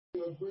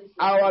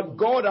Our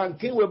God and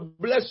King will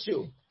bless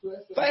you.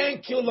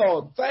 Thank you,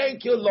 Lord.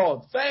 Thank you,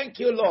 Lord. Thank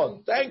you,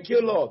 Lord. Thank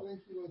you, Lord.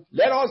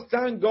 Let us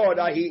thank God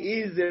that He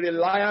is the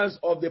reliance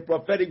of the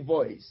prophetic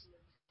voice.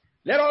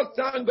 Let us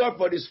thank God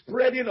for the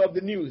spreading of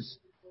the news.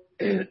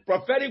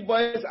 Prophetic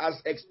voice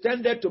has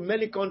extended to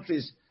many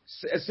countries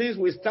since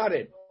we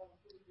started.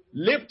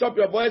 Lift up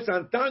your voice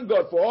and thank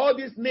God for all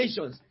these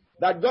nations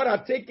that God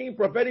has taken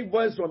prophetic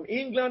voice from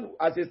England,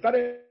 as it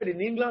started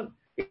in England.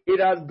 It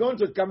has gone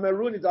to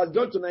Cameroon, it has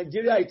gone to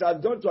Nigeria, it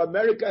has gone to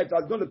America, it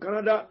has gone to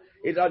Canada,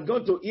 it has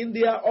gone to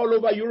India, all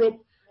over Europe.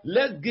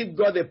 Let's give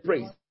God a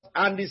praise.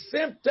 And the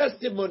same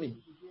testimony,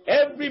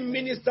 every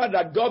minister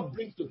that God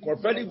brings to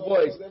prophetic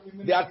voice,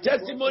 their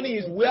testimony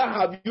is, where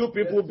have you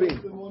people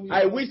been?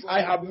 I wish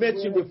I have met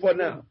you before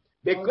now.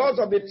 Because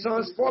of the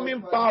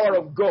transforming power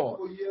of God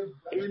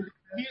in the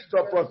midst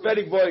of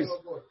prophetic voice.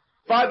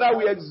 Father,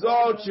 we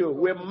exalt you.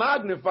 We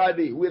magnify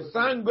thee. We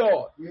thank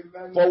God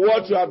for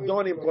what you have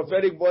done in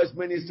prophetic voice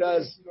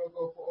ministers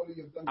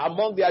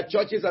among their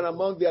churches and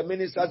among their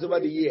ministers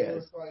over the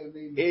years.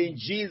 In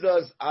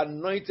Jesus'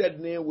 anointed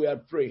name we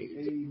have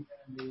prayed.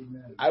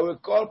 I will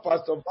call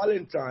Pastor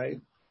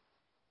Valentine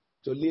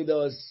to lead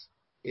us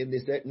in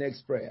this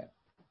next prayer.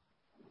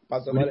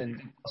 Pastor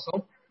Valentine.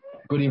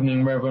 Good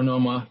evening, Reverend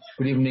Omar.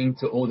 Good evening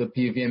to all the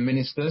PVM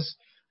ministers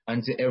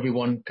and to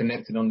everyone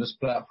connected on this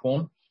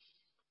platform.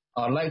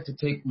 I'd like to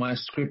take my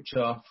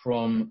scripture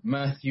from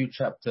Matthew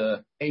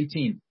chapter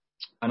 18,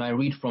 and I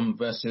read from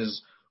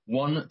verses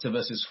 1 to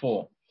verses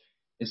 4.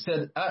 It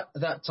said, at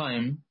that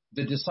time,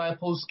 the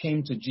disciples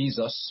came to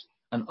Jesus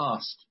and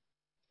asked,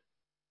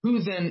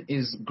 who then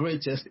is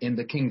greatest in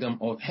the kingdom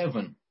of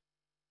heaven?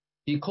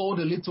 He called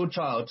a little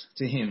child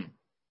to him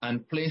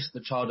and placed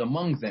the child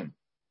among them.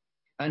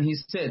 And he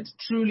said,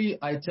 truly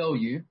I tell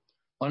you,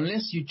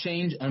 unless you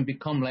change and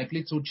become like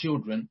little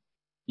children,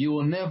 you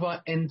will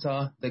never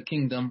enter the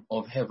kingdom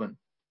of heaven.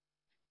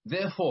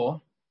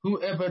 Therefore,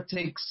 whoever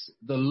takes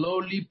the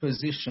lowly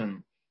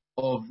position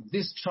of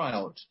this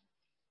child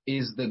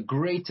is the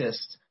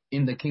greatest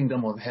in the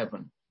kingdom of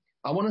heaven.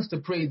 I want us to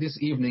pray this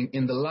evening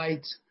in the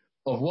light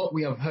of what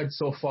we have heard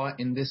so far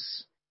in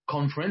this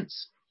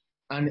conference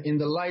and in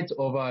the light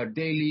of our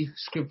daily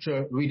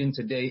scripture reading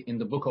today in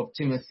the book of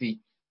Timothy,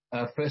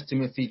 1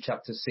 Timothy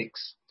chapter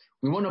 6.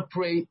 We want to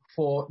pray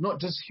for not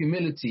just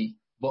humility,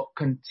 but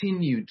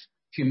continued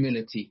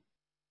humility.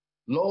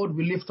 Lord,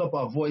 we lift up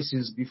our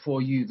voices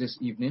before you this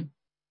evening.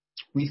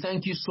 We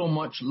thank you so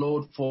much,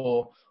 Lord,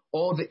 for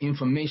all the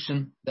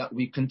information that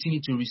we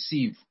continue to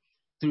receive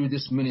through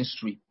this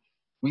ministry.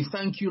 We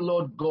thank you,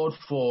 Lord God,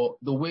 for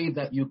the way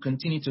that you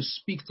continue to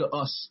speak to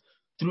us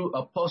through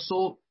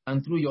apostle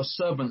and through your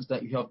servants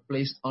that you have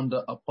placed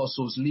under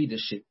apostles'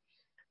 leadership.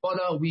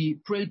 Father, we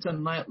pray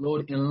tonight,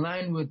 Lord, in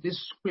line with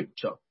this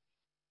scripture.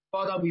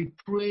 Father, we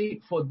pray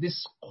for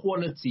this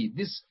quality,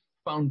 this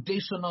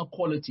foundational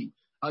quality,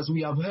 as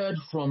we have heard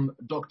from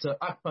Dr.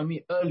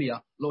 Akpami earlier,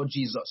 Lord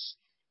Jesus.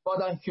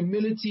 Father,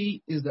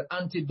 humility is the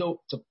antidote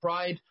to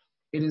pride.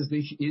 It is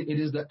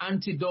the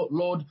antidote,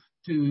 Lord,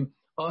 to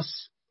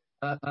us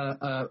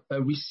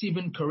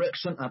receiving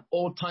correction at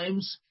all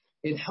times.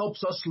 It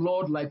helps us,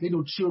 Lord, like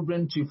little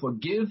children, to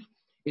forgive.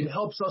 It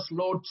helps us,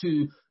 Lord,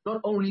 to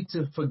not only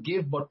to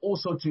forgive, but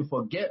also to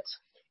forget.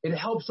 It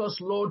helps us,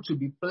 Lord, to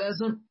be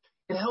pleasant.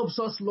 It helps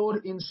us,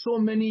 Lord, in so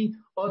many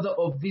other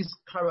of these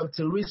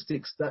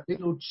characteristics that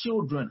little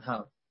children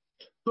have.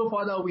 So,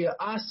 Father, we are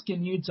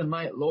asking you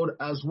tonight, Lord,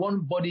 as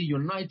one body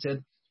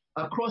united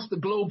across the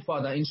globe,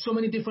 Father, in so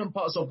many different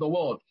parts of the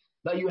world,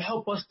 that you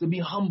help us to be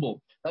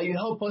humble, that you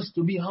help us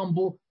to be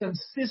humble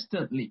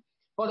consistently.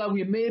 Father,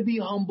 we may be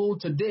humble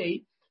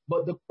today,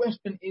 but the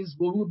question is,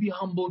 will we be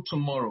humble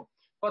tomorrow?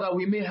 Father,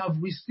 we may have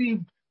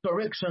received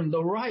correction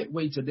the right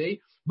way today,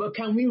 but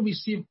can we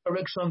receive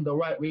correction the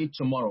right way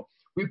tomorrow?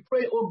 We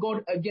pray, oh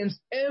God, against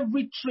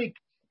every trick,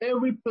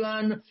 every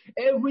plan,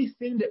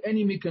 everything the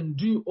enemy can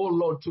do, oh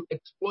Lord, to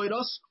exploit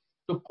us,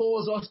 to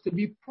cause us to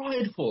be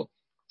prideful,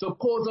 to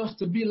cause us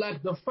to be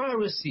like the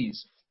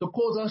Pharisees, to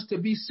cause us to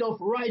be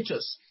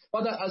self-righteous.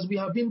 Father, as we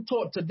have been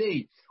taught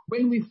today,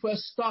 when we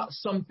first start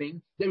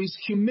something, there is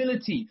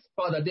humility,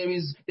 Father, there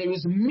is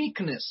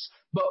meekness.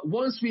 But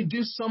once we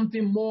do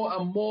something more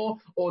and more,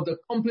 or the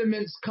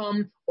compliments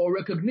come, or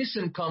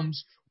recognition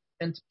comes,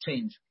 and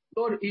change.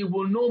 Lord, it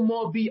will no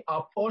more be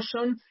our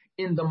portion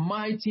in the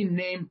mighty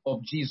name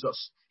of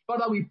Jesus.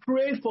 Father, we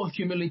pray for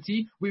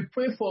humility. We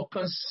pray for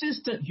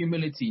consistent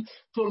humility.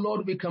 So,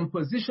 Lord, we can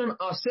position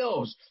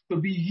ourselves to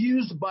be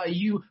used by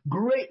you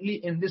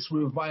greatly in this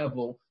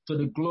revival to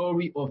the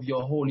glory of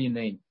your holy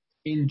name.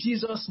 In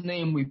Jesus'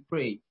 name we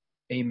pray.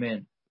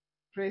 Amen.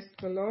 Praise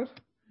the Lord.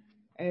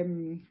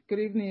 Good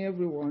evening,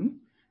 everyone.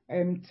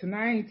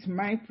 Tonight,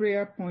 my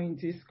prayer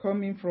point is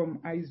coming from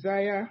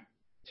Isaiah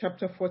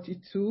chapter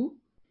 42,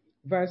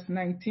 verse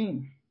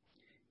 19.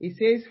 It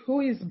says,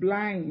 who is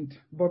blind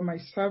but my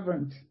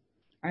servant,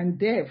 and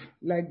deaf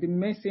like the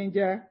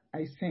messenger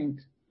I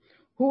sent?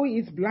 Who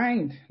is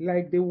blind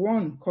like the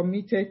one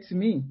committed to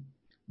me,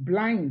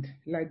 blind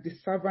like the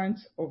servant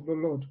of the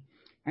Lord?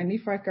 And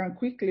if I can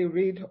quickly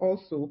read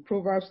also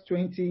Proverbs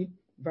 20,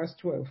 verse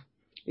 12.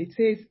 It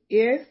says,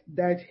 ears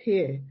that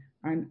hear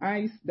and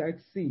eyes that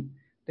see,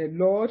 the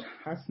Lord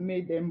has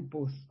made them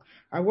both.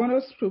 I want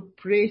us to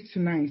pray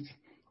tonight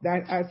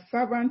that as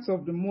servants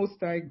of the Most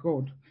High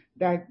God,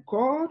 that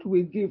God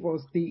will give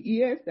us the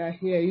ears that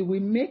hear. He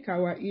will make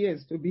our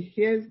ears to be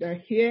ears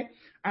that hear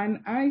and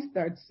eyes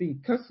that see,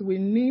 because we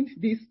need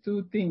these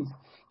two things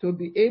to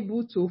be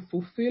able to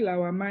fulfill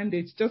our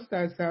mandate, just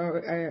as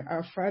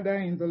our father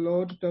in the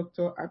Lord,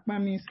 Dr.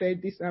 Akmami,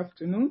 said this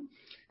afternoon,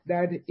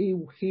 that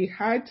he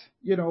had,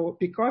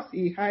 because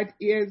he had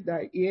ears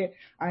that hear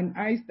and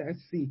eyes that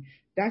see.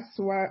 That's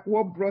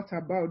what brought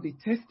about the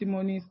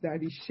testimonies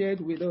that he shared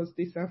with us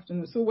this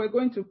afternoon. So we're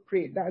going to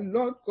pray that,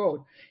 Lord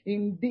God,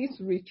 in this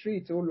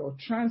retreat, oh Lord,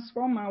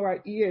 transform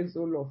our ears,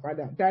 oh Lord,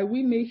 Father, that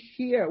we may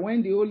hear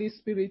when the Holy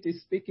Spirit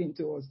is speaking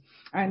to us,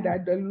 and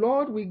that the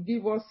Lord will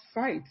give us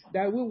sight,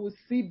 that we will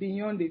see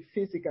beyond the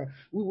physical.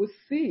 We will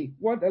see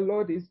what the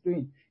Lord is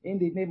doing in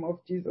the name of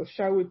Jesus.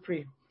 Shall we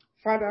pray?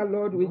 Father,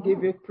 Lord, we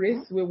give you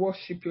praise. We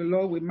worship you,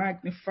 Lord. We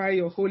magnify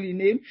your holy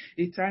name,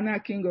 eternal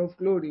King of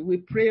glory. We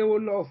pray, oh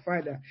Lord,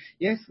 Father.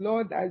 Yes,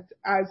 Lord,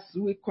 as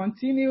we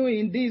continue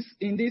in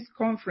this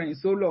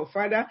conference, oh Lord,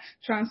 Father,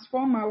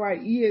 transform our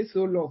ears,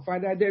 oh Lord,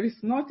 Father. There is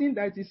nothing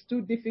that is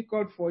too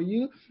difficult for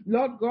you.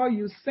 Lord God,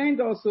 you send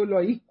us, oh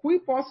Lord.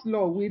 Equip us,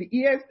 Lord, with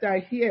ears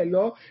that hear,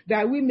 Lord,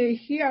 that we may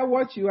hear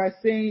what you are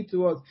saying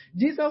to us.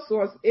 Jesus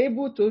was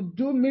able to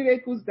do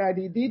miracles that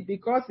he did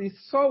because he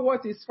saw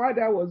what his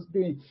Father was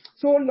doing.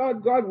 So,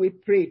 Lord God, we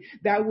pray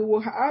that we will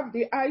have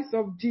the eyes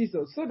of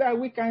Jesus so that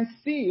we can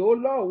see, oh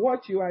Lord,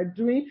 what you are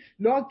doing.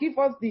 Lord, give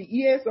us the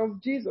ears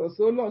of Jesus,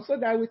 oh Lord, so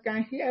that we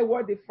can hear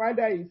what the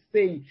Father is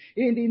saying.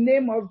 In the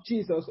name of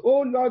Jesus,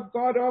 oh Lord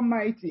God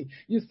Almighty,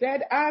 you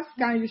said, ask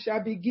and you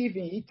shall be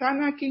given.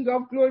 Eternal King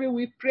of glory,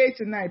 we pray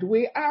tonight.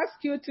 We ask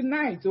you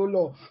tonight, oh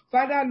Lord,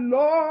 Father,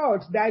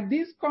 Lord, that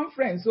this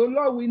conference, oh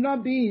Lord, will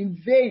not be in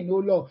vain, oh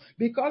Lord,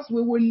 because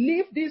we will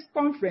leave this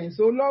conference,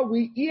 oh Lord,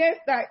 with ears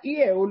that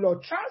hear, oh Lord.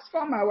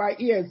 Transform our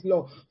ears,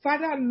 Lord.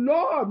 Father,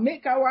 Lord,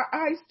 make our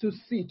eyes to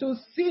see,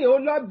 oh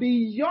Lord,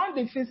 beyond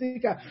the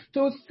physical,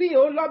 to see,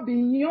 oh Lord,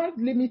 beyond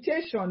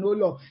limitation, oh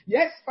Lord.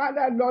 Yes,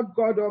 Father, Lord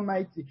God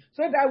Almighty,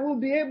 so that we'll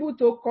be able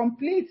to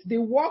complete the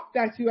work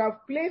that you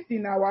have placed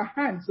in our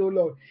hands, oh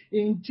Lord.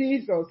 In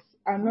Jesus'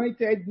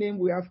 anointed name,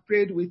 we have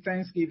prayed with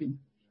thanksgiving.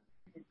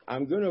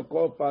 I'm going to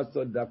call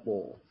Pastor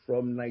Dapo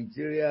from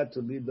Nigeria to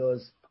lead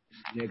us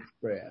next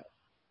prayer.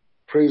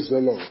 Praise the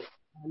Lord.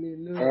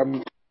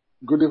 Hallelujah.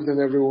 Good evening,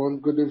 everyone.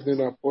 Good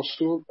evening,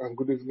 Apostle, and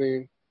good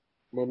evening,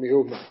 Mommy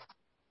Oma.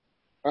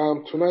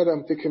 Tonight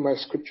I'm taking my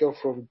scripture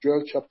from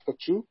Joel chapter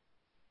 2,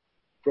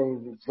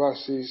 from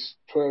verses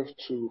 12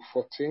 to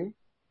 14,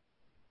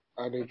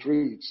 and it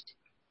reads,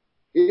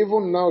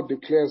 even now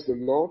declares the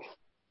Lord,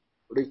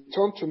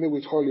 return to me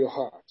with all your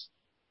heart,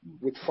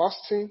 with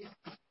fasting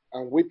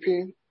and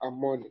weeping and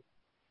mourning.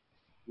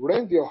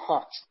 Rend your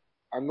heart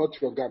and not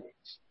your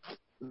garments.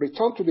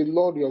 Return to the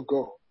Lord your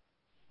God,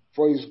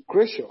 for he is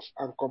gracious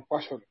and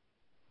compassionate,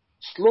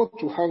 slow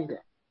to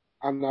anger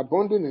and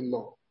abounding in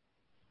love,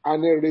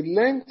 and he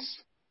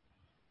relents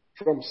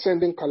from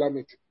sending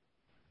calamity.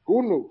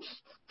 Who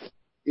knows?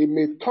 He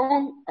may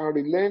turn and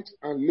relent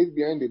and leave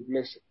behind a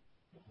blessing,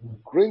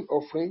 grain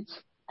offerings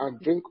and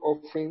drink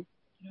offering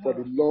for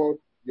the Lord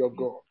your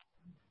God.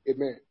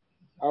 Amen.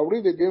 I'll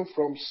read again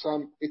from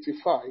Psalm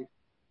 85,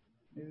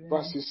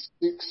 verses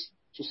 6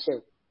 to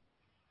 7.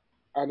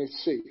 And it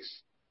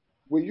says,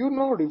 will you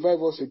not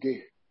revive us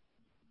again,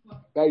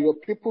 that your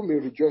people may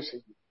rejoice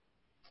in you?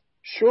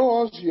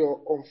 Show us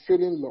your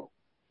unfailing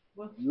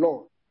love,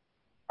 Lord,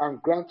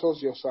 and grant us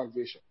your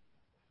salvation.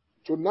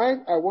 Tonight,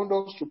 I want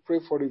us to pray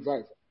for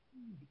revival.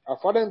 Our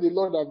Father in the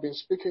Lord have been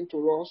speaking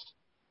to us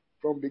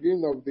from the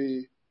beginning of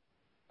the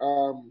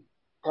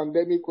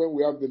pandemic when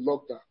we have the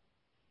lockdown,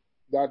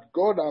 that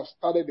God has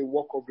started the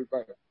work of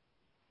revival.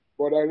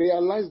 But I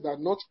realize that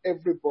not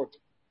everybody,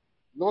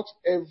 not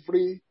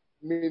every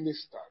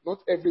minister, not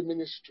every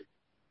ministry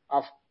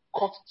have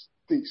caught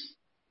this,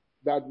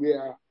 that we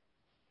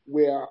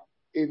are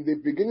in the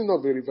beginning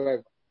of the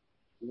revival.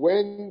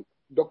 When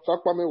Dr.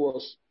 Akpame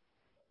was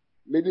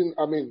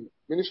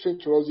ministering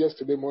to us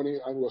yesterday morning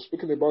and was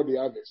speaking about the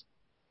harvest,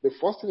 the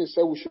first thing he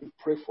said we should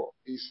pray for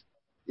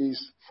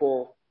is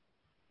for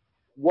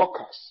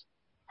workers,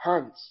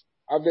 hands,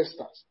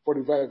 harvesters, for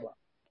revival.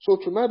 So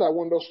tonight I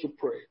want us to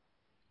pray.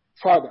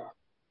 Father,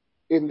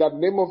 in the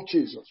name of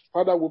Jesus,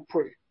 Father, we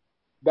pray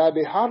that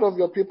the heart of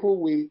your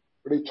people will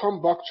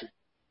return back to you.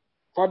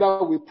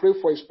 Father, we pray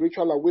for a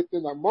spiritual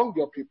awakening among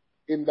your people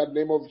in the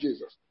name of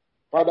Jesus.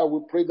 Father, we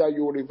pray that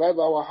you will revive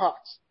our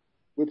hearts.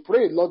 We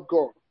pray, Lord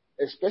God,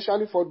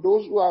 especially for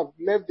those who have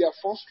left their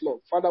first love.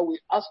 Father, we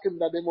ask in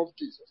the name of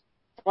Jesus.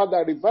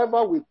 Father,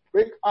 revival will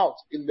break out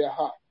in their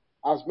heart.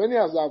 As many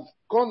as have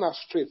gone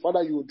astray,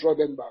 Father, you will draw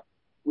them back.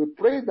 We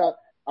pray that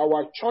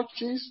our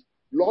churches,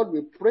 Lord,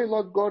 we pray,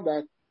 Lord God,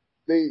 that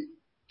the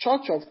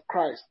Church of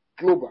Christ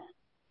Global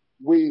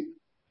will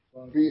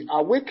be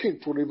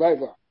awakened to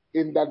revival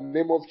in the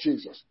name of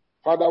Jesus.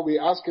 Father, we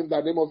ask in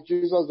the name of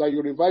Jesus that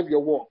you revive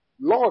your work.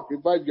 Lord,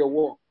 revive your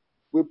work.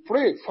 We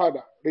pray,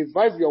 Father,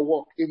 revive your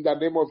work in the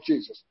name of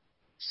Jesus.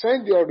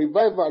 Send your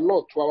revival,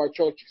 Lord, to our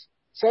churches.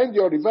 Send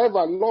your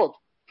revival, Lord,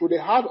 to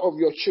the heart of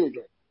your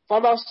children.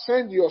 Father,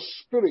 send your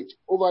spirit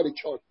over the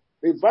church.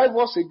 Revive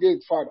us again,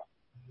 Father.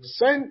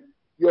 Send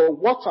your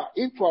water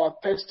into our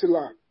thirsty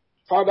land.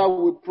 Father,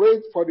 we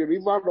pray for the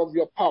river of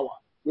your power.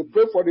 We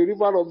pray for the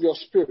river of your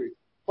spirit.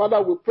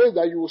 Father, we pray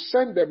that you will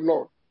send them,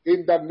 Lord,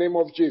 in the name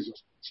of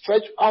Jesus.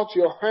 Stretch out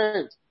your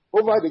hands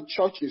over the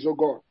churches, oh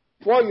God.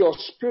 Pour your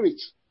spirit,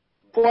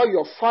 pour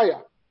your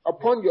fire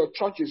upon your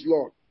churches,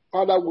 Lord.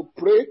 Father, we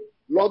pray,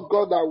 Lord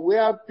God, that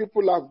where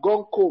people have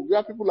gone cold,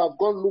 where people have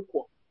gone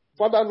lukewarm,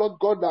 Father, Lord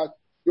God, that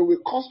you will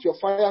cause your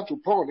fire to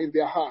burn in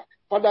their heart.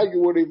 Father, you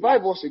will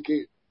revive us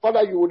again.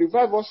 Father, you will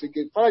revive us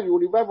again. Father, you will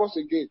revive us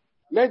again.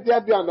 Let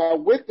there be an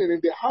awakening in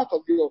the heart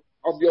of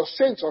your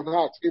saints on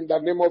earth in the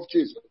name of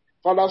Jesus.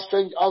 Father,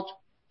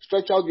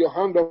 stretch out your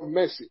hand of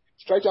mercy.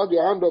 Stretch out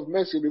your hand of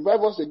mercy.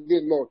 Revive us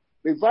again, Lord.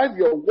 Revive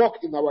your work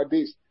in our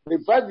days.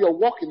 Revive your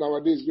work in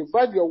our days.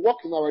 Revive your work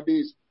in our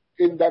days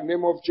in the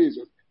name of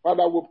Jesus.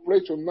 Father, we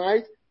pray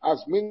tonight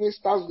as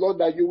ministers, Lord,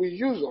 that you will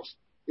use us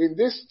in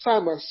this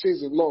time and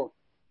season, Lord.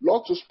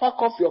 Lord, to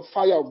spark off your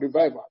fire of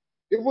revival.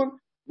 Even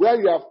where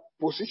you have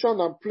positioned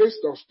and placed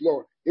us,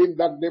 Lord, in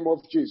the name of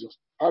Jesus.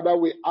 Father,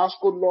 we ask,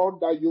 oh Lord,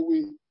 that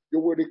you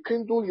will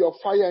rekindle your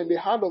fire in the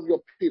heart of your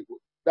people.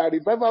 That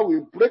revival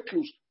will break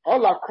loose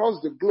all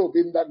across the globe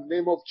in the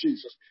name of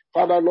Jesus.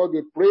 Father, Lord,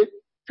 we pray,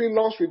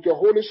 fill us with your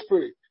Holy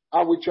Spirit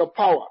and with your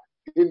power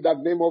in the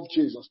name of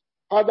Jesus.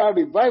 Father,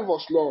 revive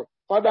us, Lord.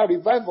 Father,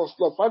 revive us,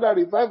 Lord. Father,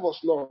 revive us,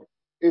 Lord,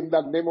 in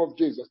the name of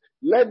Jesus.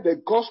 Let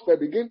the gospel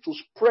begin to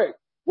spread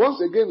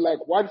once again like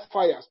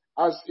wildfires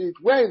as it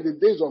were in the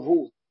days of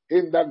old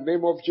in the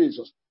name of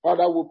Jesus.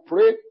 Father, we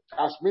pray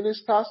as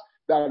ministers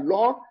that,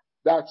 Lord,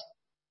 that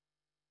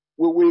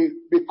we will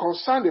be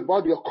concerned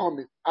about your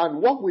coming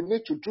and what we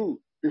need to do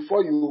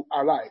before you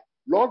arrive.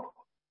 Lord,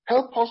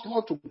 help us,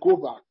 Lord, to go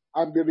back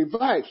and be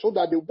revived so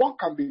that the work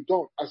can be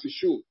done as it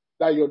should,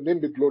 that your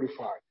name be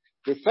glorified.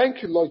 We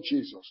thank you, Lord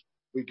Jesus.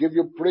 We give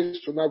you praise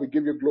tonight. We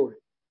give you glory.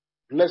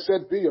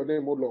 Blessed be your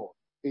name, O Lord.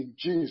 In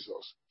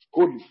Jesus'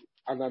 holy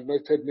and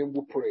anointed name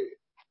we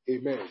pray.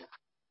 Amen.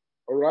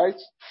 All right.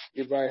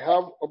 If I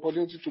have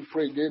opportunity to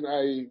pray again,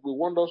 we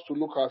want us to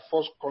look at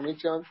 1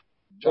 Corinthians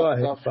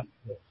chapter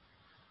 15.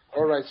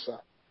 All right, sir.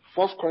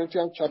 1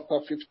 Corinthians chapter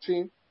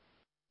 15,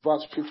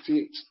 verse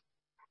 58.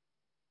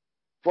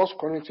 1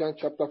 Corinthians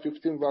chapter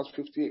 15, verse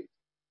 58.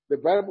 The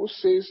Bible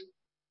says,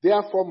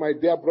 therefore, my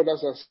dear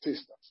brothers and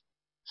sisters,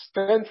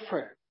 stand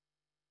firm.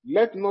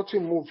 Let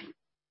nothing move you.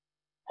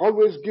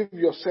 Always give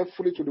yourself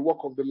fully to the work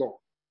of the Lord,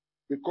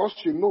 because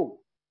you know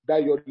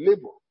that your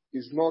labor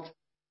is not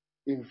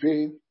in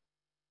vain.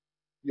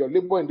 Your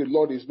labor in the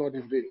Lord is not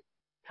in vain.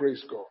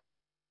 Praise God.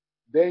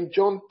 Then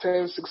John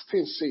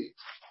 10:16 says,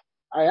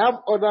 I have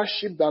other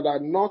sheep that are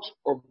not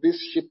of this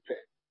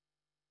sheephead.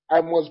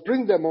 I must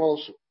bring them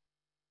also.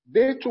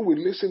 They too will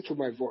listen to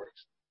my voice,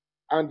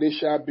 and they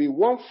shall be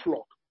one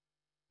flock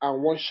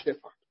and one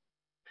shepherd.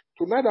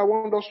 Tonight I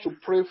want us to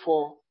pray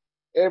for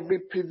every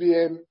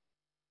PVM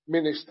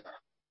minister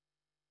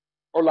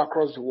all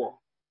across the world.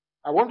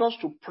 I want us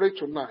to pray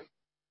tonight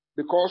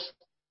because,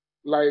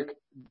 like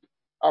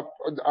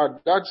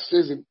our dad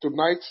says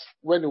tonight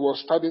when he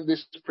was starting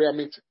this prayer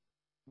meeting,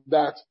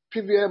 that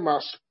PVM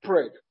has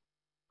spread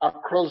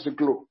across the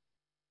globe.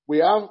 We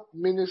have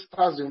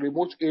ministers in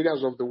remote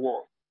areas of the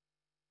world.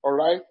 All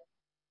right?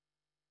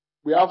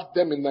 We have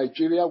them in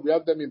Nigeria. We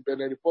have them in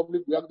Benin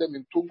Republic. We have them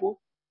in Togo.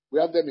 We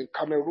have them in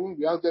Cameroon.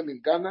 We have them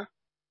in Ghana.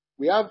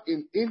 We have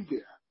in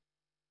India,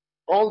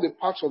 all the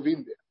parts of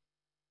India.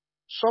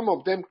 Some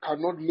of them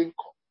cannot link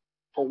up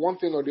for one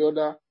thing or the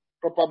other.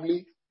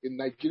 Probably in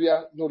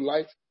Nigeria, no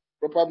light.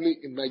 Probably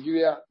in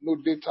Nigeria, no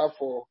data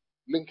for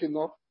linking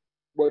up.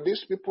 But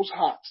these people's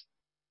hearts,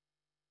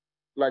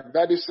 like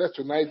Daddy said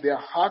tonight, their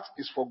heart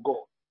is for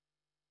God.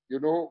 You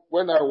know,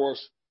 when I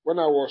was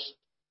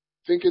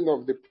thinking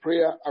of the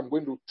prayer I'm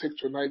going to take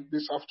tonight,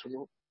 this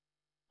afternoon,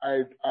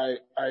 I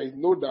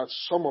know that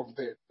some of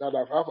them that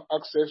have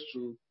access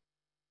to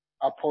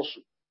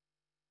Apostle,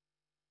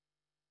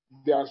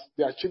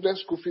 their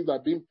children's school fees are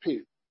being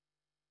paid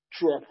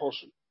through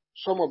Apostle.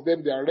 Some of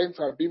them, their rents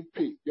are being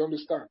paid. You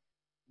understand?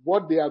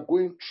 What they are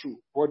going through,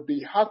 but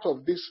the heart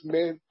of these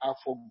men are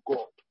for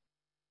God.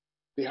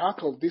 The heart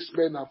of these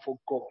men are for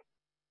God.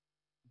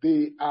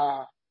 They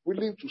are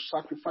willing to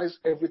sacrifice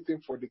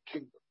everything for the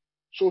kingdom.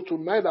 So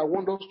tonight I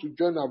want us to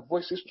join our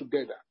voices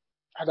together.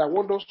 And I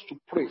want us to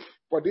pray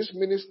for these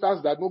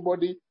ministers that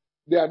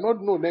they are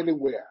not known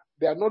anywhere.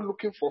 They are not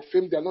looking for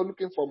fame. They are not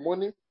looking for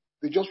money.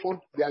 They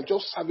are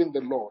just serving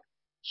the Lord.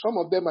 Some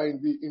of them are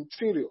in the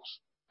interiors.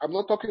 I'm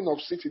not talking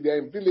of city. They are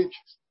in villages.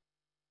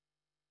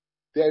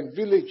 They are in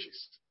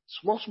villages.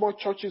 Small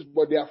churches,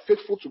 but they are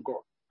faithful to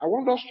God. I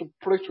want us to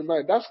pray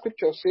tonight. That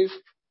scripture says,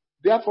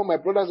 therefore, my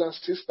brothers and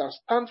sisters,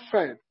 stand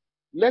firm.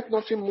 Let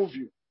nothing move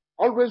you.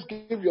 Always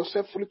give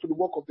yourself fully to the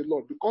work of the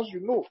Lord, because you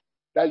know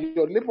that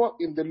your labor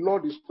in the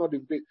Lord is not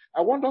in vain.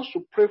 I want us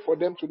to pray for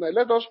them tonight.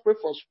 Let us pray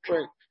for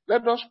strength.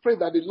 Let us pray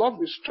that the Lord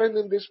will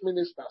strengthen these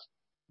ministers.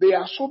 There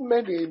are so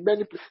many in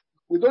many places.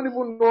 We don't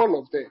even know all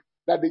of them.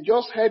 That they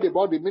just heard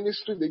about the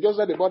ministry, they just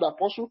heard about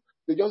Apostle,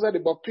 they just heard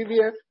about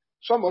PVM.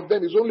 Some of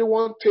them is only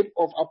one tape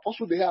of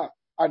Apostle they have.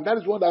 And that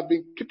is what has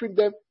been keeping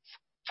them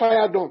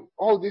fired on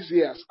all these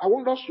years. I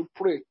want us to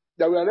pray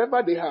that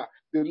wherever they are,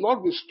 the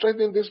Lord will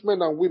strengthen these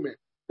men and women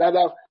that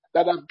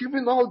have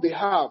given all they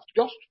have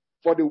just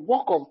for the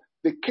work of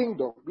the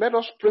kingdom. Let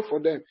us pray for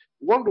them.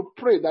 We want to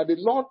pray that the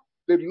Lord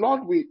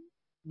will,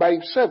 by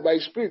himself, by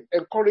his spirit,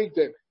 encourage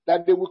them,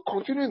 that they will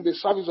continue in the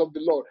service of the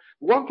Lord.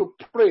 We want to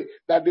pray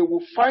that they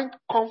will find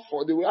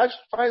comfort, they will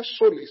find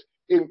solace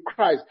in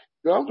Christ.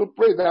 We want to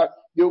pray that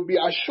they will be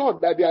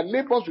assured that their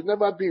labors will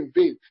never be in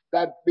vain,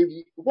 that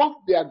the work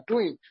they are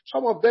doing,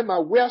 some of them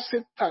are where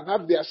Satan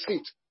have their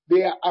seat.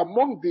 They are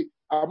among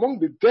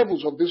the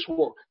devils of this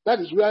world. That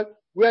is where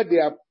they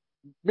are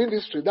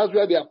ministry, that's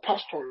where they are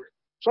pastoring.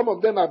 Some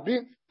of them are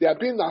being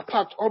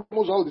attacked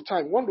almost all the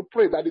time. We want to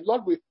pray that the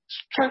Lord will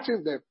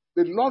strengthen them,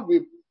 the Lord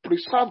will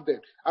preserve them,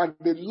 and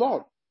the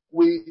Lord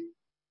will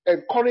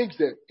encourage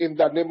them in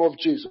the name of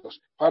Jesus.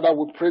 Father,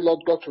 we pray,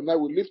 Lord God, tonight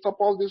we lift up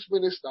all these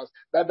ministers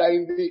that are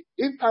in the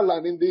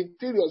interland, in the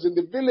interiors, in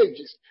the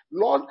villages.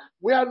 Lord,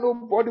 where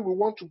nobody will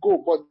want to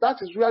go, but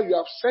that is where you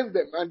have sent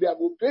them and they have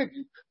obeyed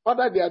you.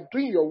 Father, they are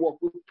doing your work.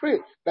 We pray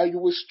that you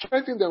will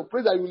strengthen them.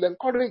 Pray that you will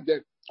encourage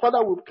them.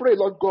 Father, we pray,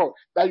 Lord God,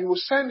 that you will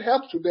send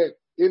help to them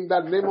in the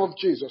name of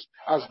Jesus.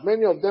 As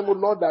many of them, oh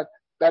Lord,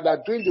 that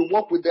are doing the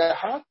work with their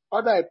heart,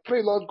 Father, I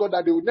pray, Lord God,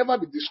 that they will never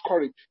be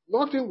discouraged.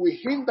 Nothing will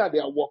hinder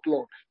their work,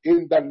 Lord,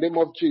 in the name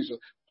of Jesus.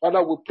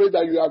 Father, we pray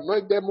that you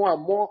anoint them more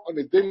and more on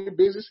a daily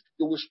basis.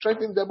 You will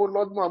strengthen them, oh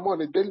Lord, more and more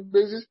on a daily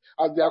basis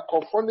as they are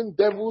confronting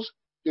devils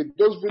in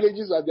those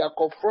villages, as they are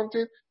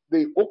confronting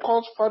the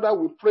occult. Father,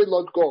 we pray,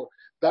 Lord God,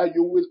 that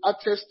you will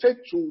attestate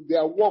to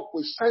their work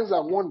with signs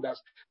and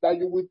wonders, that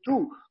you will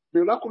do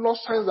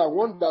miraculous signs and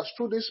wonders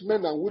through these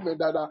men and women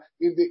that are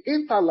in the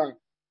interland,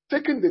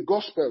 taking the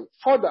gospel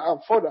further and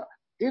further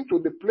into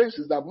the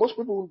places that most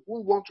people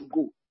will want to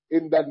go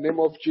in the name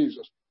of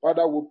Jesus.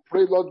 Father, we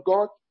pray, Lord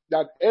God,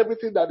 that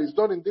everything that is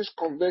done in this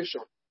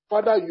convention,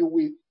 Father,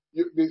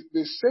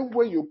 the same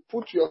way you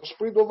put your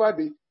spirit over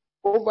the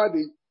over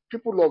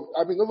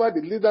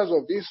the leaders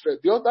of Israel,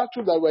 the other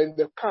two that were in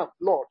the camp,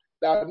 Lord,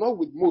 that are not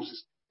with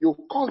Moses, you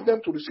cause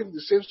them to receive the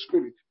same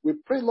spirit. We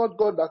pray, Lord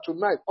God, that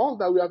tonight, all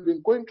that we have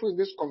been going through in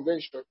this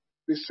convention,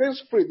 the same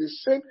spirit, the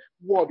same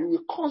word, you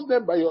will cause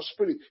them by your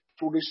spirit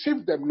to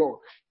receive them, Lord,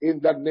 in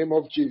the name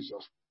of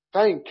Jesus.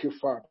 Thank you,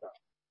 Father.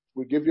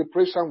 We give you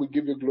praise and we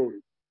give you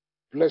glory.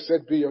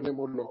 Blessed be your name,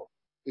 O Lord.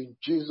 In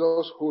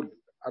Jesus' holy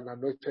and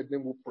anointed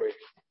name we pray.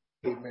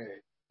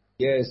 Amen.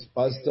 Yes,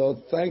 Pastor,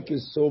 thank you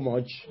so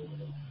much.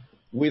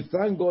 We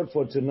thank God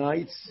for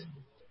tonight.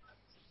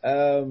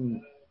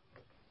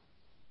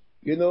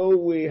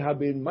 We have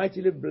been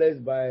mightily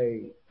blessed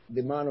by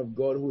the man of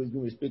God who is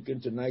going to be speaking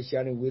tonight,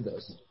 sharing with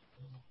us.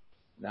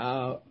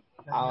 Now,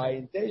 our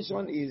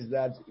intention is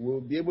that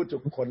we'll be able to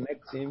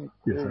connect him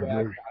through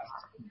Wirecast,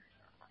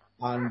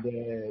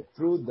 and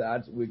through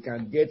that we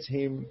can get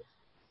him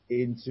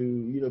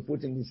into,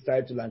 putting his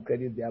title and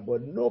credit there.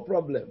 But no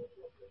problem.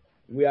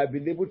 We have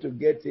been able to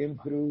get him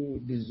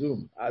through the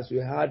Zoom as we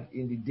had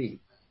in the day.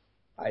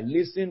 I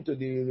listened to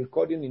the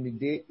recording in the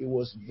day. It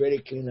was very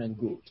clean and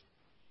good.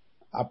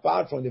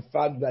 Apart from the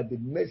fact that the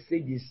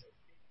message is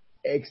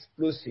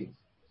explosive.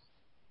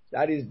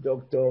 That is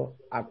Dr.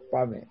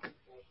 Akpame.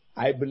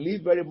 I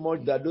believe very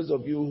much that those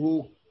of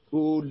you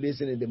who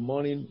listen in the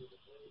morning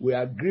will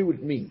agree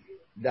with me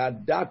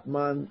that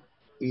man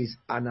is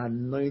an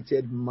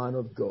anointed man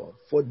of God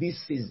for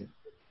this season.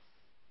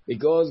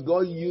 Because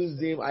God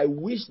used him. I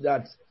wish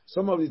that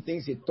some of the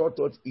things he taught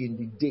us in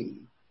the day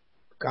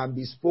can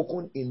be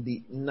spoken in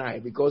the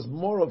night, because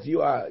more of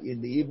you are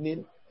in the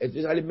evening,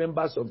 especially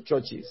members of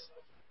churches,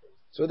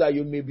 so that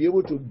you may be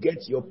able to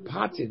get your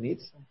part in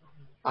it,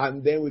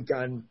 and then we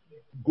can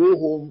go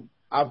home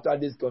after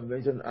this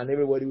convention and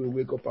everybody will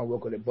wake up and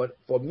work on it. But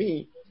for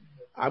me,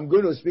 I'm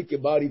going to speak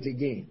about it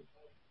again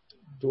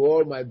to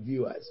all my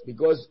viewers,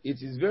 because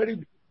it is very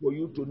good for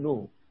you to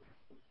know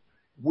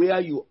where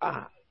you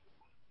are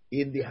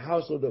in the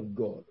household of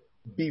God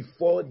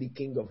before the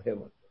King of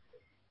Heaven.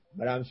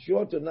 But I'm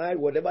sure tonight,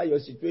 whatever your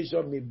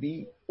situation may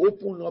be,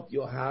 open up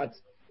your heart.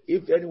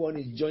 If anyone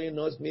is joining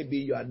us, maybe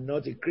you are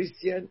not a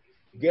Christian,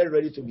 get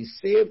ready to be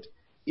saved.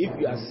 If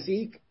you are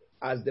sick,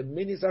 as the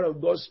minister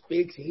of God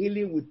speaks,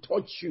 healing will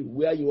touch you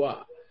where you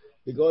are.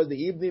 Because the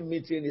evening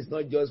meeting is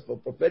not just for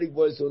prophetic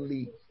voice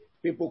only.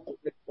 People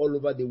connect all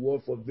over the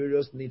world for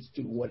various needs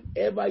too.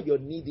 Whatever your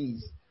need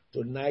is,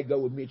 tonight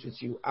God will meet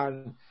with you.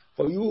 And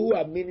for you who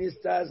are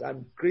ministers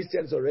and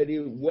Christians already,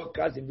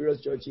 workers in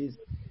various churches,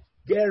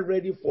 get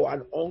ready for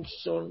an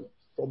unction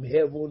from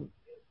heaven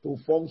to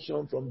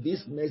function from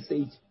this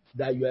message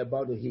that you are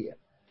about to hear.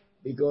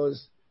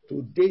 Because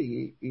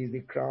today is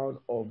the crown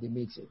of the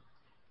meeting.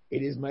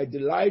 It is my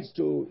delight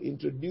to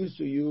introduce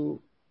to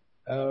you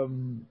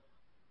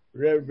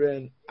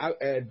Reverend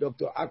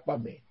Dr.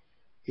 Akpame.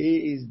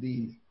 He is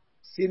the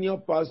senior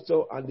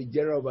pastor and the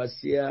general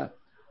overseer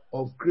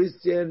of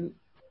Christian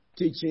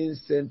Teaching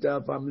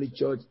Center Family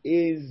Church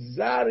in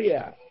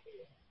Zaria.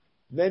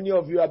 Many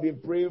of you have been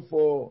praying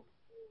for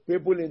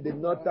people in the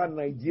northern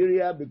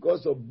Nigeria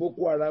because of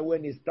Boko Haram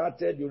when it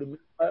started. You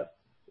remember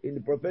in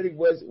the prophetic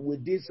voice, we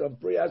did some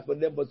prayers for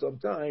them for some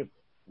time,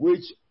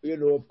 which,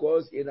 of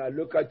course, in our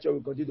local church,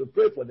 we continue to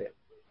pray for them.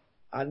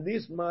 And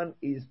this man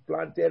is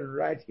planted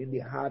right in the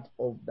heart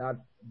of that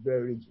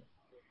very region.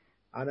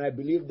 And I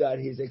believe that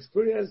his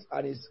experience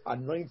and his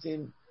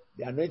anointing,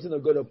 the anointing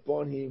of God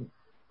upon him,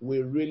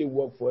 will really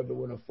work for every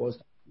one of us.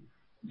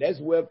 Let's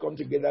welcome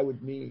together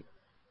with me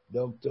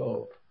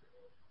Dr.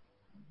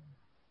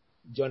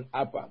 John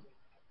Apam.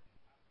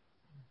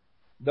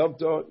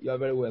 Doctor, you are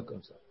very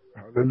welcome, sir.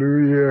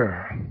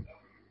 Hallelujah.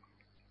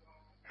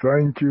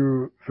 Thank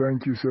you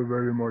so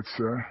very much,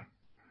 sir.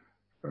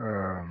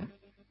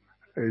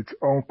 It's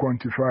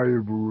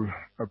unquantifiable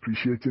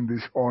appreciating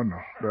this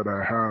honor that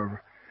I have.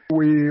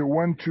 We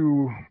want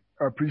to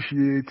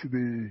appreciate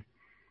the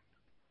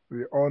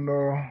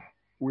honor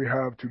we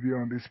have to be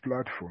on this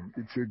platform.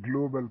 It's a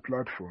global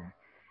platform,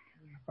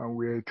 and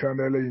we are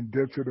eternally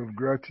indebted of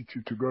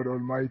gratitude to God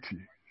Almighty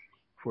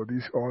for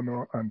this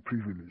honor and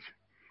privilege.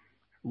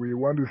 We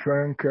want to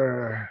thank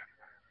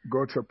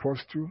God's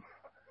apostle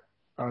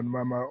and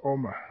Mama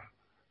Oma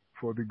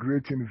for the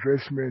great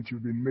investment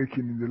you've been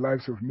making in the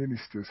lives of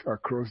ministers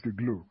across the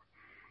globe.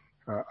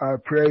 Our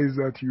prayer is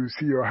that you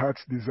see your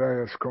heart's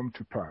desires come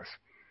to pass,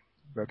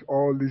 that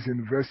all this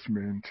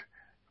investment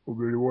will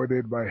be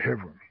rewarded by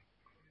heaven.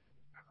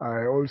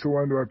 I also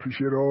want to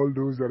appreciate all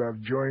those that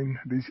have joined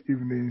this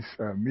evening's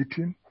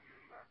meeting,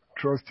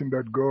 trusting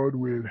that God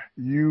will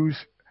use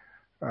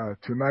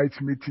tonight's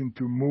meeting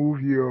to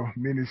move your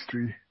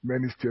ministry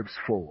many steps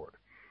forward.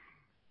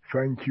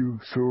 Thank you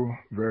so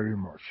very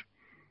much.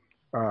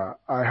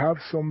 I have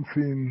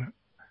something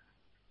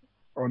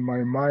on my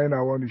mind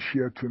I want to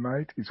share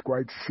tonight. It's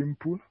quite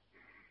simple,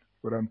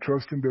 but I'm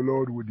trusting the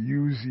Lord would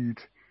use it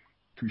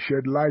to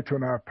shed light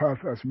on our path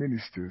as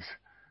ministers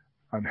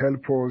and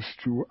help us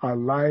to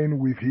align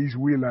with His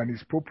will and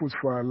His purpose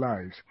for our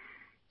lives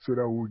so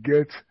that we'll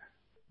get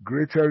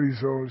greater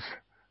results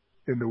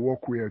in the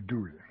work we are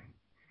doing.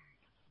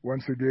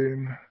 Once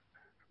again,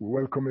 we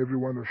welcome every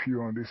one of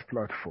you on this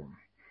platform.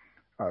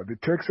 The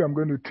text I'm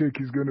going to take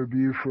is going to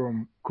be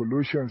from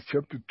Colossians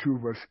chapter 2,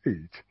 verse 8.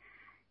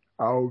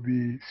 I'll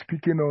be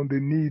speaking on the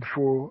need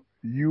for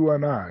you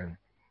and I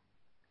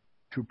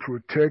to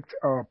protect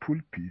our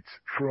pulpits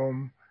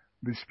from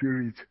the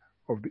spirit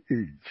of the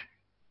age.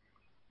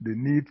 The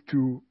need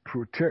to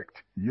protect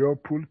your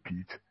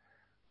pulpit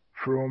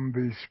from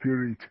the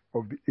spirit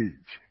of the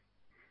age.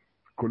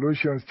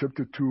 Colossians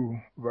chapter 2,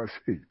 verse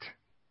 8.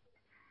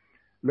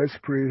 Let's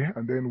pray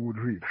and then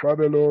we'll read.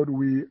 Father, Lord,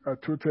 we are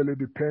totally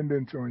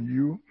dependent on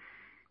you,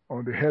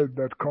 on the help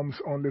that comes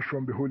only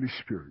from the Holy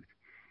Spirit.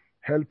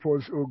 Help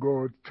us, O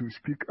God, to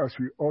speak as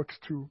we ought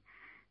to.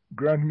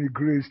 Grant me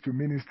grace to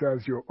minister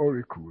as your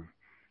oracle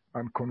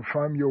and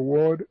confirm your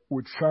word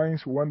with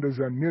signs, wonders,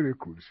 and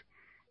miracles.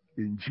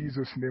 In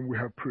Jesus' name we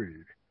have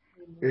prayed.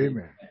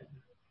 Amen.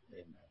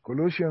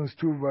 Colossians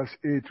 2 verse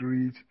 8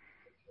 reads,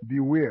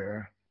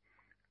 beware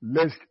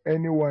lest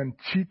anyone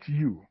cheat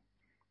you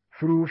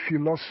through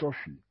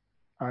philosophy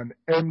and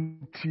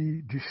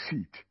empty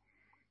deceit,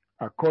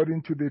 according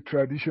to the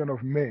tradition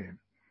of men,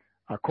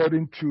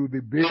 according to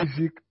the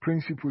basic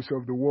principles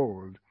of the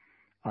world,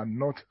 and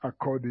not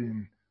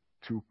according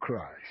to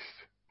Christ.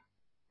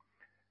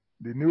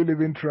 The New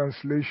Living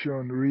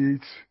Translation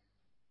reads,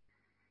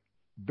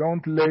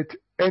 don't let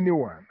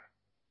anyone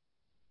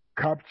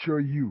capture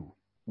you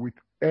with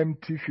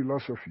empty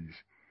philosophies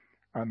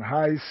and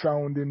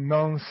high-sounding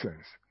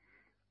nonsense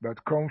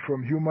that come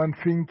from human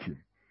thinking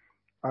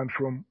and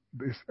from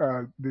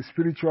the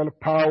spiritual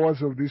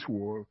powers of this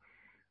world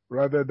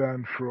rather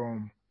than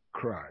from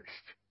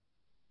Christ.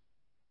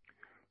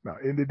 Now,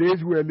 in the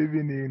days we are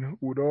living in,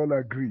 we would all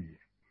agree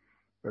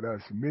that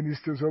as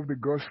ministers of the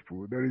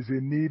gospel, there is a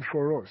need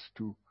for us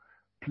to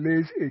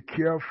place a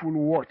careful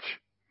watch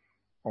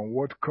on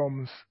what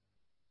comes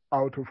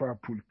out of our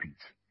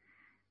pulpits.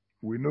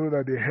 We know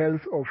that the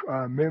health of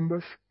our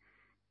members,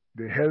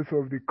 the health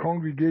of the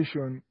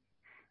congregation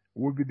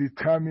will be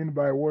determined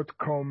by what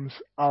comes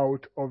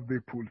out of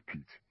the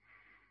pulpit.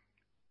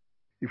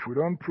 If we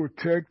don't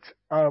protect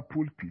our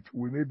pulpit,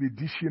 we may be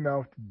dishing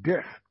out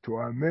death to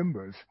our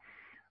members,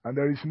 and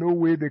there is no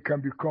way they can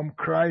become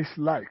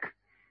Christ-like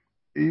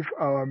if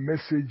our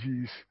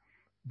messages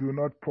do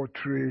not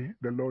portray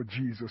the Lord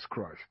Jesus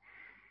Christ.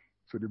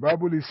 So the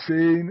Bible is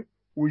saying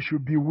we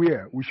should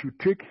beware, we should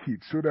take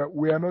heed so that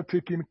we are not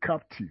taken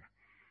captive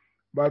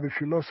by the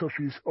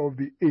philosophies of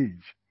the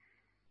age.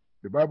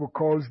 The Bible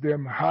calls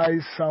them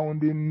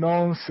high-sounding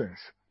nonsense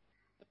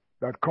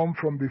that come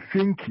from the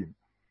thinking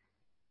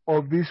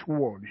of this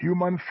world,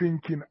 human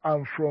thinking,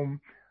 and from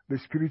the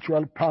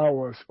spiritual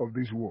powers of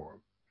this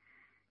world.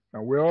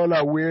 Now, we're all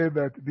aware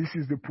that this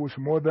is the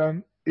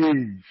postmodern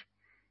age,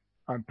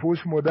 and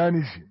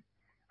postmodernism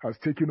has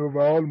taken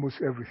over almost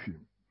everything.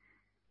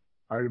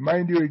 I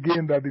remind you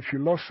again that the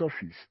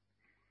philosophies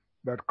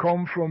that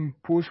come from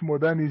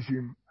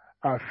postmodernism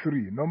are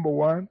three. Number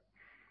one,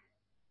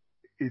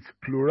 it's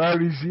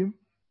pluralism.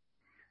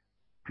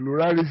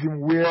 Pluralism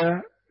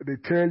where they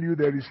tell you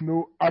there is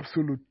no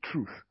absolute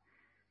truth.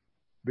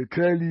 They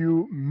tell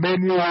you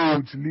many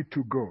roads lead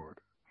to God.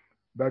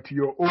 That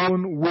your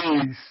own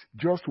ways,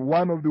 just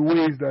one of the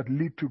ways that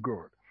lead to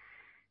God.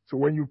 So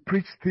when you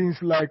preach things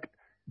like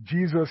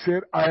Jesus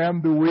said, I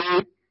am the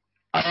way,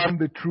 I am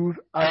the truth,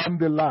 I am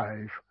the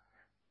life,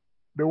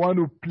 they want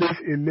to place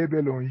a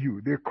label on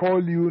you. They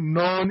call you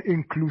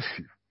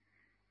non-inclusive.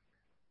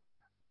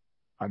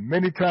 And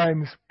many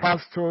times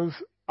pastors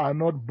are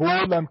not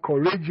bold and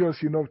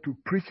courageous enough to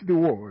preach the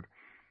word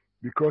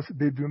because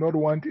they do not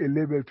want a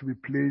label to be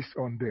placed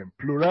on them.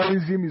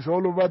 Pluralism is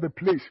all over the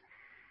place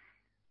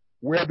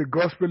where the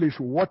gospel is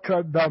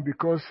watered down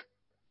because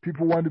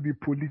people want to be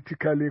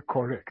politically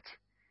correct.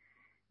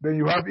 Then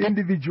you have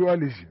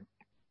individualism.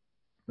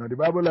 Now the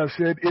Bible has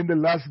said in the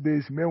last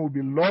days men will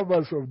be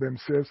lovers of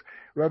themselves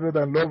rather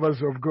than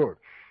lovers of God.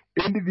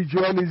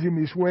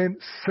 Individualism is when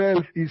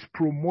self is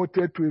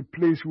promoted to a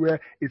place where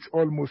it's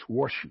almost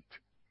worshipped.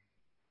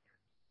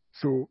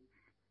 So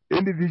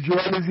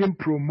individualism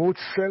promotes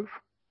self,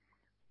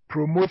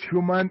 promotes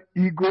human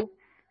ego,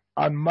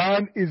 and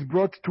man is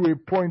brought to a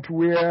point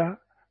where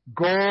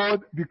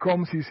God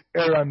becomes his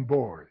errand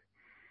boy.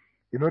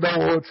 In other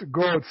words,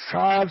 God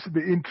serves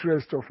the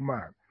interest of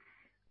man.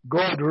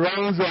 God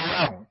runs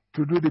around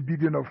to do the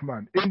bidding of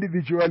man.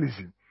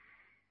 Individualism,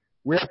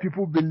 where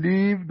people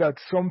believe that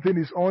something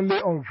is only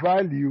on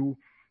value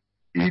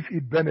if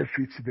it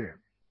benefits them.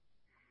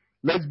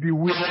 Let's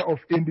beware of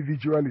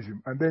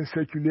individualism. And then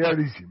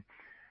secularism,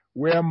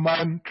 where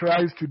man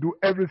tries to do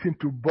everything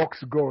to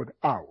box God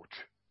out.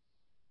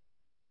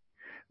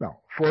 Now,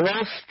 for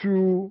us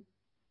to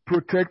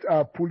protect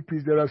our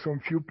pulpits, there are some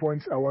few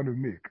points I want to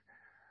make.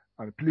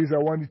 And please, I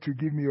want you to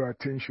give me your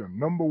attention.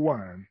 Number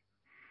one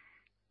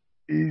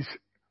is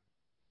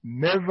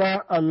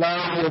never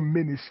allow your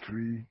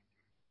ministry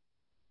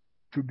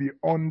to be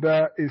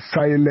under a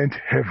silent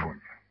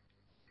heaven.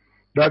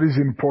 That is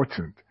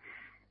important.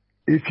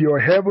 If your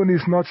heaven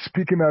is not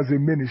speaking as a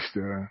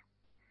minister,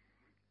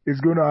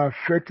 it's going to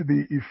affect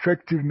the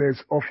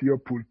effectiveness of your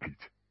pulpit.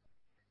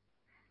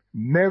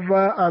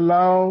 Never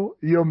allow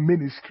your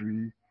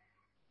ministry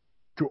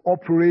to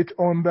operate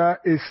under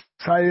a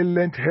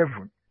silent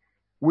heaven,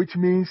 which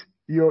means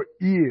your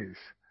ears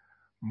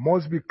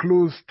must be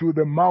close to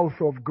the mouth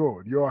of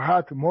God. Your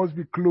heart must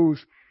be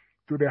close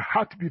to the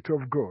heartbeat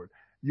of God.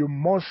 You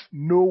must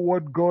know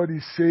what God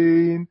is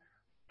saying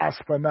as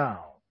per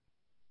now.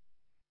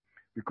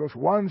 Because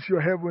once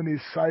your heaven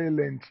is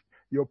silent,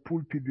 your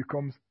pulpit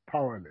becomes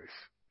powerless.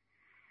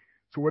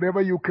 So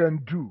whatever you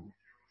can do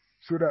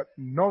so that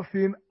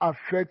nothing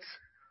affects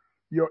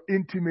your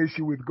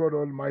intimacy with God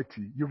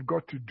Almighty, you've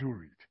got to do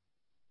it.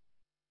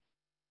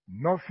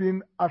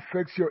 Nothing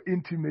affects your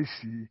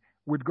intimacy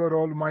with God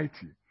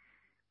Almighty.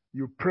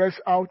 You press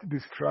out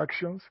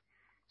distractions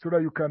so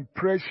that you can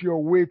press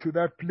your way to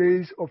that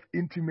place of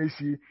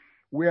intimacy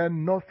where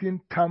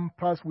nothing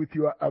tampers with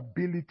your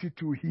ability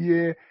to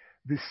hear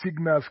the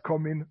signals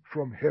coming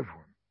from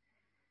heaven.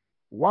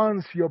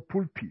 Once your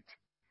pulpit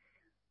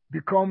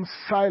becomes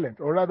silent,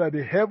 or rather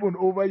the heaven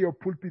over your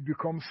pulpit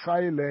becomes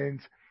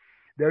silent,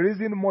 there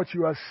isn't much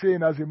you are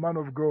saying as a man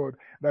of God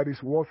that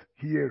is worth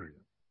hearing.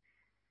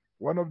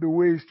 One of the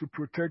ways to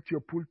protect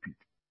your pulpit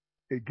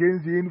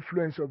against the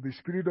influence of the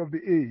spirit of the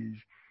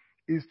age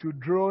is to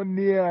draw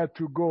near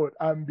to God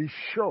and be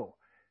sure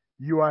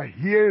you are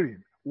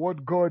hearing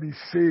what God is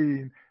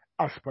saying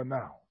as per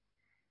now.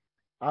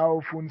 I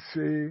often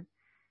say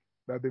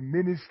that the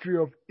ministry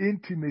of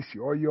intimacy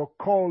or your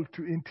call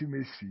to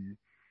intimacy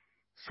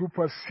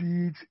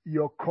supersedes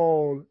your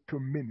call to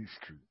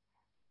ministry.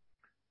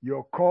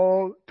 Your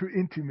call to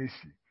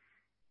intimacy,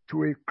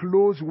 to a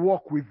close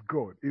walk with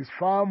God, is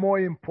far more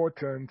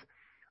important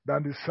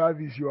than the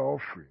service you are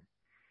offering.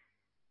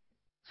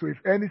 So if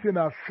anything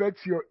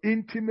affects your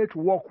intimate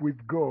walk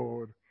with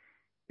God,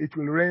 it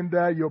will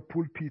render your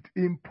pulpit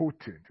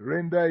impotent,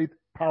 render it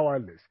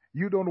powerless.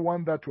 You don't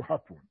want that to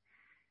happen.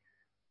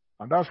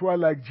 And that's why,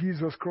 like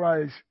Jesus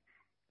Christ,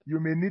 you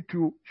may need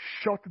to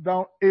shut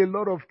down a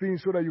lot of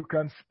things so that you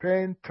can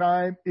spend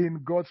time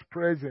in God's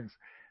presence.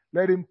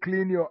 Let Him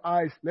clean your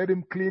eyes. Let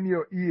Him clean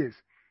your ears.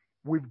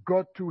 We've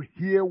got to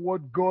hear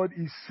what God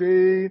is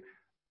saying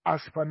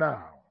as per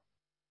now.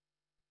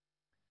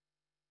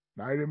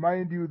 Now, I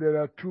remind you there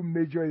are two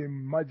major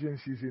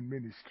emergencies in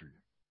ministry.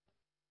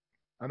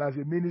 And as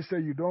a minister,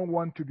 you don't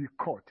want to be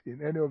caught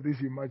in any of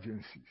these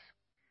emergencies.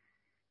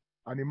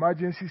 An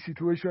emergency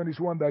situation is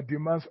one that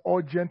demands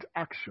urgent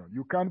action.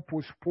 You can't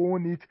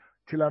postpone it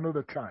till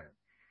another time.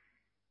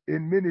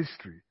 In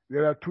ministry,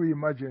 there are two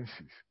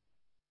emergencies.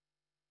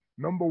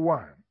 Number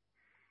one,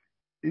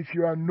 if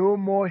you are no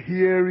more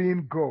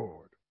hearing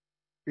God,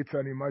 it's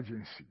an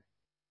emergency.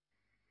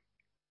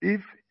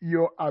 If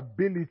your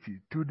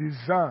ability to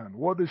discern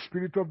what the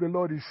Spirit of the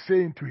Lord is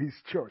saying to His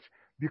church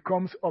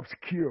becomes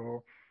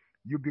obscure,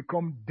 you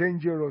become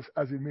dangerous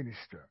as a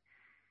minister.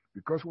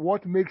 Because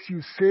what makes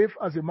you safe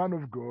as a man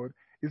of God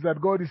is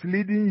that God is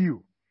leading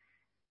you.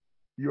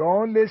 You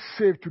are only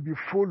safe to be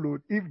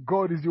followed if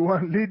God is the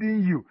one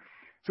leading you.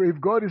 So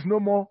if God is no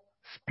more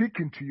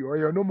speaking to you, or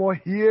you're no more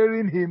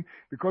hearing him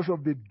because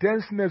of the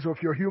denseness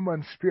of your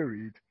human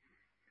spirit,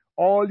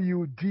 all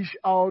you dish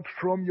out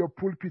from your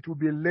pulpit will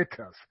be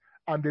letters,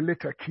 and the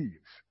letter kills.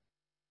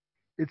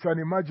 It's an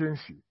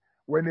emergency.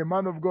 When a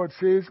man of God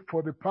says,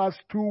 for the past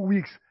 2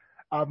 weeks,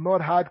 I've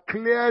not heard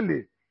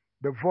clearly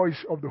the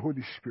voice of the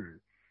Holy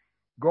Spirit.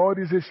 God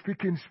is a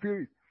speaking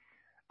spirit.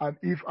 And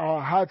if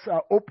our hearts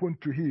are open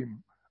to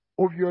him,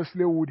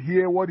 obviously we would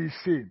hear what he's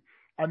saying.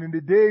 And in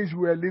the days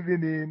we are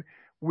living in,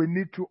 we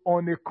need to,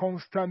 on a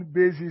constant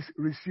basis,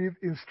 receive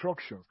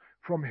instructions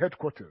from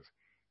headquarters.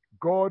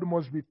 God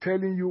must be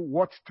telling you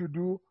what to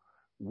do,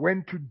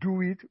 when to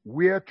do it,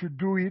 where to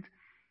do it.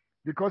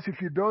 Because if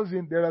he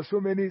doesn't, there are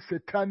so many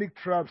satanic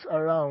traps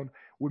around,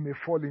 we may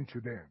fall into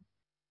them.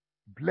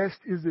 Blessed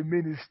is the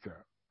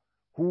minister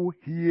who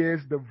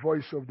hears the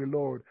voice of the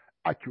Lord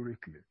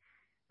accurately.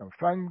 And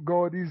thank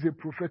God is a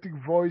prophetic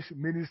voice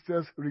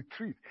ministers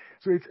retreat.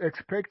 So it's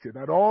expected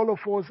that all of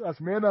us as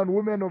men and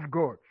women of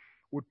God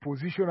would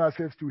position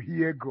ourselves to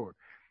hear God.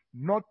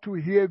 Not to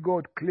hear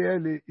God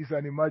clearly is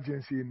an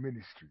emergency in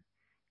ministry.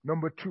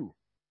 Number 2,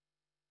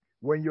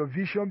 when your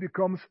vision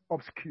becomes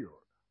obscure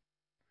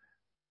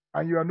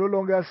and you are no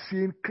longer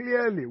seeing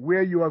clearly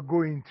where you are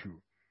going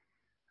to,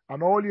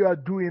 and all you are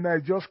doing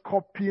is just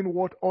copying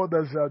what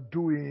others are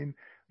doing,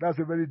 that's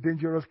a very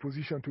dangerous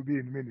position to be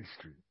in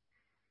ministry.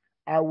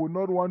 I would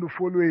not want to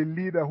follow a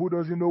leader who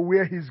doesn't know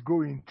where he's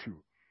going to,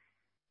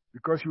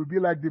 because you'll be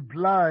like the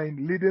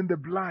blind leading the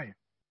blind.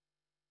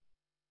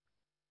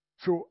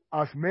 So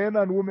as men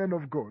and women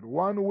of God,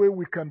 one way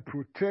we can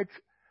protect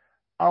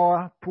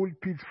our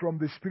pulpits from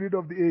the spirit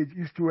of the age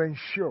is to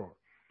ensure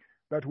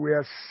that we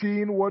are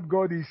seeing what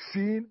God is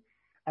seeing,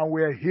 and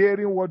we are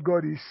hearing what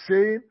God is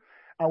saying,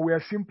 and we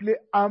are simply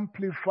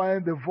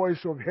amplifying the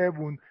voice of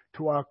heaven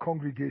to our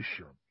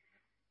congregation.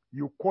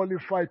 You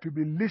qualify to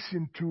be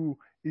listened to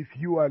if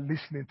you are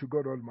listening to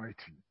God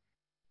Almighty.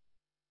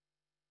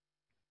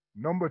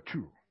 Number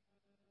 2,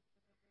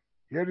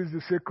 here is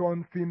the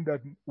second thing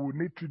that we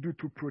need to do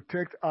to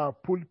protect our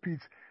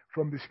pulpits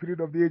from the spirit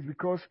of the age,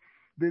 because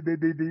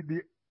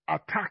the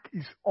attack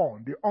is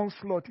on, the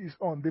onslaught is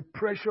on, the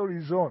pressure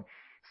is on.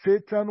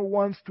 Satan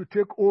wants to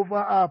take over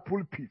our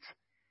pulpits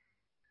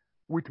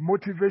with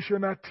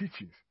motivational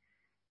teachings,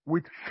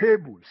 with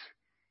fables,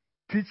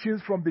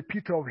 teachings from the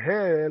pit of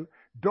hell,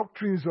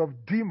 doctrines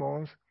of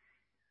demons,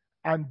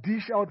 and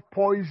dish out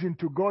poison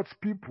to God's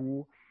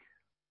people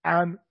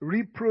and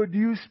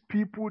reproduce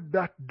people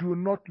that do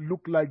not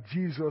look like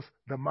Jesus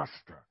the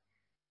Master.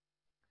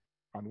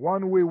 And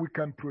one way we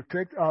can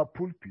protect our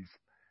pulpits,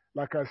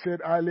 like I said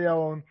earlier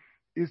on,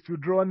 is to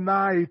draw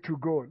nigh to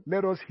God.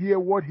 Let us hear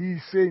what he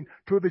is saying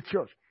to the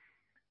church.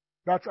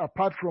 That's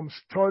apart from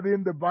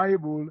studying the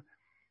Bible,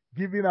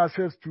 giving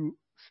ourselves to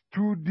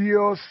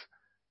studious,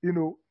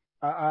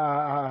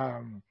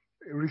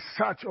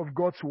 research of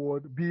God's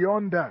word.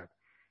 Beyond that,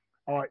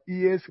 our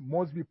ears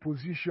must be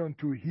positioned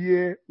to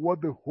hear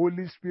what the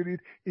Holy Spirit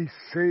is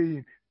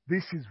saying.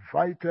 This is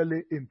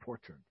vitally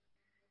important.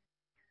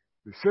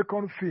 The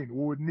second thing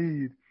we would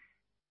need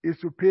is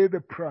to pay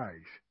the price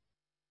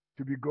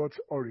to be God's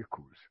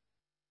oracles.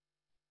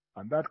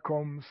 And that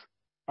comes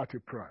at a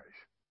price.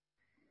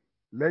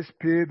 Let's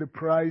pay the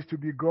price to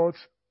be God's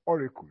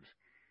oracles.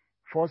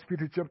 1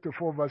 Peter chapter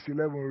 4 verse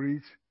 11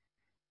 reads,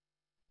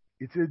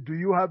 it says, do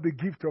you have the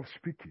gift of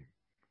speaking?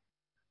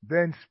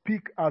 Then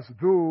speak as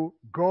though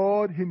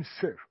God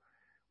himself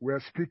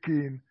were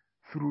speaking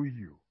through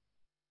you.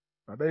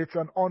 Now that it's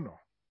an honor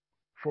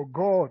for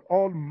God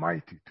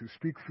Almighty to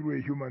speak through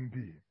a human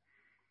being,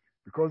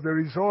 because the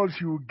results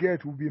you will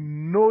get will be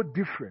no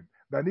different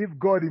than if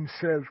God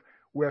himself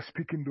were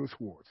speaking those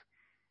words.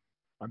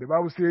 And the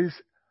Bible says,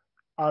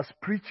 as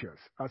preachers,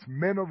 as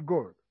men of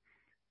God,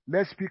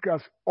 let's speak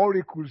as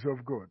oracles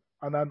of God.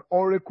 And an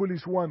oracle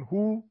is one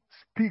who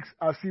speaks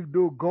as if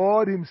though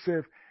God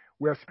himself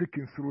were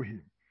speaking through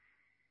him.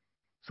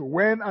 So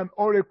when an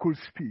oracle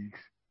speaks,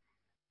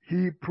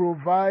 he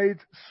provides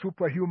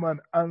superhuman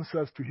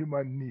answers to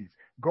human needs.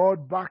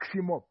 God backs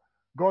him up.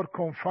 God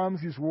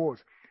confirms his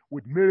words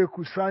with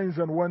miracle signs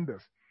and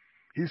wonders.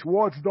 His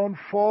words don't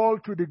fall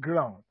to the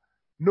ground.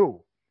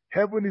 No,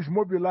 heaven is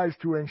mobilized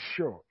to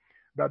ensure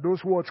that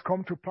those words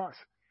come to pass.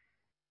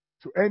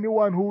 So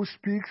anyone who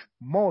speaks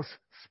must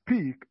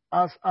speak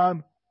as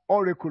an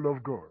oracle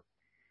of God.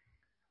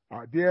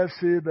 I dare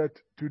say that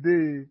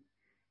today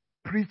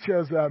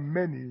preachers are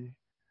many,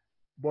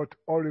 but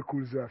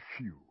oracles are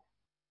few.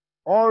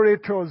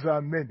 Orators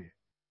are many,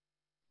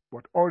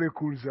 but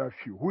oracles are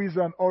few. Who is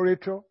an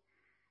orator?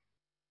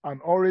 An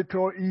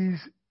orator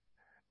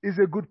is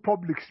a good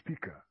public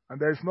speaker, and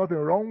there is nothing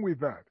wrong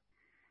with that.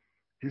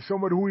 He's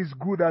somebody who is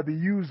good at the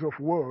use of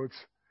words,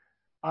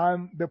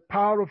 and the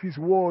power of his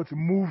words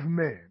move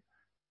men.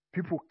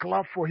 People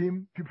clap for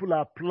him, people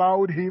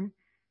applaud him,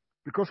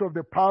 because of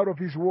the power of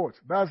his words.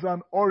 That's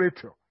an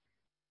orator.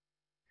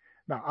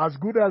 Now, as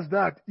good as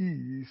that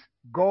is,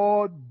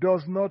 God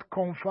does not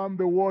confirm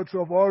the words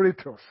of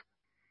orators.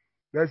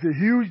 There's a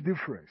huge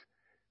difference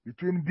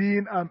between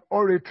being an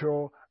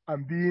orator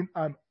and being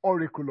an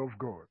oracle of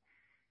God.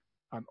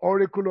 An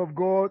oracle of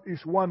God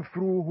is one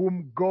through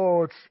whom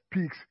God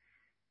speaks,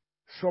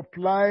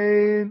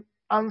 supplying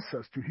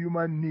answers to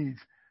human needs,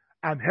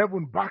 and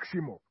heaven backs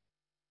him up.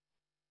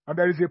 And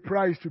there is a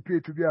price to pay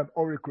to be an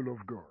oracle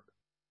of God.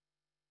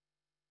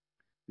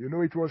 You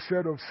know, it was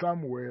said of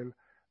Samuel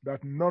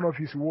that none of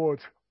his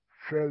words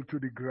fell to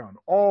the ground.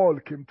 All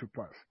came to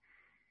pass.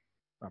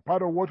 Now,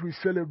 part of what we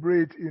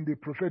celebrate in the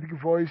prophetic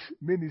voice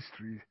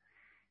ministry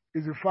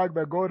is the fact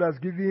that God has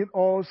given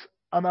us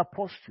an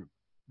apostle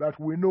that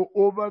we know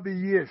over the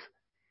years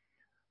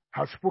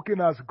has spoken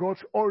as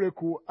God's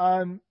oracle,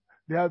 and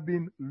there have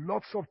been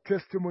lots of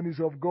testimonies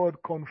of God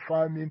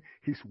confirming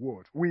his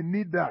words. We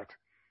need that.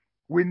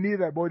 We need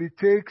that, but it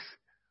takes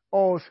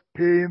us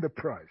paying the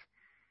price.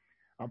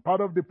 And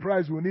part of the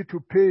price we need to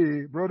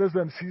pay, brothers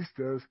and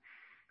sisters,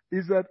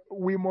 is that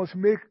we must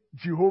make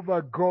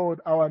Jehovah God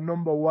our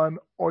number one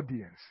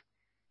audience.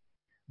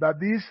 That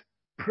this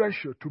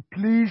pressure to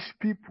please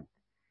people,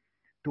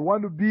 to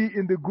want to be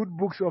in the good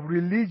books of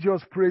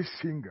religious praise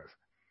singers,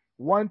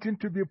 wanting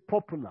to be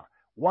popular,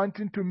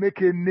 wanting to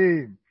make a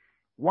name,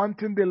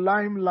 wanting the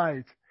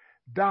limelight,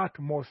 that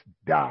must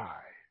die.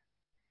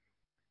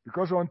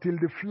 Because until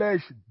the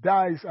flesh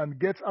dies and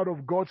gets out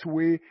of God's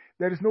way,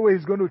 there is no way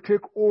he's going to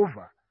take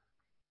over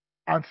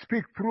and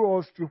speak through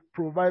us to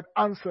provide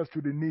answers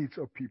to the needs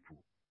of people.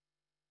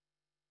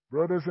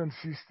 Brothers and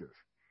sisters,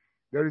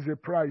 there is a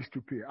price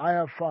to pay. I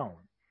have found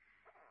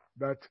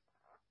that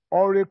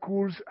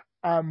oracles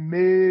are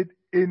made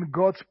in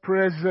God's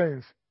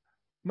presence,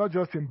 not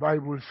just in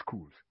Bible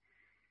schools.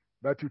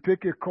 That you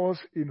take a course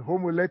in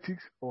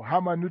homiletics or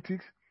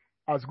hermeneutics,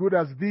 as good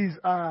as these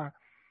are,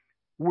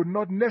 would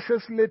not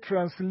necessarily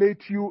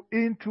translate you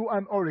into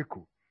an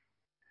oracle.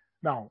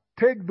 Now,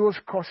 take those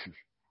courses,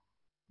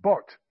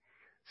 but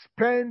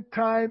spend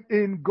time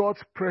in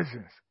God's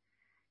presence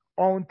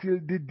until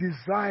the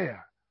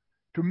desire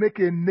to make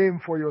a name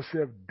for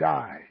yourself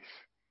dies.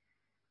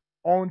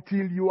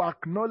 Until you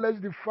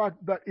acknowledge the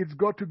fact that it's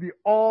got to be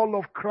all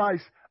of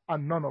Christ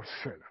and none of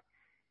self.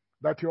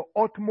 That your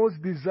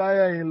utmost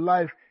desire in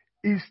life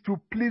is to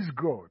please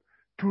God,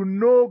 to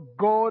know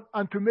God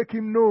and to make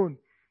him known,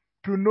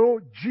 to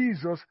know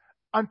Jesus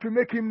and to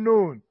make him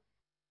known.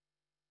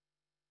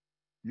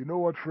 You know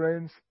what,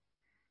 friends?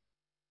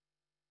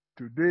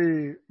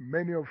 Today,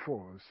 many of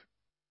us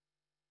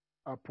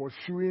are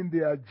pursuing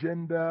the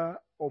agenda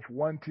of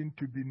wanting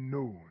to be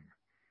known.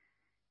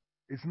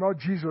 It's not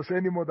Jesus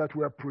anymore that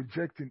we are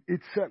projecting,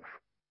 it's self.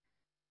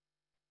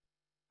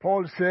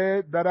 Paul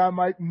said that I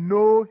might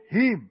know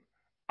him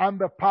and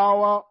the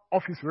power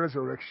of his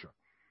resurrection.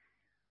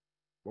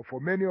 But for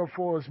many of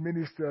us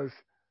ministers,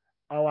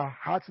 our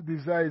heart's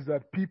desire is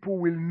that people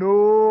will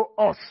know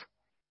us,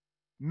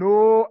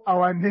 know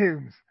our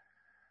names.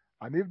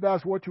 And if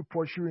that's what you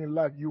pursue in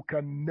life, you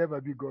can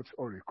never be God's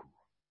oracle.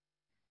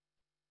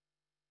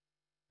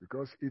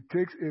 Because it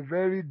takes a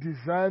very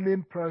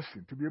discerning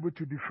person to be able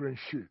to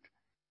differentiate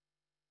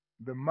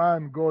the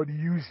man God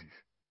uses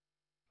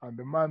and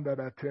the man that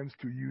attempts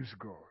to use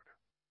God.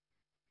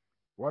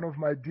 One of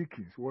my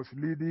deacons was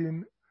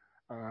leading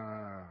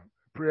a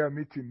prayer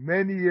meeting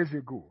many years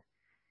ago.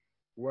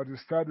 We were to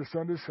start the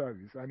Sunday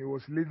service, and he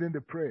was leading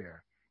the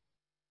prayer.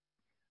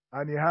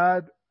 And he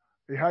had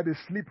a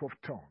slip of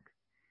tongue.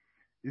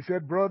 He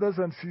said, brothers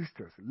and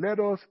sisters, let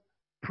us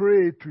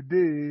pray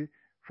today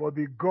for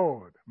the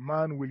God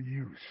man will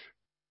use.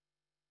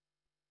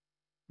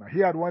 Now,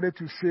 he had wanted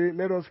to say,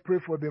 let us pray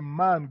for the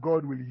man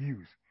God will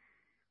use.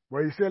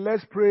 But he said,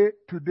 let's pray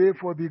today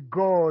for the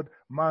God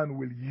man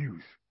will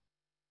use.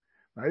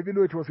 Now, even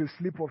though it was a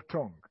slip of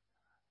tongue,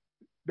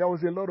 there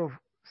was a lot of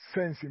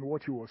sense in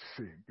what he was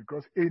saying.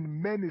 Because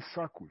in many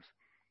circles,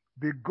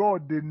 the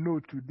God they know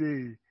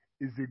today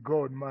is the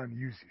God man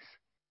uses.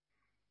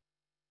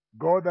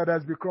 God that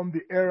has become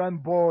the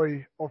errand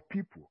boy of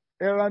people,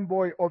 errand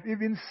boy of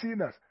even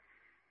sinners.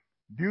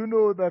 Do you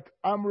know that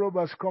armed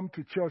robbers come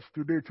to church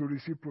today to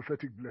receive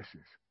prophetic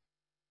blessings?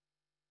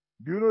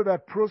 Do you know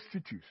that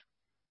prostitutes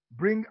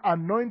bring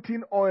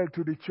anointing oil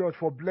to the church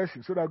for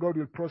blessings so that God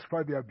will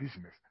prosper their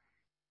business?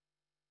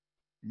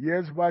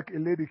 Years back, a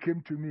lady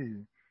came to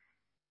me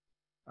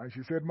and she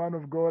said, man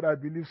of God, I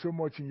believe so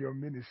much in your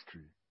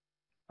ministry.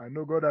 I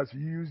know God has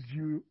used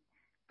you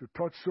to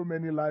touch so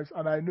many lives,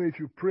 and I know if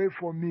you pray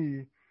for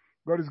me,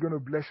 God is going to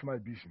bless my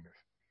business.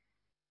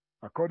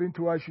 According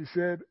to her, she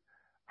said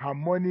her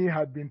money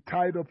had been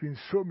tied up in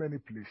so many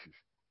places.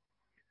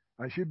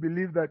 And she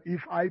believed that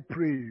if I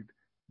prayed,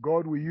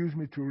 God will use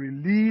me to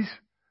release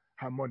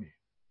her money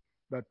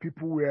that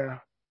people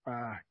were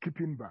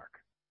keeping back.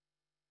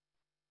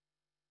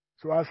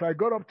 So as I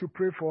got up to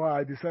pray for her,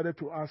 I decided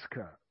to ask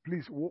her,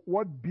 please,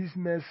 what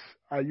business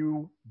are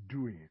you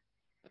doing?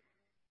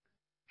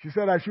 She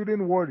said I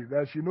shouldn't worry,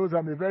 that she knows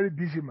I'm a very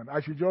busy man.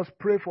 I should just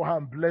pray for her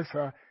and bless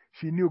her.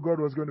 she knew God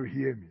was going to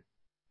hear me.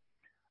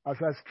 As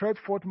I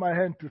stretched forth my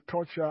hand to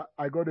touch her,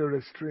 I got a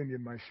restraint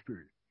in my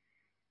spirit.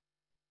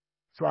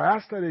 So I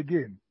asked her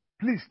again,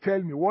 please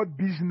tell me, what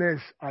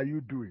business are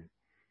you doing?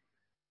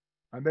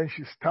 And then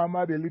she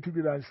stammered a little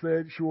bit and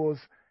said she was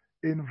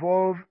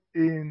involved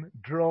in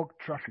drug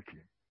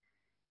trafficking.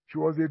 She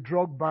was a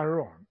drug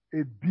baron,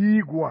 a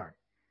big one.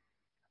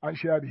 And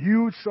she had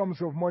huge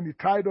sums of money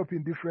tied up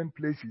in different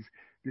places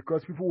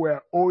because people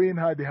were owing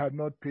her, they had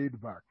not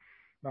paid back.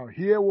 Now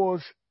here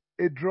was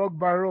a drug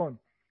baron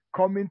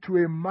coming to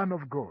a man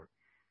of God,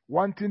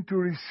 wanting to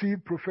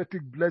receive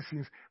prophetic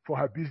blessings for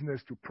her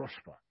business to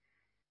prosper.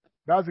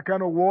 That's the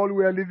kind of world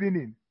we are living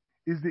in.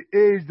 It's the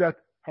age that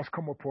has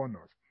come upon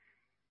us.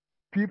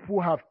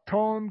 People have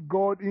turned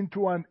God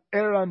into an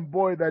errand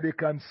boy that they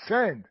can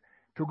send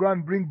to go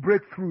and bring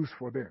breakthroughs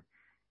for them,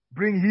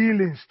 bring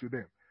healings to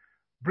them,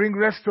 bring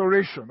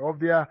restoration of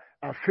their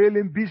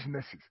failing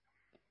businesses.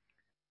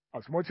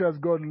 As much as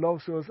God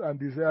loves us and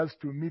desires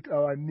to meet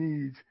our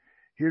needs,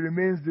 He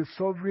remains the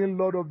sovereign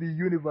Lord of the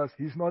universe.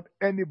 He's not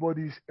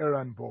anybody's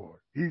errand boy.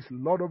 He's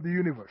Lord of the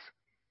universe.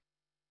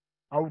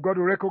 And we've got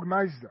to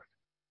recognize that.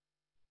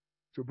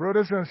 So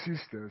brothers and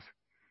sisters,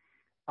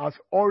 as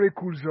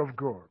oracles of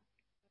God,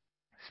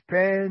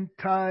 spend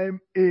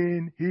time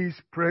in His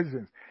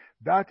presence.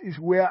 That is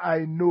where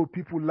I know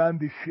people learn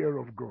the fear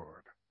of God.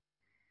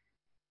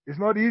 It's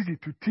not easy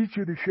to teach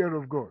you the fear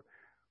of God,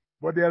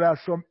 but there are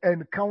some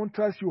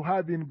encounters you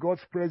have in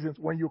God's presence.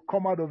 When you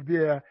come out of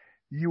there,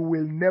 you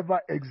will never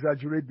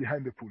exaggerate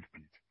behind the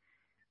pulpit.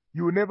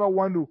 You will never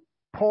want to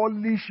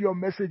polish your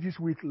messages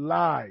with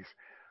lies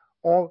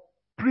or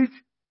preach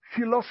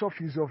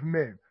philosophies of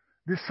men,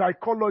 the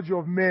psychology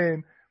of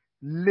men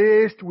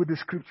laced with the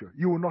scripture.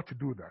 You will not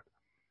do that.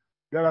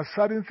 There are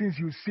certain things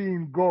you see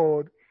in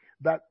God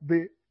that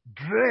the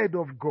dread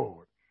of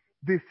God,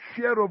 the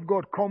fear of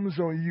God comes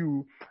on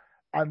you,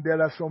 and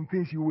there are some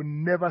things you will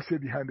never say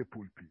behind the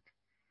pulpit.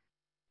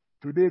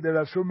 Today there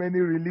are so many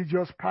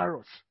religious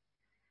parrots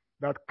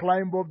that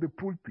climb up the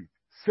pulpit,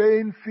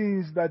 saying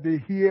things that they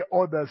hear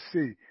others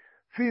say,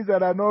 things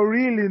that are not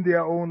real in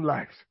their own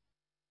lives.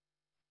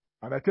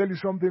 And I tell you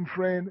something,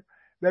 friend,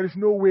 there is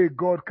no way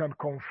God can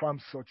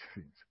confirm such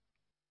things.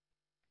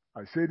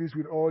 I say this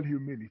with all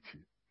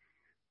humility.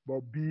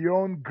 But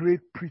beyond great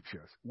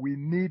preachers, we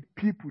need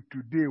people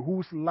today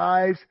whose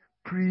lives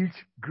preach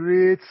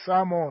great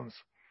sermons.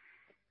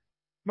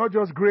 Not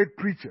just great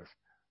preachers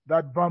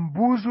that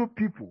bamboozle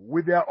people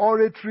with their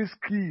oratory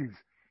skills.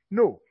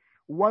 No,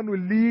 one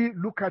will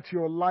look at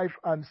your life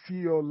and see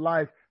your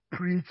life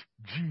preach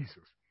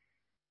Jesus.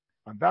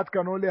 And that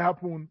can only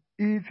happen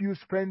if you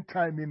spend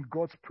time in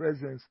God's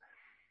presence.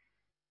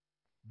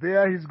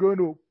 There He's going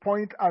to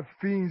point at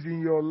things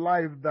in your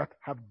life that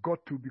have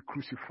got to be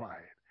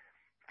crucified.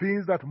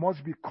 Things that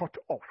must be cut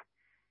off.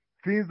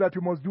 Things that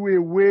you must do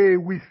away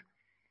with.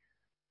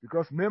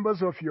 Because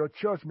members of your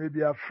church may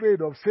be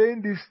afraid of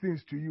saying these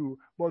things to you,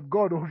 but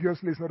God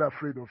obviously is not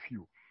afraid of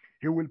you.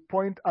 He will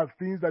point at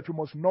things that you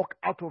must knock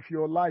out of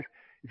your life.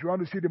 If you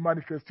want to see the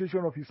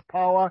manifestation of His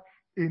power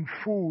in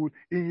full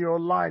in your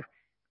life,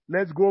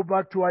 let's go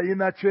back to our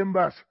inner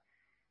chambers.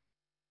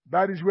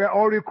 That is where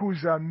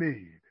oracles are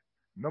made.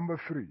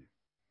 Number 3,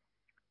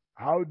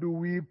 how do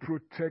we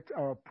protect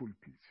our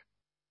pulpit?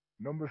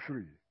 Number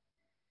 3,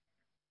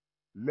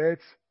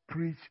 let's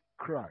preach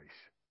Christ,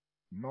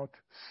 not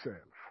self.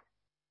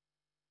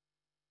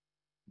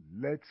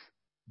 Let's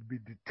be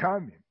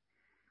determined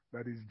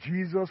that is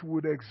Jesus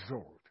would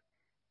exalt,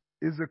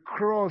 is the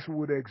cross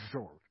would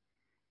exalt,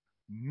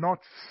 not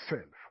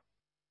self.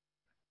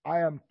 I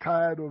am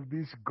tired of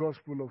this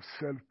gospel of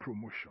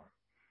self-promotion,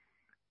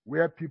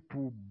 where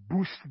people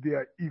boost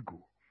their ego.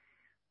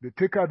 They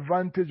take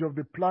advantage of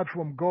the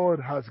platform God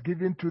has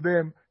given to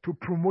them to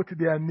promote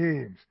their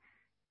names,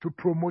 to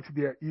promote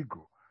their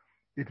ego.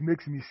 It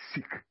makes me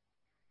sick.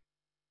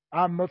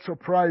 I'm not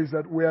surprised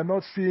that we are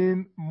not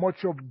seeing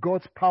much of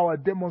God's power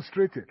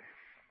demonstrated,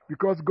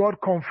 because God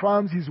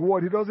confirms His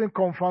word. He doesn't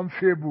confirm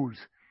fables.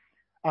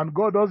 And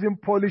God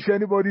doesn't polish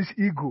anybody's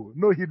ego.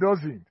 No, He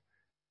doesn't.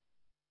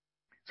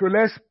 So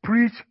let's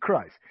preach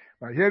Christ.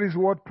 Now here is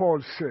what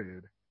Paul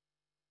said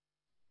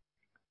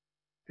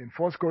in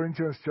 1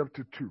 Corinthians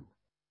chapter 2.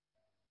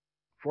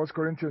 1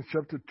 Corinthians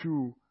chapter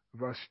 2,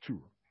 verse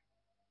 2.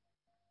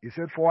 He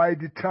said, for I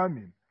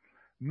determine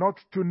not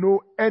to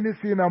know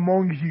anything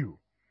among you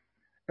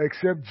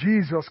except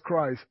Jesus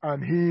Christ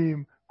and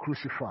Him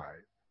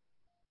crucified.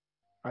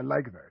 I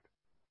like that.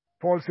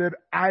 Paul said,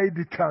 I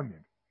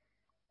determine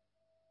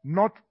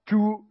not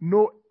to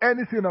know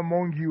anything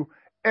among you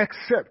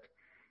except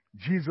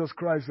Jesus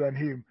Christ and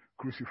Him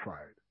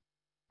crucified.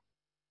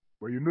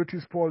 But you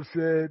notice Paul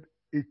said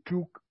it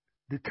took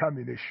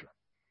determination,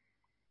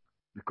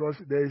 because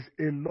there is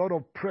a lot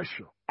of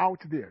pressure out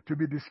there to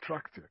be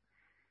distracted,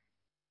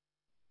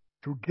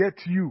 to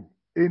get you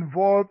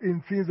involved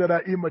in things that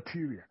are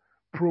immaterial,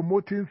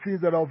 promoting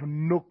things that are of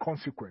no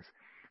consequence,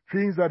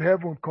 things that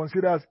heaven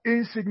considers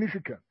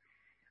insignificant.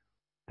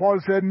 Paul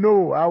said,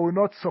 no, I will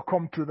not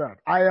succumb to that.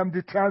 I am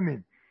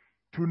determined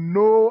to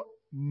know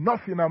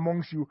nothing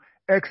amongst you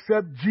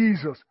except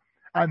Jesus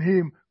and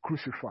Him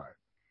crucified.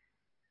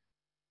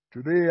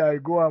 Today I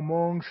go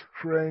amongst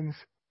friends,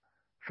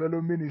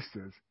 fellow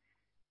ministers,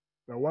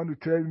 that want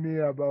to tell me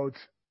about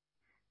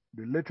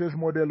the latest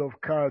model of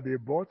car they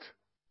bought.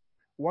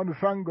 I want to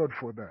thank God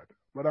for that,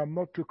 but I'm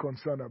not too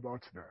concerned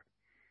about that.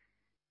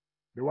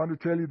 They want to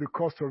tell you the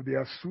cost of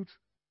their suits,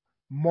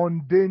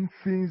 mundane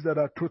things that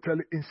are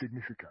totally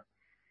insignificant.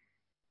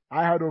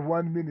 I heard of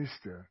one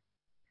minister,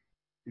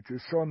 it's a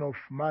son of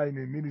mine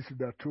in ministry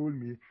that told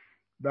me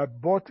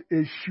that bought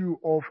a shoe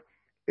of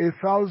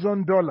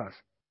 $1,000.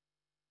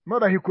 Not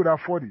that he could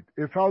afford it,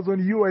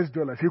 $1,000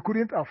 US. He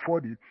couldn't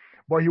afford it,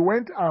 but he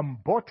went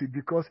and bought it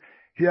because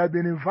he had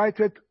been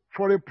invited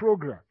for a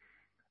program.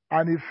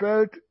 And he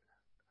felt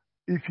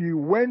if he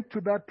went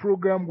to that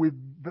program with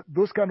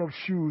those kind of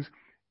shoes,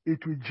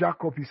 it would jack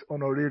up his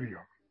honorarium.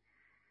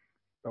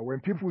 But when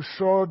people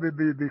saw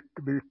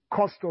the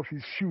cost of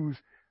his shoes,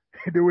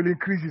 they will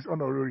increase his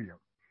honorarium.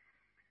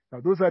 Now,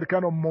 those are the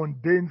kind of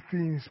mundane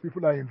things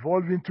people are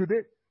involved in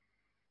today.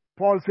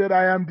 Paul said,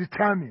 I am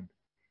determined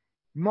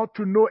not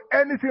to know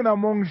anything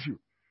amongst you.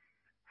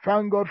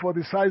 Thank God for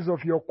the size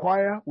of your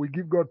choir. We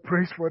give God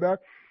praise for that.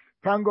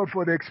 Thank God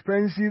for the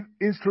expensive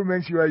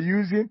instruments you are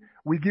using.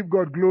 We give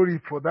God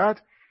glory for that.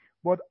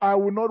 But I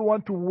will not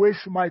want to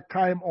waste my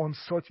time on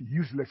such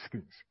useless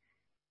things.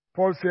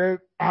 Paul said,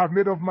 I have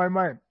made up my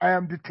mind. I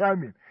am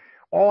determined.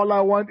 All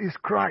I want is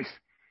Christ.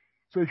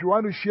 So if you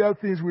want to share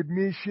things with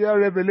me, share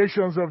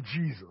revelations of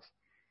Jesus.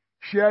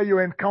 Share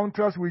your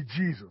encounters with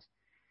Jesus.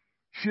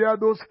 Share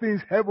those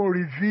things heaven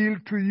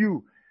revealed to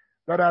you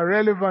that are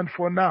relevant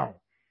for now.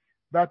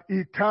 That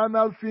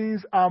eternal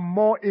things are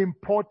more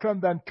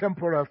important than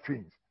temporal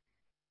things.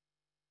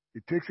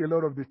 It takes a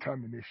lot of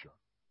determination.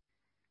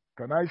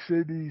 Can I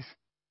say this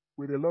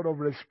with a lot of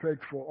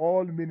respect for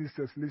all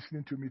ministers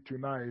listening to me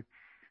tonight?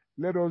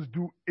 Let us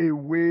do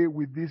away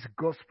with this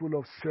gospel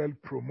of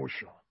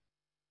self-promotion.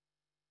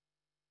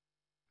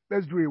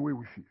 Let's do away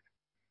with it.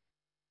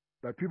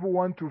 That people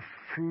want to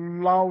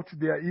flout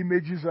their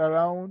images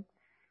around,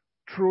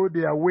 throw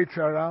their weight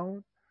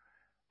around.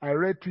 I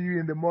read to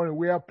you in the morning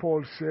where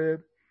Paul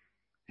said,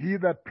 he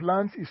that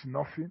plants is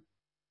nothing.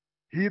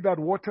 He that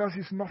waters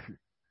is nothing.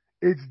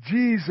 It's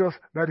Jesus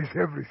that is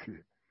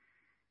everything.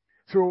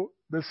 So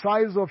the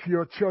size of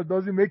your church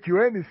doesn't make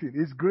you anything.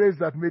 It's grace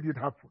that made it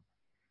happen.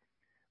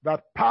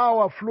 That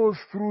power flows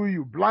through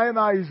you. Blind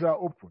eyes are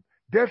open.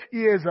 Deaf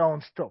ears are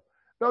unstopped.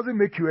 Doesn't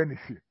make you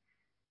anything.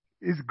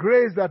 It's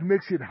grace that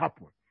makes it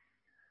happen.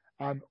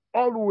 And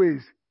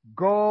always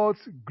God's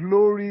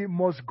glory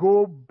must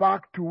go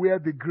back to where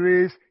the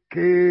grace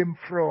came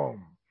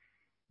from.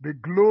 The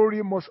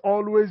glory must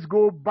always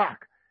go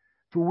back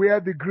to where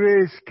the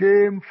grace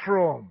came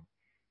from.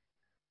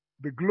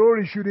 The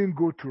glory shouldn't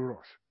go to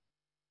us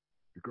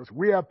because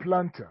we are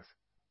planters,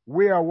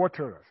 we are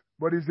waterers,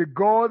 but it's the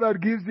God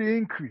that gives the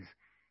increase,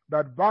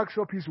 that backs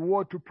up His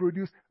word to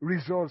produce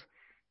results.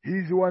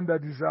 He's the one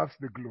that deserves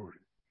the glory.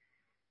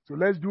 So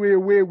let's do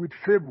away with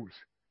fables.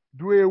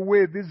 Do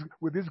away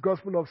with this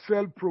gospel of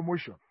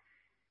self-promotion.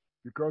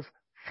 Because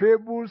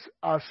fables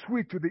are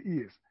sweet to the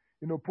ears.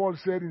 You know, Paul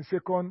said in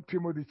 2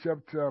 Timothy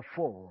chapter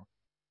 4,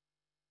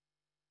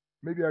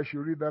 maybe I should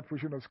read that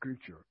portion of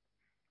scripture.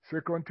 2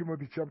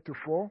 Timothy chapter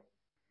 4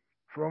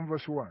 from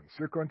verse 1.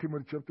 2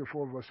 Timothy chapter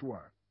 4 verse 1.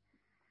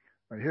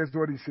 And here's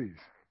what he says.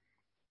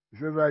 He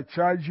says, I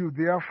charge you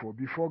therefore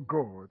before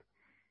God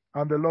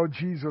and the Lord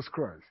Jesus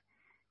Christ,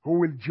 who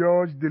will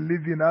judge the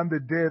living and the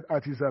dead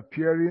at His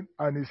appearing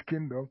and His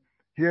kingdom.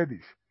 Hear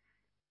this.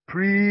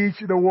 Preach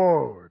the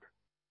word.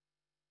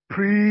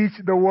 Preach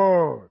the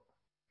word.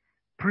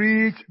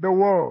 Preach the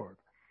word.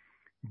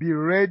 Be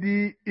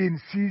ready in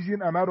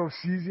season and out of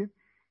season.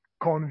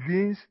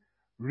 Convince,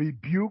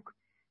 rebuke,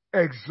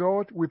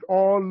 exhort with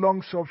all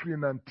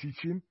long-suffering and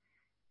teaching.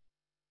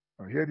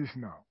 Now hear this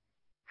now.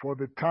 For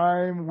the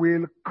time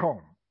will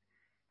come,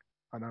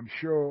 and I'm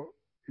sure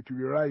it will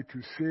be right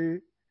to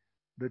say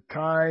the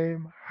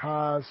time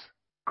has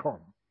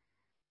come,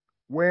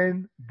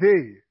 when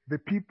they, the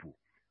people,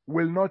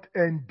 will not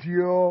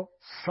endure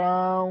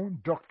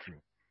sound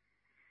doctrine,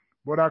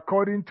 but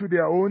according to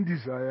their own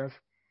desires,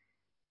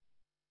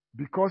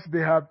 because they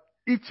have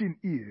itching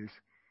ears,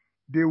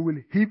 they will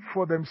heap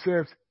for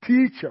themselves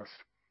teachers,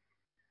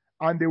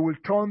 and they will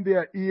turn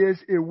their ears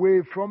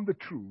away from the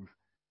truth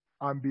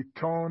and be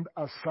turned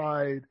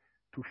aside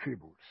to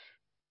fables.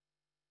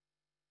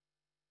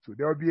 So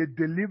there will be a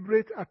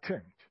deliberate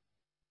attempt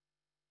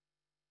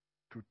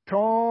to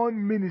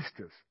turn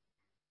ministers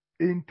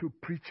into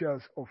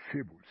preachers of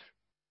fables.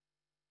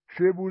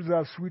 Fables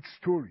are sweet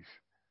stories,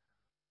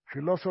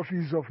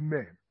 philosophies of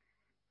men,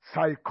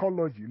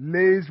 psychology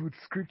laced with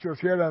scriptures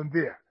here and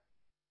there.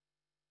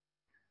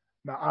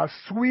 Now, as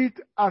sweet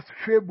as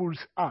fables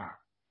are,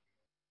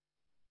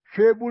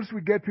 fables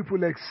will get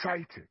people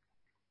excited,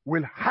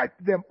 will hype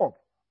them up,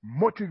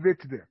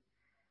 motivate them.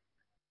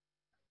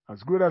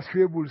 As good as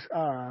fables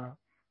are,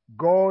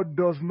 God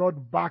does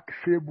not back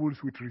fables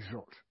with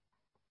results.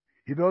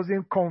 He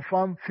doesn't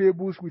confirm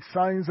fables with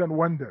signs and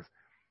wonders.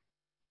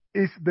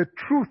 It's the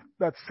truth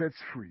that sets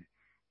free.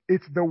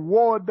 It's the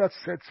word that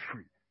sets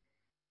free.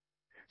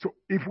 So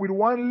if we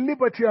want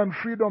liberty and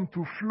freedom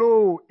to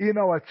flow in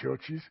our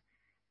churches,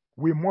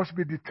 we must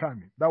be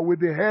determined that with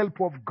the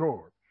help of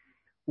God,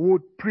 we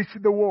would preach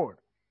the word,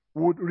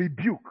 we would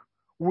rebuke,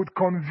 we would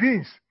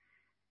convince,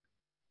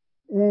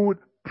 we would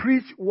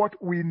preach what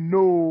we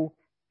know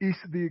is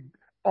the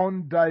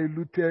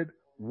undiluted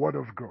word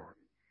of God.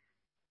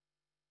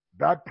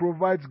 That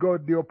provides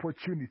God the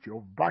opportunity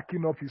of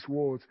backing up his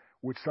words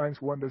with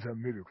signs, wonders,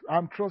 and miracles.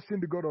 I'm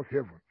trusting the God of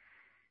heaven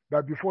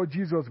that before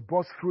Jesus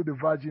burst through the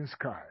virgin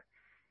sky,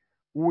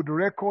 we would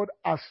record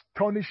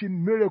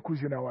astonishing miracles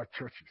in our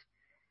churches,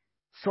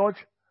 such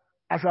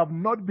as have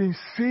not been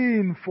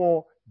seen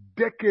for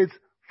decades,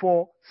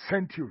 for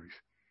centuries.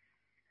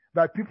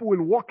 That people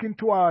will walk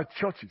into our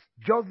churches,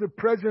 just the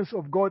presence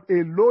of God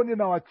alone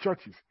in our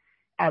churches,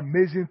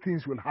 amazing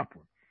things will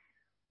happen.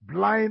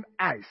 Blind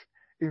eyes,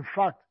 in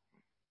fact,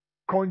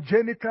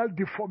 congenital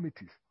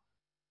deformities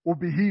will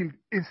be healed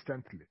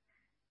instantly.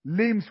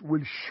 Limbs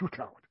will shoot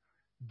out.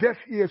 Deaf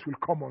ears will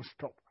come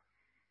unstopped.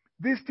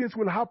 These things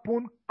will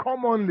happen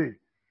commonly.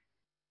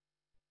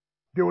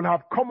 They will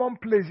have common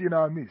place in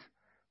our midst.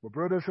 But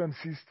brothers and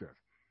sisters,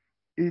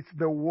 it's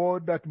the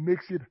word that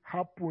makes it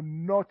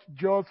happen, not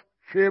just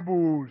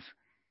fables.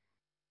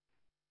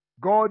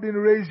 God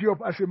didn't raise you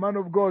up as a man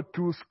of God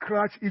to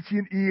scratch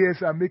itching ears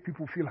and make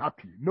people feel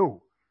happy.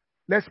 No.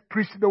 Let's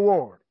preach the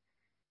word.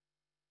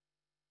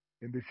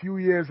 In the few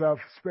years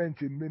I've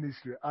spent in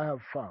ministry, I have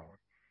found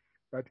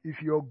that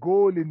if your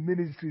goal in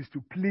ministry is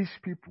to please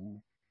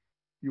people,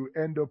 you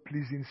end up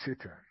pleasing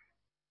Satan.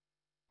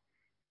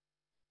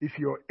 If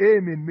your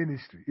aim in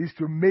ministry is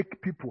to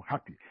make people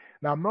happy.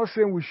 Now, I'm not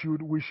saying we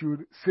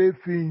should say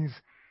things,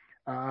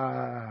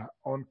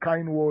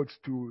 unkind words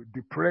to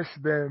depress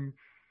them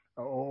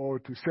or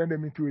to send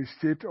them into a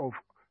state of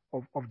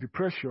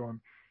depression.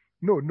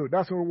 No,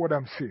 that's not what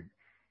I'm saying.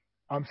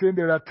 I'm saying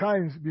there are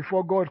times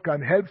before God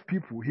can help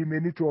people, he may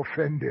need to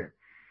offend them.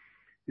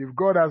 If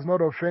God has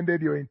not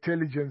offended your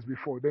intelligence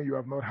before, then you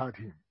have not had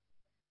him.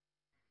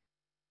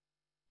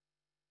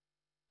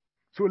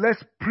 So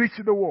let's preach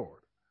the word.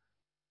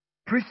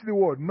 Preach the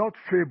word, not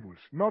fables,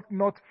 not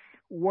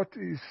what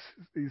is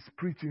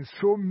preached in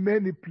so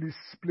many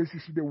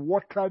places, the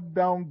watered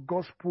down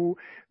gospel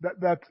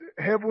that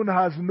heaven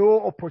has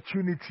no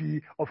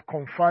opportunity of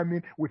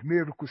confirming with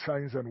miracle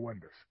signs and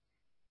wonders.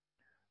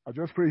 I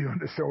just pray you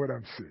understand what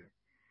I'm saying.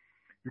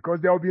 Because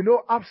there will be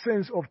no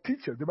absence of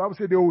teachers. The Bible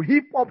says they will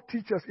heap up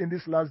teachers in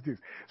these last days.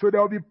 So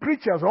there will be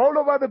preachers all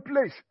over the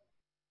place.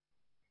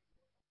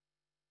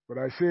 But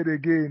I say it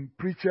again,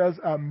 preachers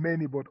are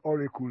many, but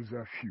oracles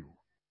are few.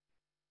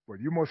 But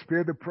you must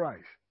pay the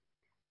price.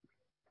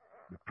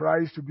 The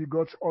price to be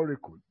God's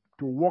oracle,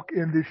 to walk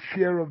in the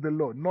fear of the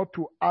Lord, not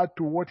to add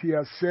to what he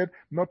has said,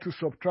 not to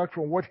subtract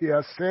from what he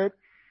has said,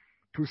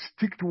 to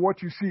stick to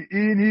what you see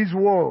in his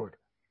word.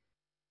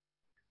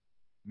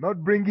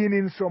 Not bringing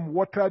in some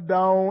watered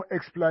down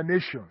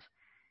explanations,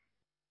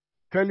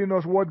 telling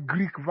us what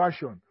Greek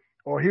version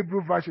or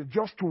Hebrew version,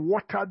 just to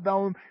water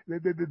down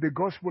the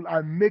gospel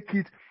and make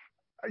it,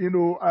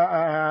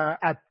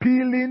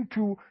 appealing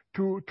to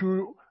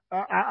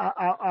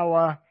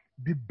our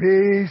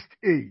debased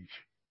age.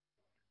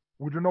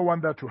 We do not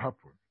want that to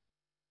happen.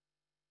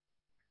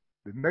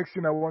 The next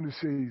thing I want to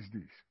say is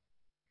this.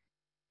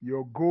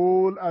 Your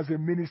goal as a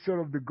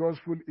minister of the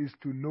gospel is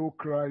to know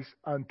Christ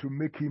and to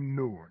make him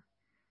known.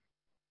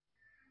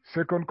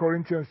 2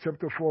 Corinthians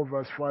chapter 4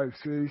 verse 5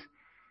 says,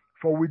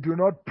 "For we do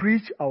not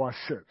preach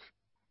ourselves,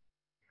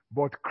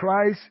 but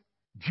Christ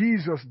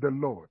Jesus the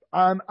Lord,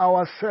 and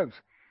ourselves,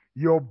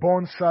 your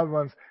bond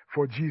servants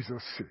for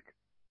Jesus' sake."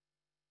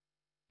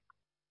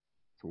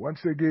 So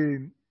once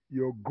again,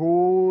 your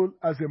goal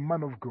as a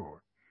man of God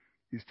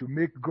is to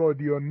make God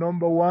your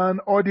number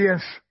one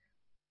audience.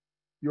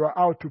 You are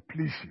out to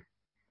please him.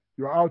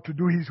 You are out to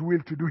do his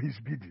will, to do his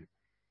bidding.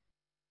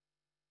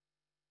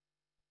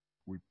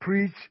 We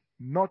preach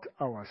not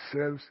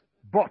ourselves,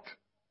 but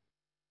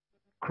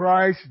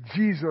Christ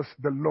Jesus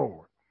the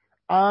Lord,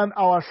 and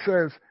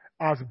ourselves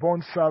as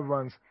bond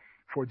servants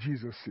for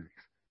Jesus' sake.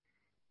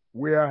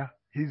 We are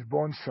his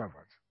bond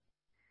servants.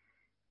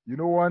 You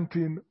know one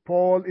thing,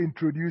 Paul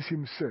introduced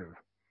himself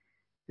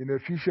in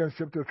Ephesians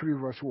chapter 3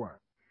 verse 1.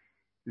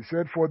 He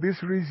said, "For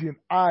this reason,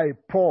 I,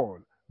 Paul,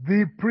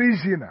 the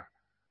prisoner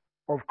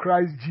of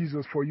Christ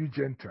Jesus for you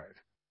Gentiles."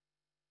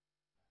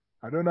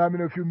 I don't know how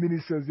many of you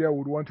ministers there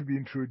would want to be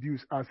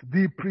introduced as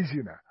the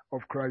prisoner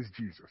of Christ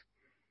Jesus.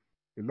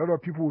 A lot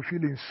of people will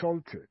feel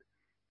insulted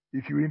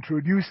if you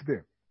introduce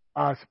them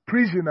as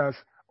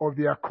prisoners of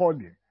their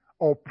calling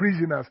or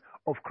prisoners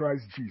of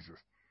Christ Jesus.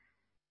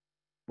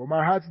 But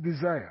my heart's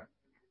desire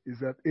is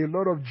that a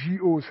lot of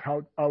GOs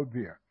out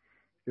there,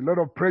 a lot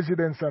of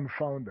presidents and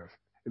founders,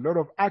 a lot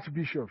of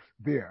archbishops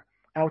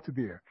out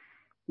there,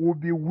 will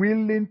be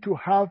willing to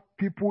have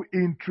people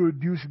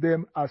introduce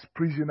them as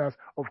prisoners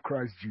of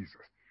Christ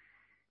Jesus.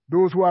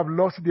 Those who have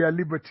lost their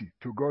liberty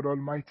to God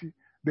Almighty,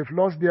 they've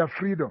lost their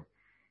freedom.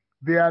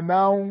 They are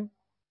now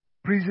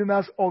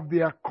prisoners of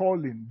their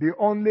calling. They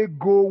only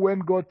go when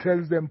God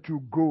tells them to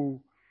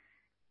go.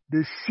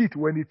 They sit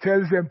when He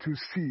tells them to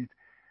sit.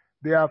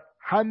 They have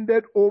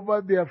handed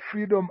over their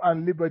freedom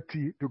and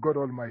liberty to God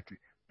Almighty.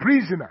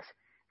 Prisoners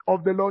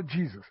of the Lord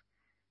Jesus.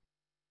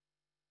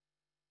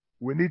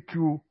 We need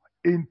to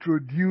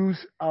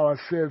introduce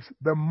ourselves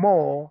the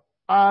more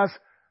as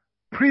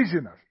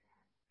prisoners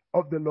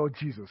of the Lord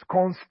Jesus,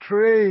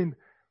 constrained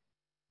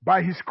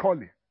by His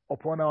calling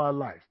upon our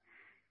lives,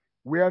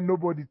 where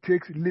nobody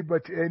takes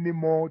liberty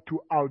anymore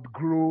to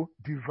outgrow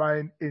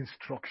divine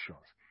instructions.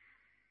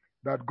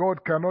 That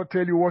God cannot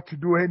tell you what to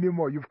do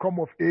anymore. You've come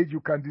of age, you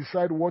can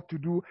decide what to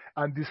do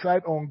and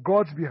decide on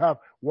God's behalf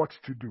what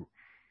to do.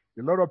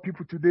 A lot of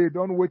people today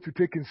don't wait to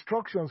take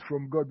instructions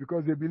from God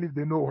because they believe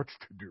they know what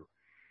to do.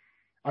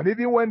 And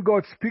even when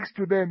God speaks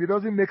to them, it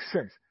doesn't make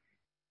sense.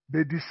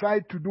 They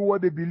decide to do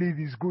what they believe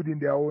is good in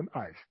their own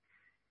eyes.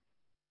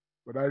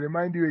 But I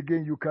remind you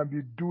again, you can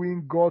be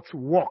doing God's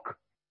work,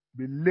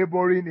 be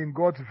laboring in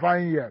God's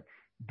vineyard,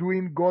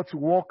 doing God's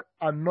work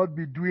and not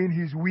be doing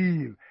His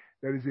will.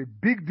 There is a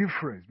big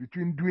difference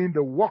between doing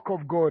the work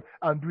of God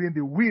and doing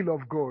the will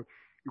of God.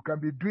 You can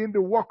be doing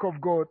the work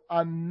of God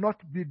and not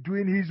be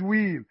doing His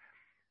will.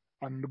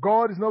 And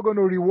God is not going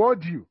to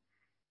reward you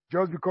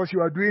just because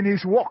you are doing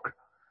His work.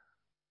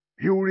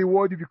 He will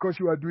reward you because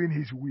you are doing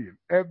His will.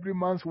 Every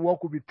man's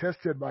work will be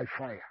tested by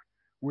fire.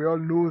 We all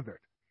know that.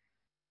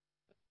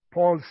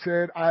 Paul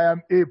said, I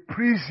am a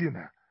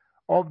prisoner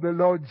of the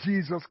Lord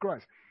Jesus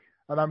Christ.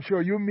 And I'm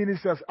sure you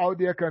ministers out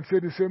there can say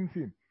the same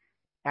thing.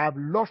 I have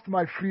lost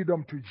my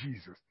freedom to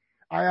Jesus.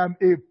 I am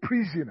a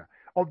prisoner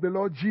of the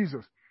Lord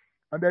Jesus.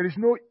 And there is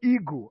no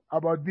ego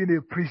about being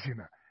a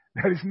prisoner.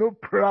 There is no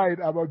pride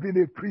about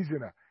being a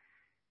prisoner.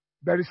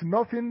 There is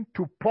nothing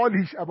to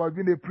polish about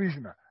being a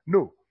prisoner.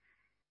 No.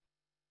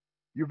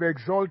 You've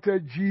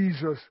exalted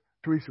Jesus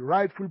to His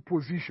rightful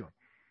position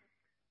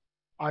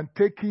and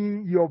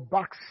taking your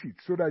back seat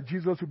so that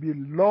Jesus will be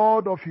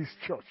Lord of His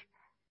church.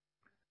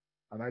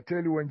 And I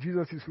tell you, when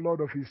Jesus is Lord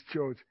of His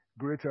church,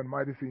 great and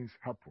mighty things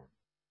happen.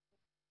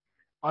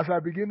 As I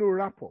begin to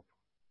wrap up,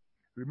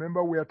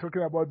 remember we are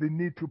talking about the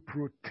need to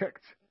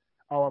protect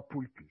our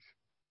pulpits.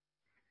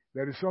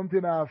 There is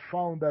something I have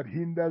found that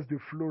hinders the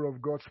flow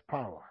of God's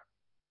power.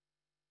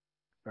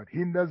 That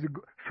hinders the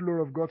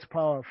flow of God's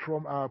power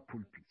from our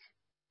pulpits.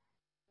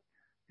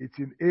 It's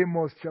in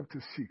Amos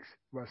chapter 6,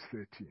 verse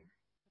 13.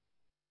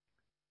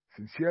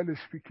 Sincerely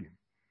speaking,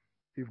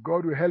 if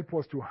God will help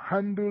us to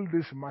handle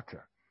this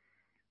matter,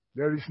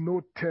 there is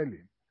no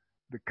telling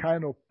the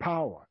kind of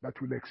power that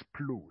will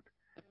explode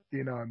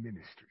in our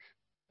ministries.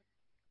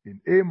 In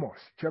Amos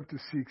chapter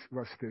 6,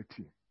 verse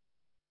 13.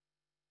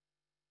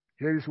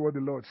 Here is what the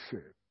Lord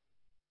said.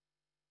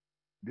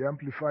 The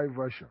Amplified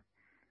Version.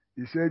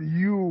 He said,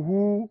 you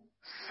who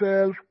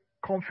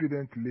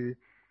self-confidently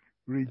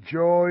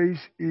rejoice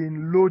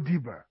in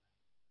Lo-debar,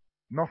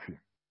 nothing.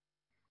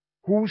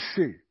 Who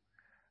say,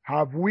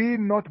 have we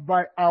not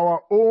by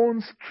our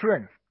own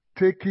strength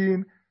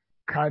taken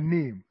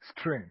Kanim,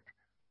 strength,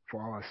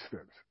 for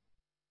ourselves?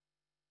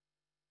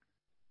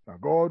 Now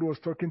God was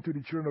talking to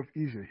the children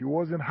of Israel. He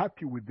wasn't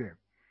happy with them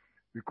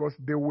because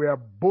they were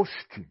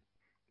boasting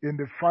in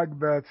the fact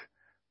that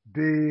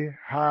they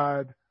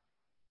had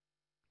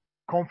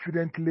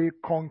confidently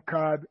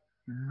conquered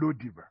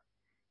Lo-debar.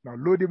 Now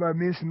Lo-debar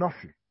means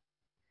nothing.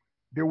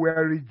 They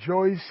were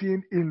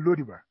rejoicing in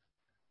Lo-debar,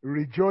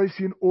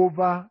 rejoicing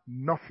over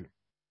nothing.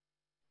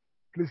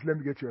 Please let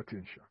me get your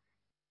attention.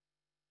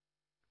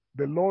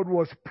 The Lord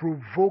was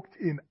provoked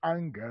in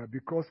anger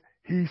because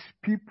His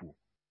people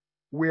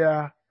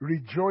were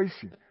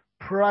rejoicing,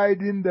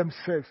 priding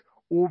themselves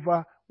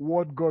over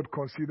what God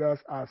considers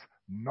as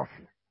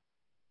nothing.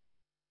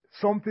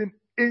 Something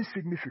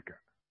insignificant.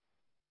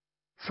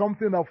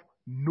 Something of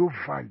no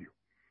value.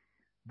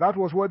 That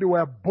was what they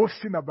were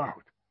boasting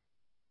about.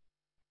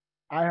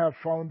 I have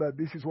found that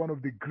this is one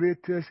of the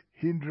greatest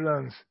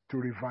hindrances to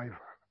revival.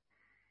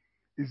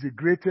 It's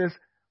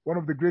one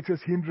of the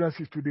greatest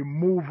hindrances to the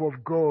move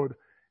of God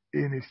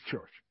in His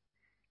church.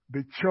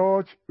 The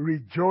church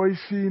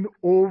rejoicing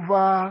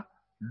over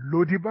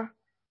Lo-debar,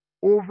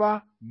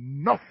 over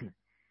nothing,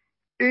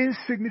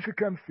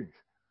 insignificant things,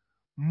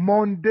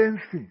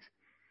 mundane things,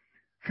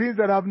 things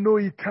that have no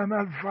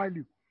eternal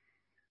value,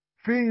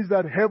 things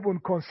that heaven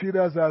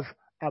considers as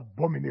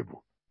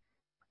abominable.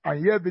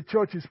 And yet the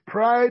church is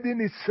priding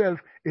itself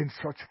in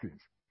such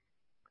things.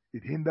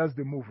 It hinders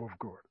the move of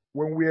God.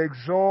 When we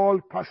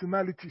exalt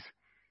personalities,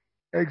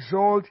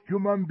 exalt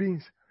human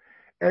beings,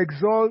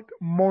 exalt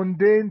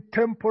mundane,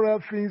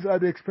 temporal things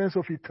at the expense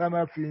of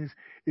eternal things,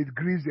 it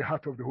grieves the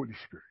heart of the Holy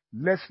Spirit.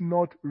 Let's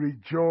not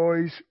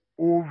rejoice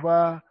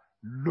over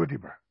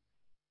Lo-debar.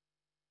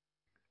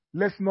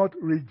 Let's not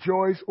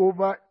rejoice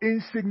over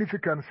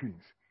insignificant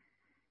things.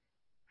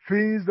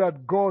 Things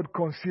that God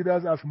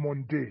considers as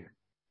mundane.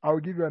 I'll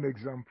give you an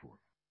example.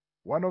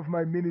 One of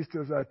my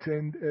ministers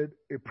attended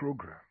a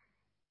program.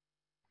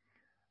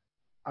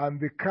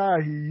 And the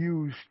car he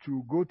used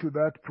to go to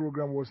that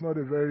program was not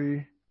a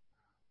very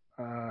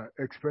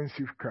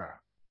expensive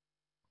car.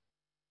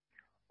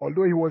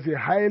 although he was a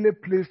highly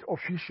placed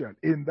official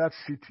in that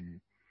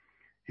city,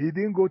 he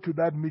didn't go to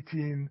that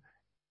meeting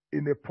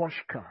in a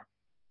posh car.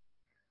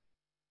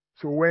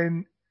 So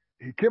when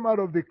he came out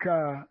of the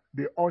car,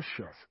 the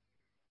ushers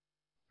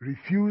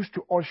refused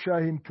to usher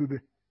him to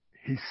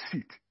his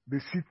seat, the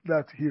seat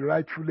that he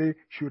rightfully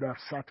should have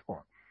sat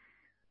on.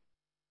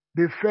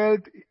 They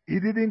felt he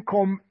didn't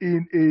come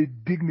in a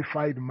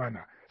dignified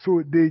manner.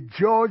 So they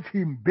judged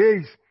him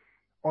based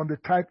on the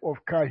type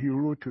of car he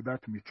rode to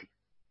that meeting.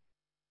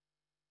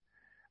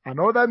 And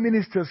other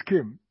ministers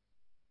came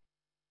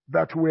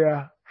that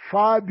were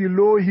far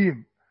below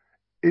him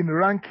in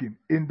ranking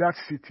in that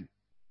city.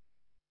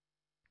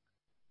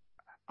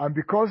 And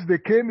because they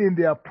came in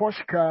their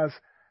posh cars,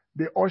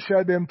 they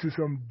ushered them to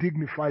some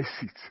dignified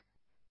seats.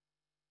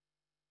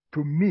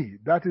 To me,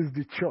 that is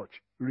the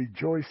church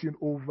rejoicing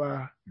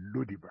over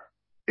Lodibar.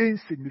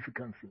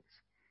 Insignificant things.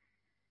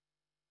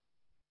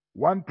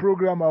 One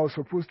program I was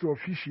supposed to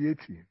officiate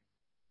in,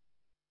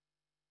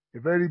 a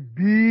very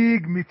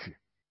big meeting.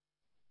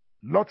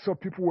 Lots of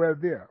people were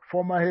there,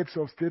 former heads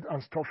of state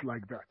and stuff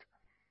like that.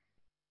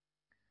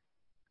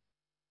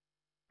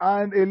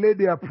 And a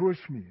lady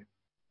approached me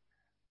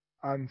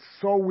and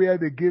saw where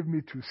they gave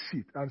me to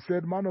sit and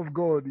said, "Man of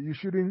God, you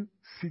shouldn't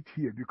sit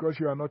here because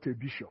you are not a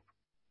bishop."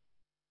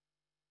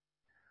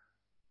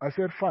 I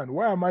said, "Fine,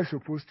 where am I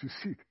supposed to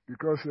sit?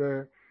 Because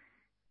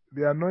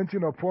the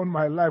anointing upon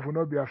my life will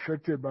not be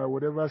affected by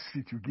whatever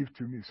seat you give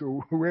to me.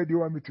 So where do you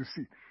want me to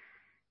sit?"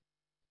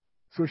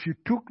 So she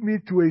took me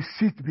to a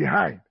seat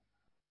behind.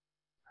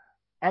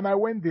 And I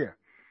went there.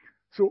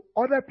 So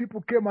other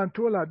people came and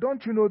told her,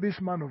 "Don't you know this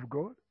man of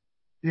God?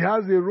 He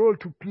has a role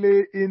to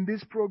play in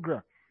this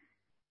program."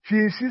 She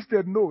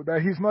insisted, no,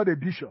 that he's not a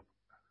bishop.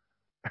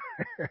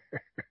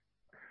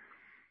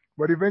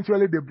 But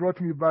eventually they brought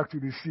me back to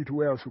the seat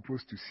where I was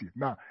supposed to sit.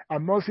 Now,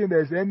 I'm not saying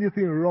there's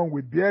anything wrong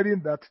with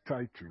bearing that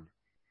title.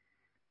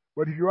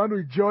 But if you want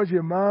to judge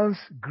a man's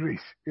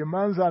grace, a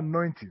man's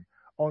anointing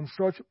on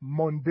such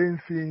mundane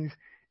things,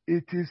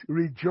 it is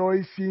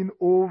rejoicing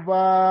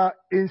over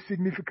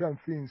insignificant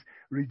things,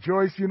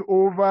 rejoicing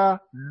over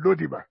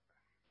Lodibar.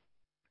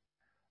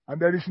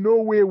 And there is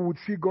no way we would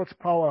see God's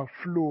power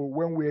flow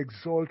when we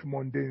exalt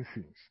mundane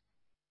things.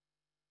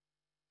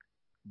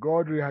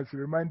 God has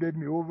reminded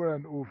me over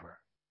and over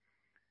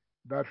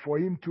that for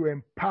him to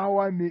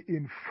empower me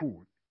in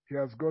full, he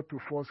has got to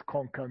first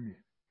conquer me.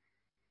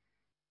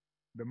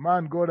 The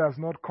man God has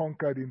not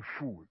conquered in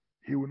full,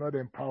 he will not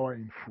empower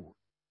in full.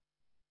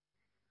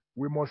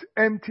 We must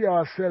empty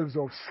ourselves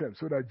of self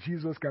so that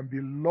Jesus can be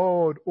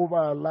Lord over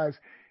our lives.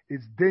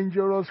 It's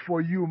dangerous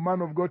for you,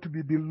 man of God, to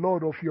be the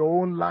Lord of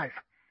your own life.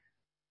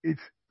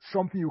 It's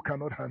something you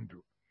cannot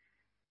handle.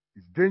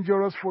 It's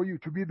dangerous for you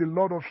to be the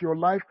Lord of your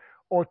life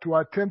or to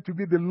attempt to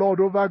be the Lord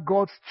over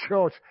God's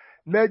church.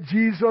 Let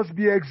Jesus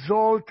be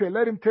exalted.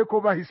 Let him take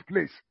over his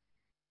place.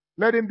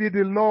 Let him be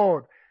the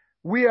Lord.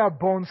 We are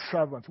born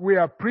servants. We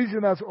are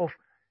prisoners of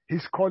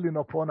his calling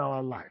upon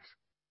our lives.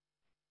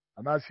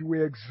 And as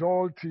we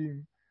exalt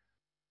him,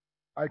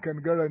 I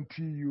can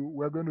guarantee you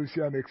we're going to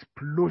see an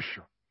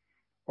explosion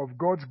of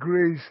God's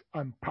grace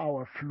and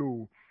power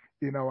flow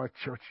in our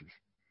churches.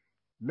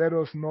 Let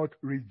us not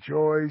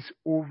rejoice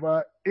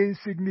over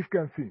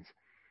insignificant things.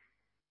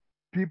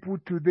 People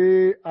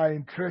today are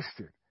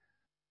interested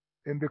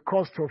in the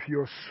cost of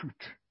your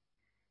suit,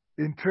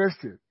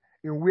 interested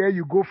in where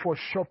you go for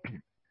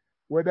shopping,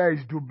 whether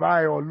it's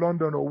Dubai or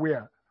London or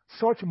where.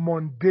 Such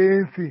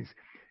mundane things.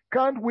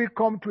 Can't we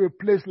come to a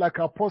place like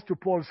Apostle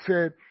Paul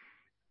said,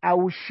 "I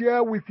will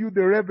share with you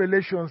the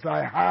revelations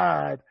I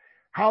had,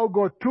 how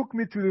God took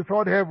me to the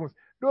third heavens."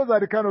 Those are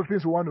the kind of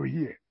things we want to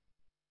hear.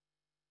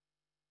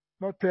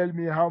 Not tell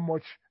me how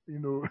much,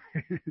 you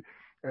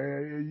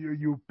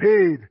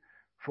paid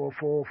for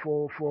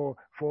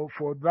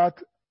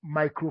that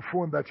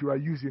microphone that you are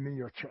using in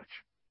your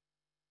church.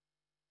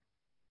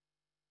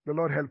 The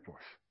Lord help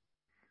us.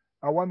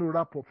 I want to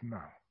wrap up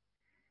now.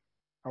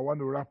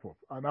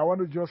 And I want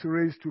to just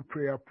raise 2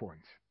 prayer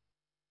points.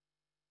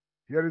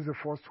 Here is the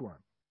first one.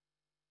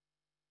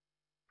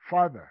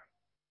 Father,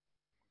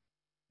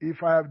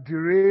 if I have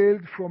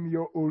derailed from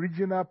your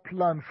original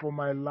plan for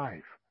my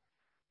life,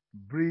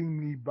 bring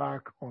me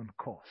back on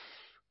course.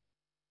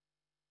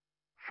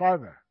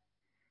 Father,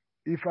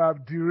 if I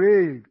have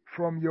derailed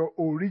from your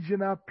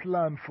original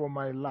plan for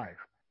my life,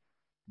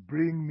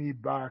 bring me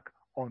back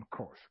on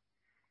course.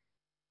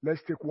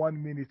 Let's take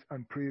 1 minute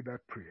and pray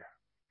that prayer.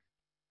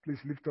 Please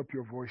lift up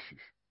your voices.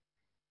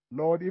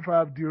 Lord, if I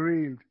have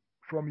derailed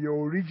from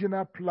your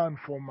original plan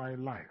for my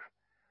life,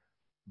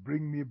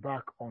 bring me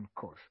back on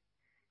course.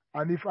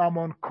 And if I'm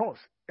on course,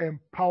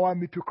 empower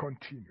me to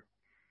continue.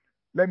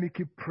 Let me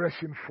keep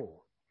pressing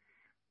forward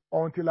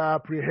until I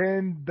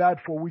apprehend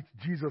that for which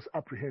Jesus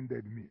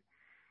apprehended me.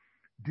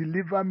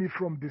 Deliver me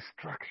from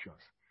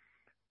distractions.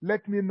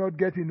 Let me not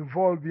get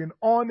involved in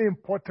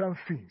unimportant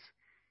things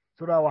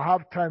so that I will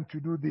have time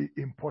to do the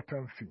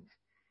important things.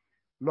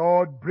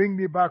 Lord, bring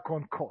me back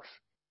on course.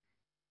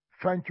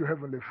 Thank you,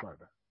 Heavenly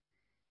Father,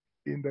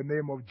 in the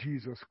name of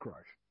Jesus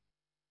Christ.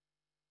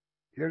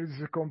 Here is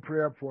the second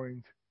prayer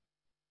point.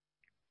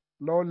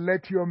 Lord,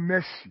 let your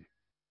mercy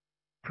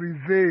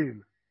prevail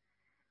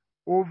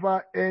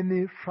over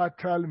any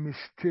fatal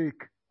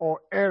mistake or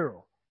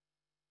error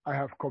I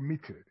have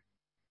committed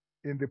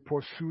in the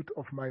pursuit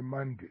of my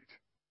mandate.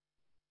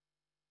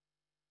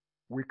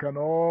 We can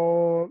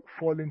all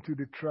fall into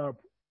the trap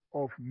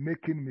of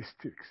making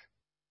mistakes.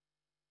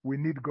 We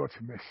need God's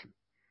mercy.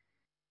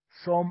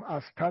 Some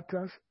are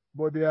starters,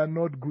 but they are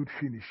not good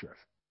finishers.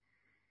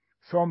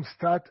 Some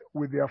start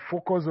with their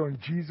focus on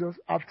Jesus.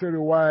 After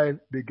a while,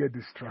 they get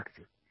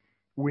distracted.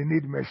 We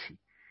need mercy.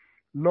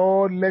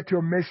 Lord, let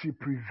your mercy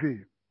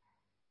prevail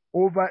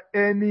over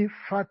any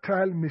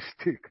fatal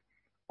mistake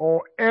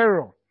or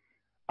error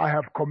I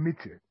have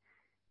committed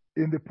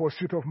in the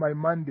pursuit of my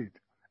mandate.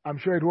 I'm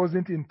sure it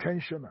wasn't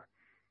intentional.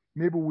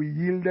 Maybe we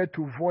yielded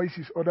to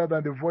voices other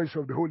than the voice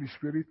of the Holy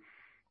Spirit,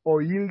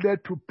 or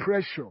yielded to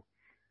pressure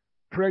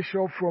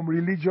from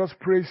religious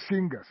praise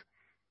singers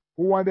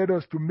who wanted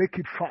us to make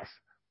it fast,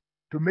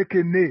 to make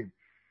a name,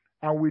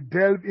 and we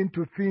delved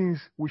into things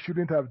we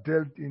shouldn't have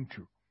delved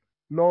into.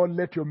 Lord,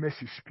 let your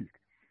mercy speak.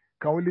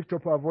 Can we lift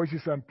up our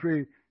voices and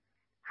pray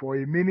for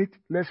a minute?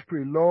 Let's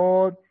pray.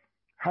 Lord,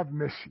 have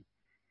mercy.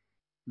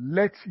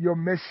 Let your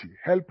mercy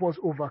help us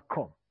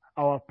overcome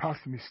our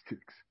past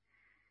mistakes.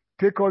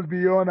 Take us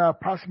beyond our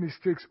past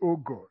mistakes, O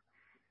God.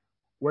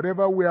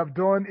 Whatever we have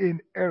done in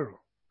error,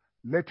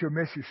 let your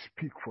mercy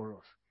speak for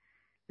us.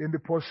 In the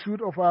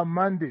pursuit of our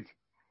mandate,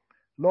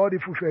 Lord,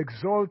 if we've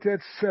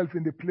exalted self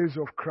in the place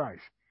of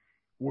Christ,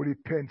 we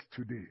repent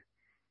today.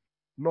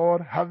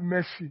 Lord, have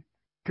mercy.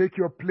 Take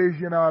your place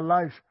in our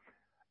lives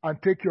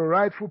and take your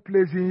rightful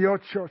place in your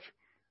church.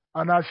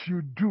 And as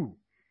you do,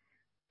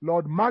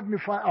 Lord,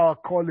 magnify our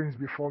callings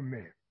before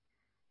men.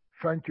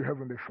 Thank you,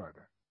 Heavenly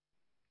Father.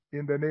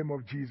 In the name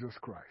of Jesus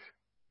Christ,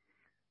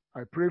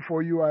 I pray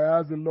for you. I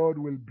ask the Lord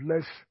will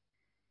bless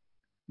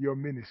your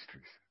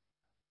ministries,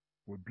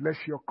 will bless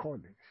your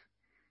callings,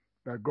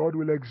 that God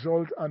will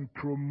exalt and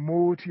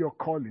promote your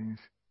callings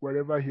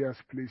wherever he has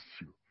placed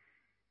you,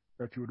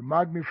 that you would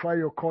magnify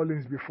your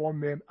callings before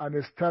men and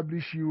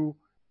establish you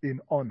in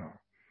honor,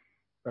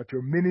 that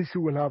your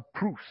ministry will have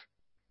proofs,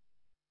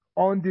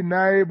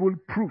 undeniable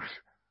proofs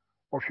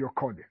of your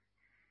calling.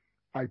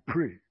 I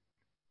pray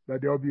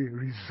that there will be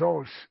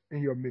results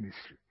in your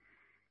ministry,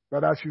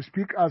 that as you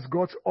speak as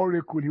God's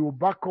oracle, he will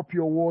back up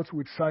your words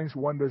with signs,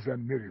 wonders,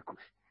 and miracles.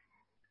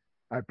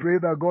 I pray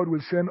that God will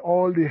send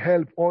all the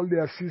help, all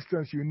the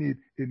assistance you need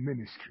in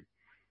ministry.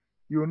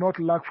 You will not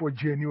lack for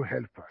genuine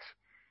helpers.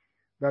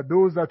 That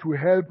those that will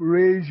help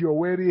raise your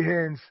weary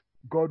hands,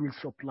 God will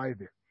supply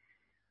them.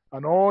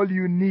 And all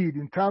you need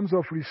in terms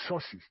of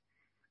resources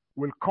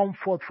will come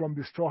forth from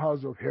the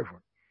storehouse of heaven.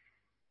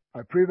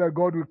 I pray that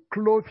God will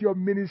clothe your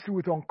ministry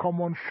with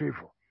uncommon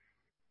favor.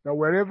 That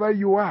wherever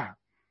you are,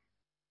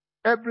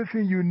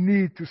 everything you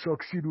need to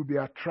succeed will be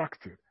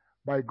attracted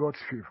by God's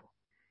favor.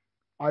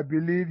 I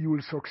believe you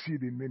will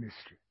succeed in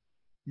ministry.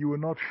 You will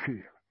not fail.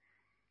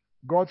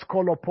 God's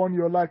call upon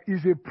your life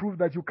is a proof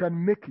that you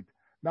can make it.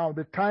 Now,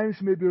 the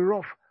times may be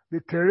rough, the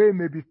terrain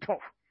may be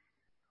tough,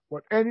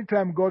 but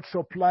anytime God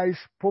supplies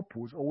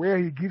purpose, or where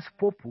he gives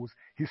purpose,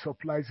 he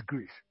supplies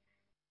grace.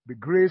 The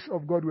grace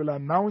of God will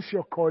announce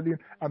your calling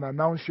and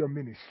announce your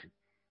ministry.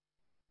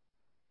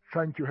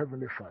 Thank you,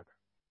 Heavenly Father.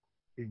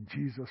 In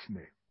Jesus'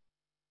 name,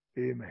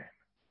 amen.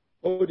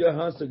 Hold your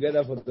hands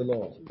together for the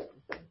Lord.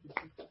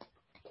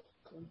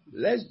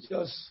 Let's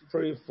just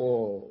pray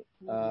for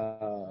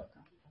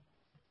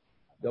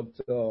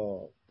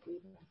Dr.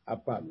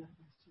 Apam,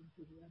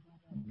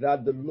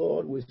 that the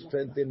Lord will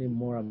strengthen him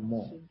more and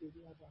more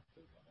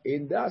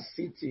in that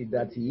city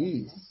that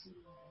he is,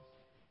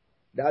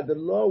 that the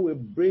Lord will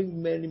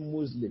bring many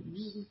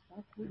Muslims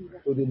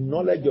to the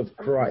knowledge of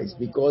Christ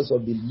because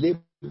of the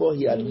labor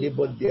he had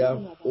labored there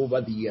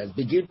over the years.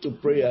 Begin to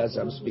pray as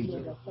I'm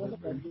speaking.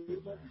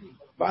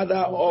 Father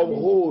of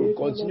whole,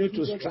 continue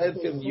to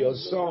strengthen your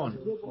son.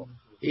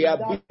 He has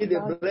been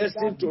a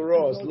blessing to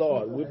us,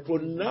 Lord. We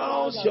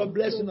pronounce your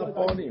blessing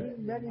upon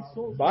him.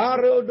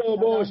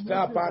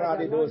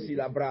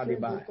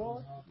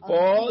 For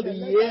all the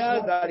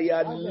years that he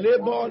had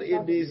labored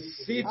in the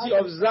city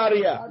of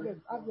Zaria.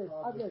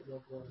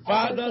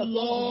 Father,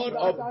 Lord,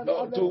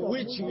 to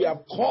which we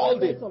have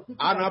called him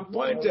and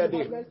appointed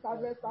him.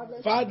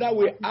 Father,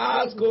 we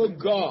ask, oh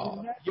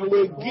God, you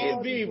will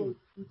give him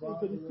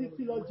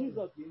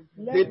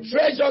the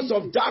treasures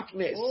of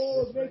darkness.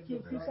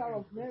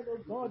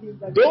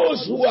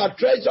 Those who are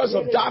treasures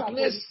of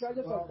darkness,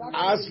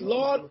 as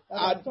Lord,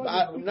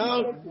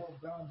 now,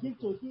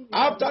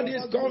 after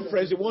this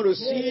conference, we want to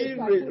see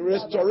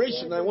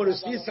restoration. I want to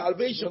see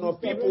salvation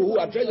of people who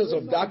are treasures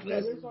of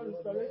darkness.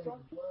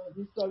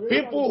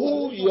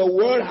 People who your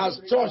word has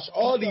touched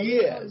all the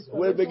years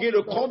will begin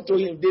to come to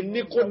him. The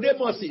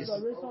Nicodemuses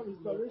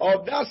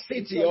of that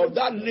city, of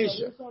that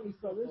nation,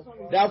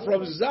 that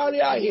from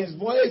Zaria his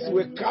voice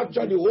will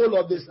capture the whole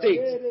of the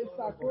state.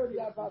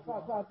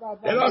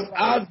 Let us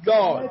ask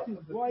God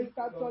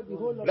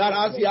that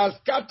as he has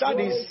scattered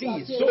the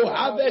sea, so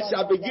harvest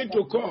shall begin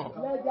to come.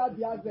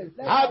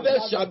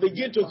 Harvest shall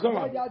begin to come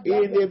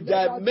in a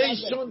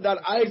dimension that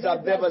eyes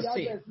have never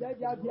seen.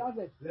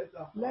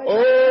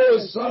 Oh,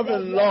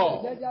 sovereign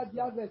Lord.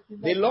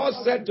 The Lord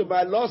said to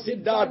my Lord,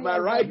 sit down at my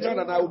right hand,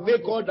 and I will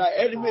make all thy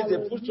enemies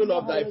the footstool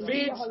of thy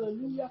feet.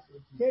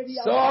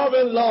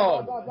 Sovereign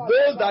Lord,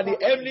 those that the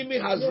enemy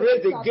has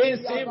raised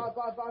against him,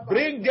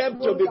 bring them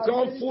to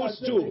become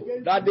footstool,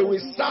 that they will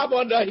serve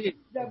under him.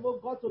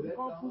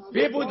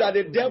 People that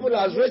the devil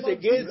has raised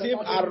against him,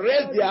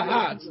 arrest their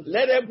hearts.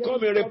 Let them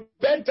come in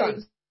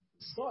repentance.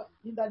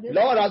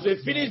 Lord, as we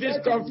finish this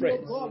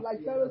conference,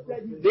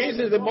 this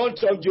is the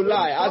month of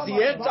July. As he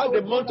enters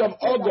the month of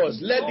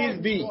August, let this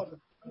be.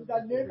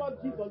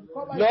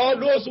 Lord,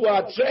 those who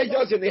are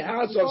treasures in the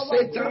hands of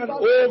Satan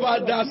over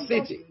that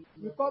city,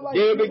 they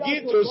will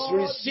begin to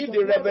receive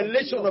the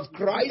revelation of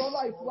Christ.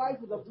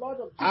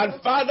 And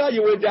Father,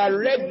 you will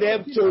direct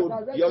them to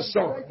your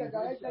Son.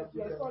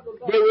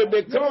 They will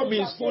become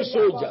his full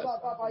soldiers,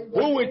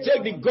 who will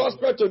take the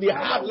gospel to the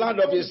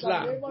heartland of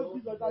Islam.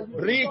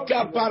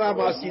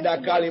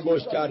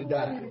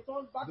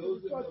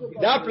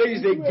 That place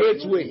is a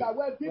gateway.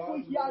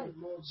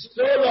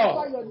 So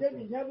Lord,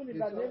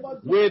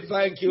 we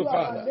thank you,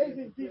 Father.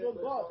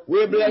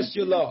 We bless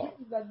you, Lord.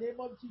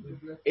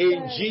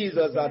 In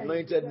Jesus'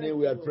 anointed name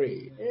we are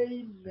praying.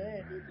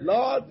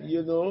 Lord,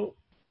 you know,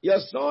 your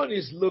Son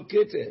is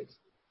located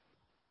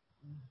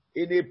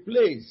in a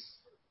place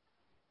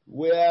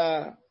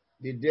where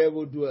the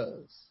devil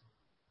dwells.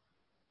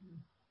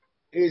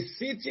 A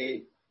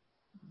city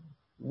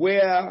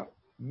where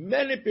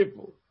many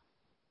people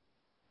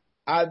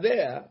are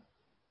there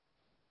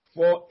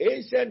for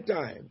ancient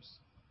times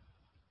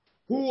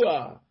who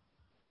are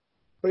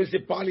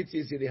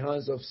principalities in the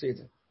hands of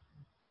Satan.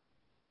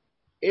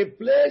 A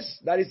place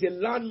that is a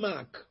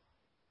landmark,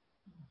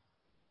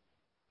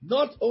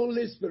 not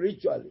only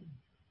spiritually,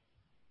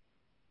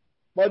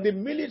 but the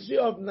military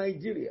of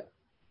Nigeria.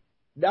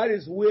 That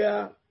is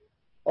where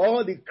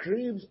all the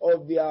creams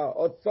of their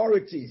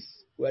authorities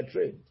were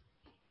trained.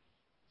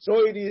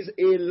 So it is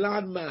a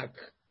landmark.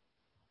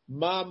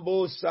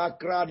 Mambo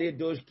Sakra de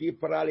Doshki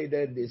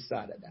Paralide de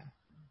Sadada.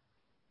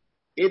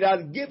 It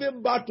has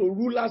given birth to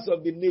rulers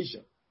of the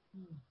nation.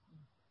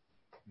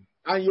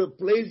 And you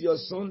place your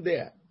Son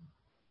there.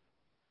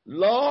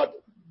 Lord,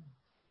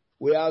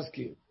 we ask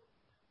you,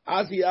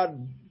 as he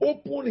had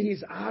opened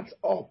his heart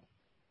up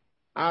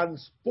and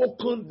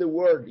spoken the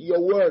word,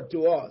 your word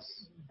to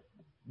us,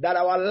 that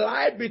our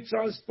life be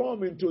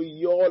transformed into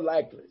your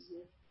likeness.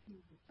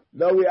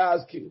 Lord, we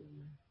ask you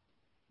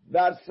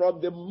that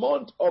from the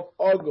month of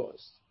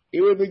August,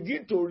 it will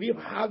begin to reap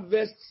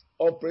harvests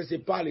of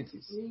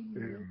principalities.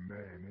 Amen.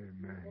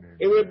 Amen.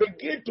 It will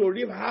begin to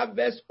reap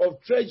harvests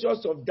of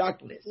treasures of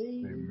darkness.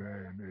 Amen.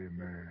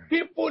 Amen.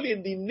 People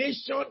in the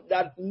nation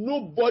that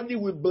nobody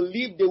will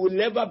believe they will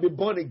never be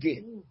born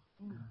again.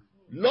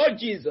 Lord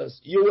Jesus,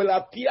 you will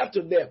appear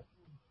to them.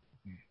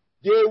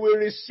 They will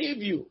receive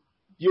you.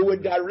 You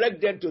will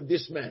direct them to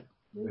this man.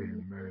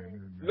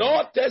 Amen.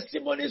 Lord,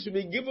 testimonies will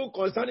be given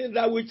concerning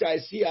that which I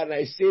see and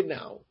I say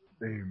now.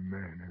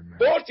 Amen.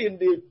 Both in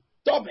the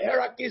top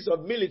hierarchies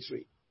of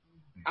military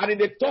and in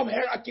the top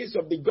hierarchies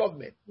of the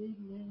government.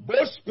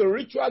 Both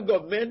spiritual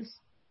governments,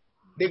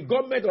 the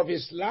government of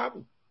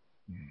Islam,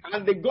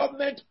 and the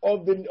government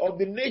of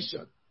the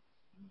nation.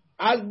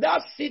 As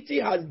that city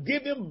has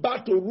given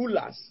birth to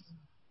rulers,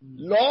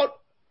 Lord,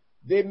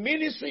 the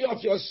ministry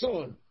of your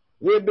Son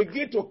will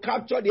begin to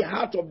capture the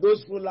heart of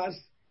those rulers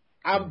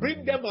and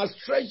bring them as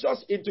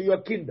treasures into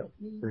your kingdom.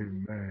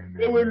 Amen.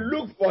 They will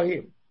look for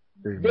him.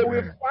 Amen. They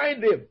will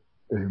find him.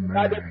 Amen.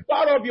 By the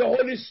power of your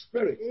Holy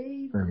Spirit,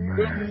 Amen.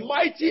 the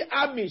mighty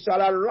army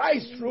shall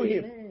arise through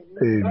him.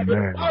 By the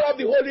Amen. power of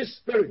the Holy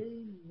Spirit,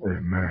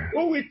 Amen.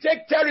 who will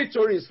take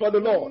territories for the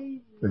Lord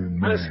Amen.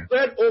 and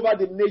spread over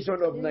the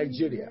nation of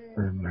Nigeria.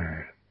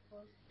 Amen.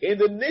 In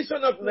the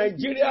nation of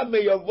Nigeria,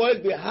 may your voice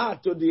be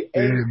heard to the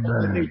ends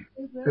of the nation.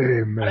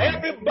 Amen. And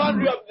every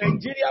boundary of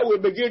Nigeria will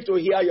begin to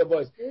hear your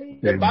voice.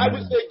 The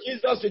Bible says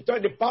Jesus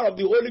returned the power of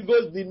the Holy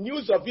Ghost, the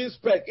news of his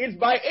spread. It's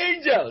by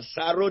angels.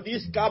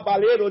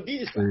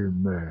 Amen.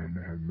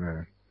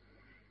 Amen.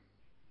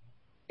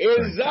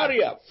 In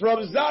Zaria,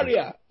 from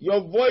Zaria,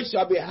 your voice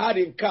shall be heard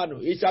in Kano.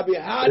 It shall be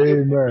heard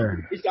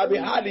Amen. it shall be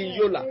heard in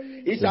Yola.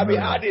 It shall be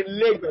heard in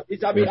Lagos. It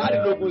shall be heard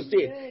in Ogun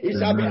State. It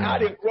shall be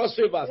heard in Cross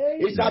Rivers.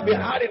 It shall be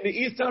heard in the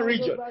Eastern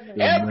region.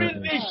 Every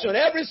nation,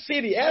 every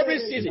city, every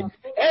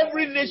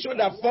nation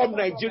that formed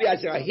Nigeria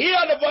shall hear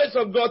the voice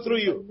of God through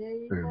you.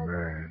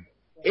 Amen.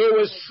 It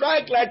will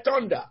strike like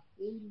thunder.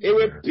 It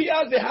will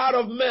pierce the heart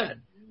of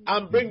man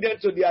and bring them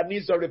to their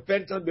knees of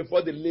repentance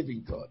before the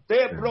living God.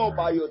 Amen.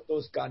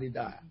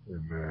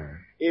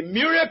 A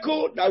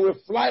miracle that will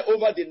fly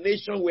over the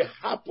nation will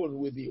happen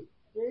with you.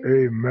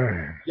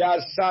 Amen.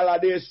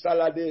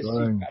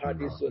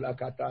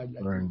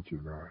 Thank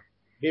you, Lord.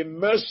 The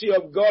mercy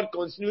of God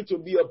continue to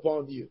be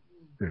upon you,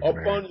 Amen.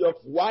 upon your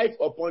wife,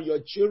 upon your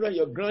children,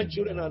 your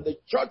grandchildren, and the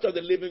church of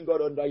the living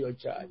God under your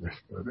charge. Yes,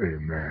 Lord.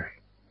 Amen.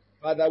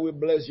 Father, we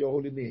bless your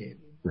holy name.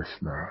 Yes,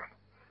 Lord.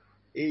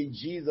 In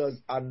Jesus'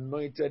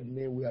 anointed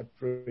name we are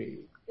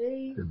praying.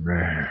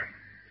 Amen.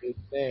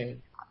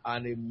 Amen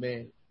and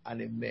amen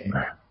and amen.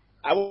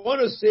 I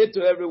want to say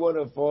to every one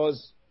of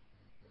us,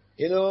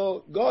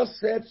 God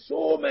said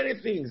so many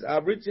things.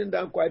 I've written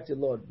down quite a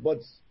lot, but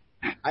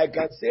I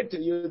can say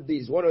to you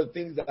this, one of the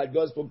things that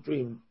God spoke to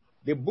him,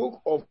 the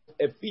book of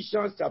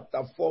Ephesians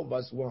chapter 4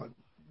 verse 1,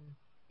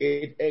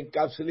 it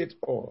encapsulates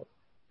all.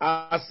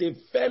 As a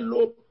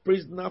fellow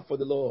prisoner for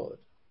the Lord,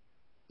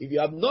 if you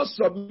have not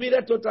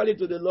submitted totally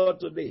to the Lord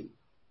today,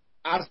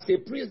 as a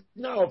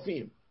prisoner of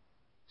him,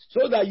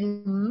 so that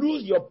you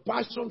lose your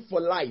passion for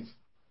life,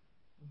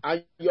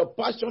 and your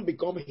passion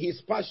become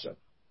his passion,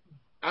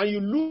 and you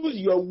lose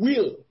your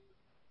will,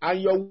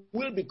 and your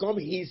will become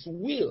his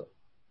will.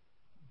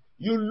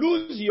 You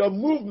lose your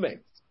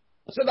movement,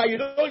 so that you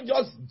don't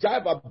just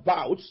jive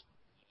about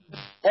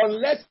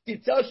unless he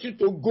tells you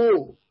to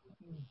go.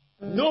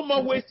 No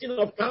more wasting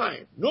of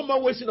time. No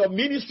more wasting of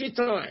ministry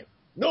time.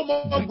 No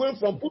more going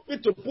from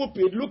pulpit to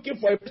pulpit looking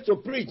for a place to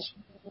preach.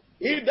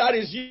 If that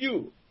is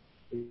you,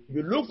 if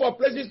you look for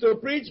places to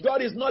preach,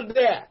 God is not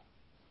there.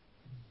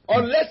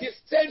 Unless he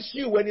sends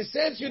you. When he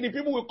sends you, the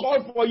people will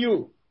call for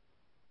you.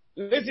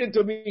 Listen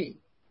to me.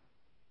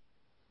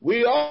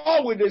 We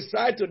all will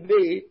decide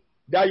today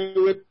that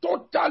you will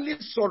totally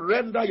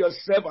surrender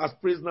yourself as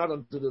prisoner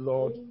unto the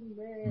Lord.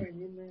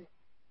 Amen.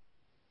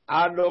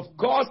 And of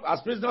course,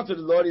 as prisoner to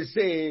the Lord, he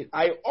says,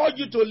 I urge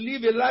you to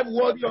live a life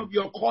worthy of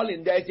your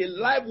calling. There is a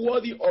life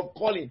worthy of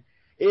calling.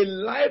 A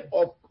life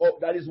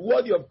that is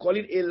worthy of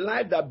calling. A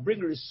life that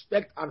brings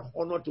respect and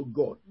honor to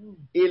God.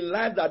 A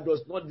life that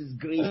does not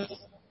disgrace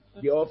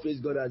the office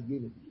God has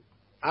given you.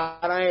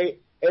 And I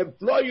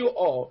implore you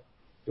all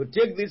to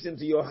take this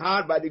into your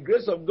heart. By the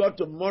grace of God,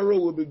 tomorrow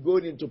we'll be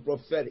going into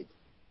prophetic.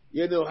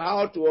 You know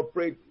how to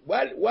operate.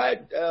 While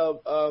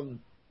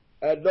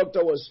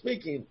doctor was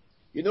speaking,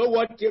 you know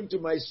what came to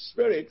my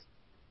spirit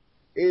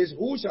is,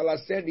 who shall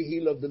ascend the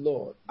hill of the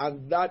Lord?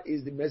 And that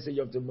is the message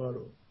of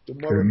tomorrow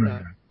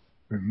night.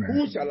 Amen.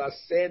 Who shall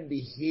ascend the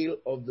hill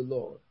of the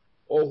Lord?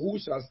 Or who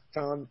shall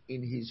stand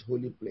in his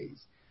holy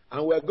place?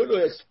 And we're going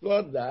to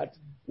explore that.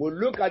 We'll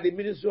look at the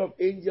ministry of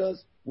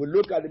angels. We'll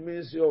look at the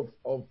ministry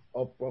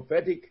of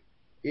prophetic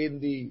in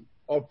the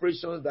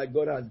operations that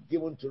God has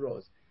given to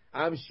us.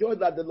 I'm sure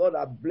that the Lord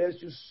has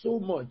blessed you so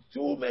much.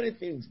 Too many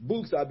things.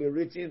 Books have been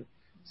written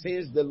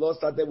since the Lord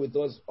started with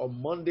us on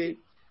Monday.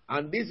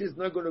 And this is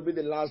not going to be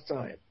the last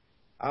time.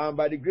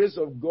 By the grace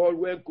of God,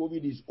 when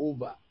COVID is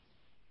over,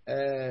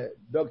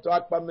 Dr.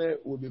 Akpame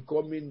will be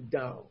coming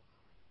down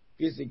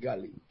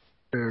physically.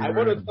 I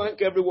want to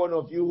thank every one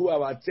of you who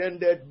have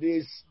attended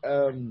this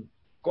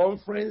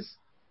conference.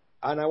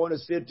 And I want to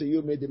say to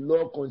you, may the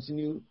Lord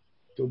continue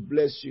to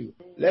bless you.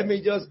 Let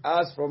me just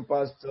ask from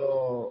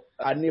Pastor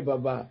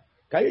Anibaba,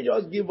 can you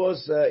just give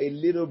us a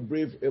little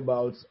brief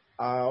about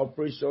our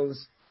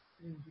operations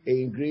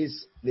in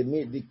Greece,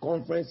 the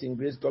conference in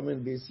Greece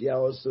coming this year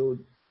also,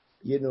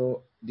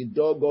 the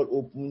door got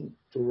opened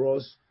to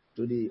us,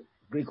 to the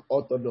Greek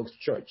Orthodox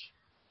Church.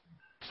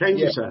 Thank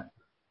you, sir.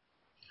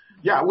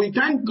 Yeah, we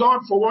thank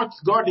God for what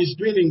God is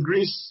doing in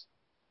Greece.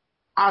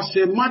 As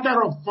a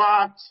matter of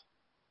fact,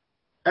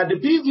 the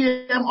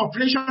PVM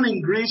operation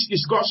in Greece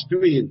is God's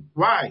doing.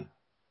 Why?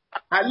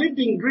 I lived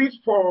in Greece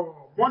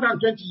for more than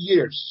 20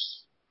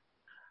 years.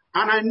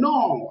 And I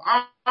know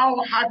how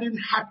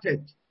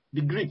hardened-hearted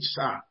the Greeks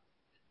are.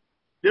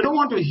 They don't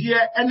want to hear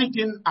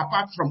anything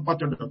apart from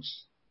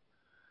Orthodox.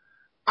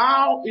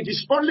 How it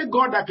is only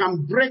God that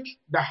can break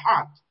the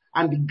heart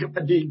and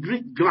the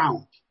Greek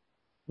ground,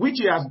 which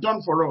he has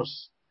done for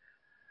us.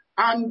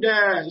 And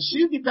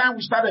since the time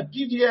we started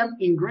PVM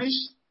in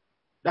Greece,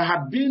 there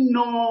had been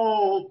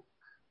no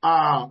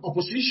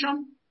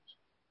opposition,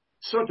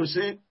 so to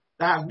say.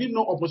 There has been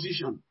no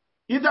opposition,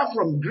 either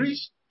from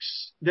Greeks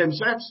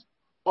themselves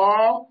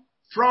or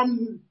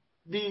from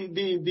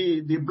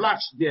the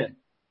blacks there.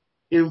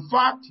 In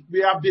fact,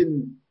 we have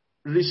been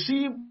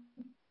received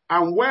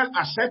and well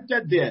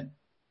accepted there.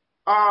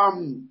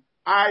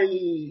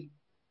 I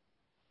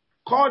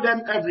call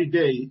them every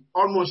day,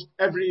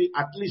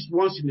 at least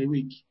once in a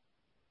week.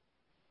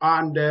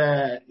 And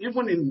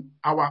even in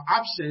our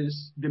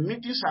absence, the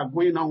meetings are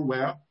going on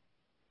well,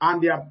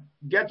 and they are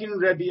getting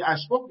ready. I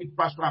spoke with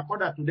Pastor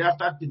Akoda today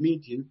after the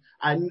meeting.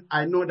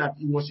 I know that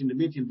he was in the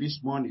meeting this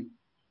morning.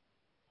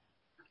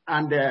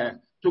 And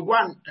to go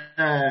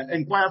and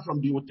inquire from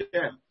the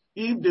hotel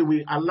if they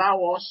will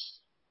allow us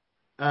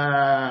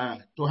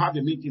to have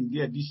a meeting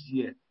there this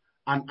year,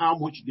 and how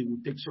much they will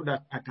take, so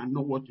that I can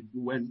know what to do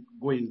when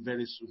going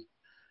very soon.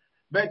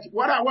 But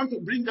what I want to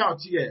bring out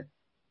here,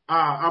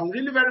 I'm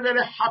really very,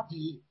 very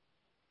happy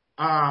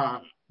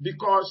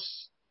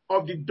because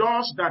of the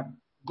doors that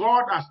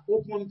God has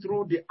opened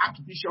through the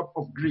Archbishop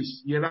of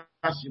Greece,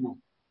 Gerasimos.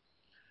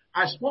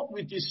 I spoke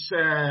with his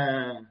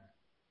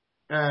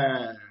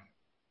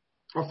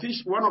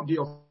one of the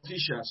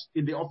officials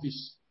in the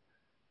office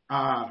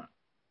on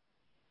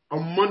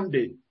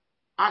Monday,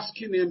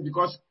 asking him,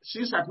 because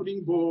since I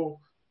couldn't go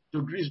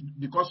to Greece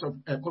because of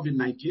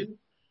COVID-19,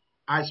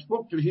 I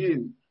spoke to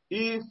him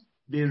if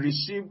they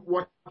received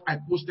what I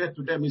posted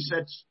to them. He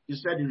said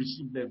he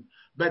received them.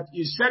 But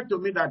he said to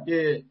me that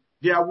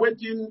they are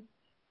waiting,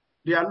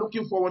 they are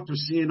looking forward to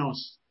seeing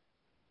us.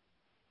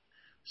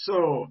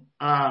 So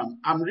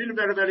I'm really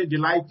very, very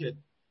delighted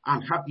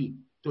and happy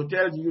to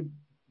tell you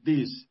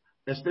this,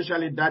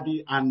 especially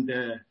Daddy. And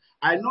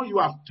I know you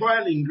have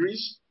toiled in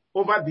Greece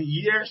over the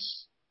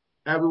years.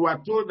 We were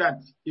told that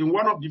in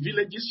one of the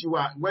villages,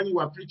 when you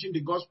were preaching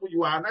the gospel, you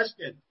were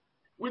arrested.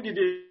 We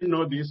didn't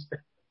know this,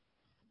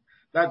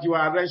 that you were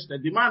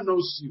arrested. The man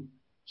knows you.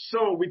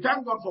 So we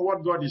thank God for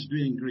what God is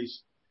doing in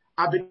Greece.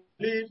 I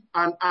believe,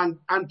 and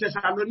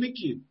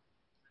Thessaloniki,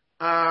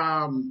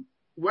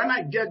 when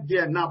I get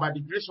there now, by the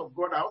grace of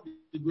God, I'll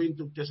be going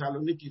to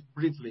Thessaloniki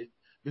briefly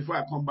before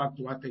I come back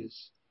to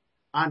Athens.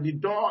 And the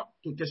door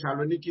to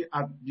Thessaloniki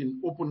has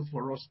been opened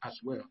for us as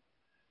well.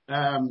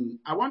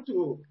 I want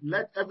to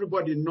let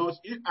everybody know,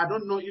 I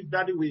don't know if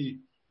Daddy will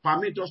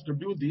permit us to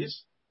do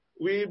this.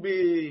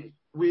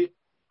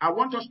 I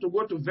want us to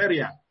go to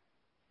Veria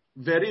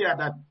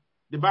that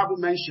the Bible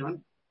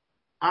mentioned,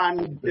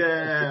 and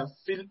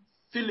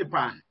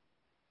Philippi,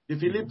 the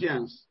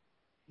Philippians.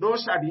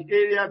 Those are the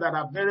areas that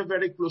are very,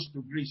 very close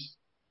to Greece.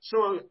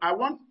 So I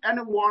want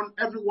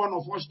every one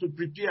of us to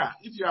prepare.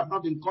 If you have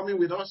not been coming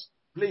with us,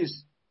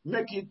 please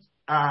make it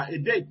a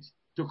date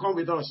to come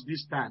with us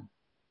this time.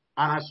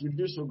 And as you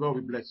do so, God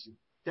will bless you.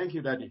 Thank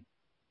you, Daddy.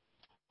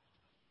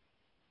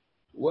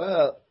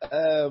 Well,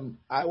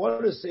 I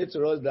want to say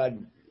to us that,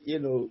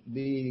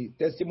 the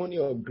testimony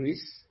of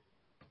Greece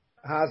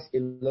has a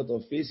lot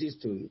of faces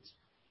to it,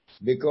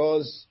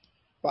 because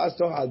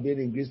Pastor has been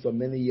in Greece for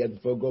many years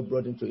before God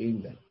brought him to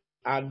England.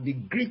 And the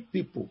Greek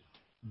people,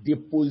 the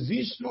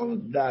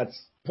position that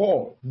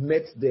Paul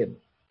met them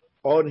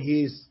on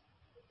his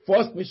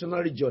first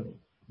missionary journey,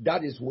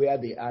 that is where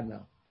they are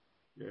now.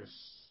 Yes.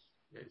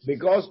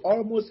 Because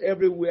almost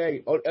everywhere,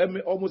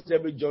 almost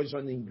every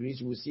junction in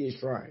Greece, you will see a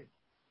shrine.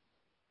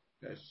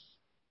 Yes.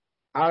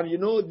 And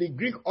the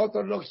Greek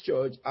Orthodox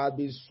Church has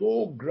been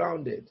so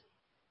grounded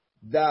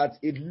that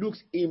it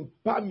looks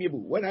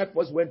impermeable. When I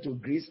first went to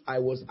Greece, I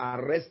was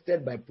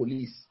arrested by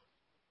police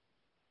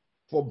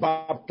for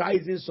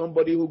baptizing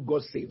somebody who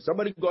got saved.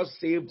 Somebody got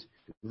saved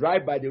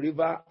right by the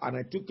river, and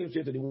I took him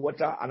straight to the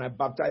water, and I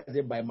baptized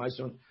him by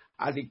immersion.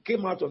 As he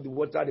came out of the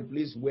water, the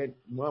police went,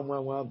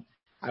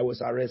 I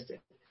was arrested.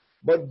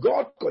 But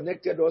God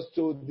connected us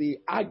to the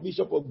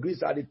Archbishop of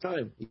Greece at the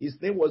time. His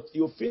name was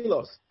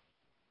Theophilus.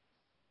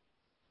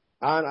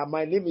 And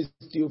my name is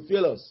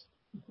Theophilus.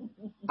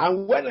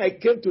 And when I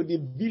came to the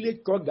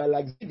village called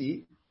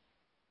Galaxidi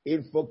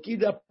in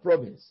Phokida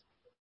province,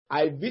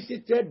 I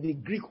visited the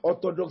Greek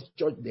Orthodox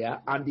Church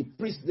there and the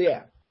priest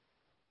there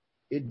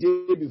a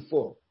day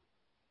before.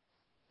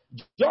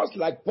 Just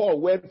like Paul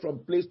went from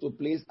place to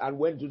place and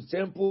went to the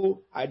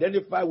temple,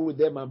 identified with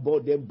them and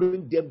brought them,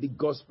 bring them the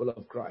gospel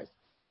of Christ.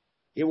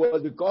 It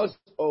was because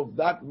of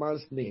that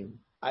man's name.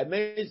 I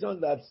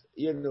mentioned that,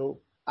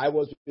 I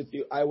was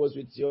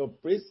with your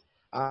priest,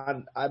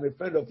 and I'm a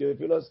friend of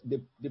Theophilus.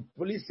 The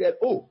police said,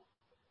 "Oh,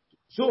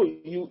 so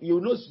you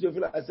know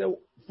Theophilus?" I said,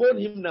 "Phone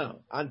him now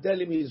and tell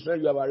him his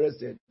friend you have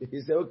arrested."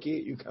 He said,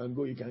 "Okay, you can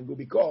go,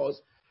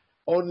 because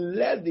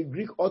unless the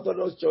Greek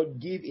Orthodox Church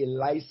give a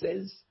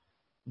license,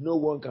 no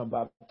one can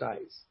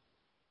baptize."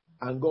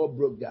 And God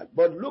broke that.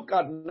 But look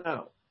at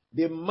now,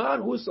 the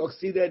man who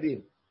succeeded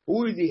him,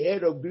 who is the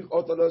head of Greek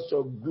Orthodox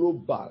Church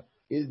Global,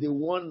 is the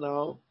one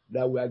now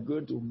that we are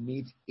going to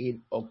meet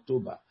in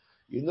October.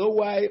 You know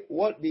why?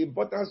 What the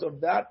importance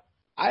of that?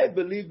 I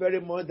believe very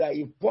much that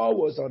if Paul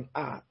was on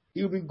earth,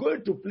 he will be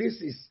going to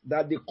places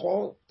that they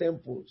call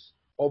temples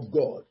of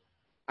God,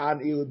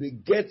 and he will be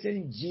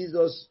getting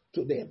Jesus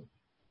to them.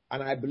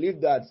 And I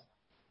believe that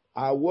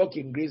our work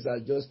in Greece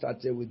has just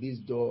started with this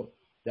door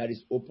that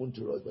is open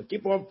to us. But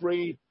keep on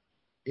praying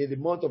in the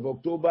month of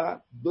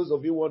October. Those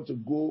of you who want to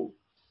go,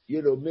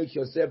 make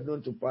yourself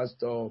known to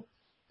Pastor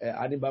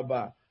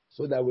Anibaba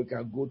so that we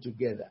can go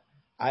together.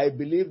 I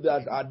believe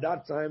that at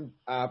that time,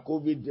 our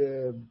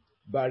COVID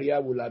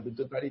barrier will have been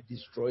totally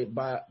destroyed.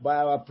 By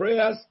our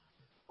prayers,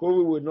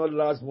 COVID will not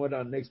last more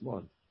than next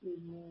month.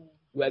 Mm-hmm.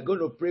 We are going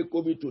to pray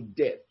COVID to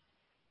death.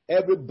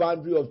 Every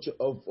boundary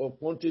of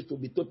countries to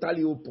be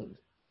totally opened.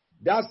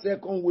 That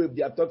second wave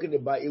they are talking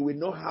about, it will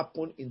not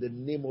happen in the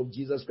name of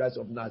Jesus Christ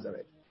of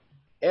Nazareth.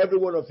 Every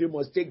one of you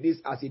must take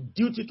this as a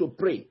duty to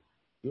pray.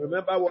 You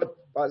remember what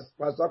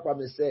Pastor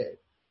Kwame said.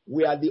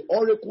 We are the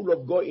oracle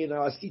of God in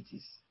our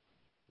cities.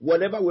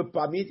 Whatever we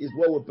permit is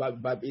what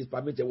is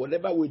permitted.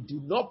 Whatever we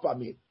do not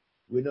permit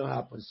will not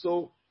happen.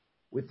 So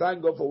we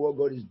thank God for what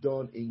God has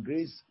done in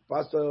Greece.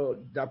 Pastor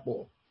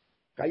Dapo,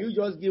 can you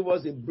just give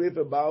us a brief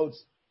about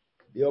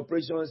the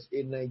operations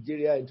in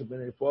Nigeria and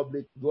Dominican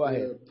Republic? Go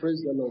ahead.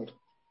 Praise the Lord.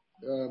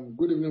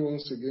 Good evening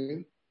once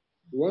again.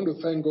 We want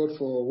to thank God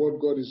for what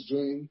God is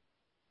doing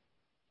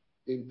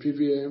in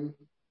PVM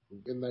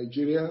in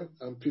Nigeria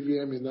and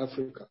PVM in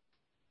Africa.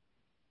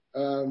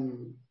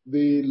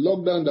 The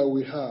lockdown that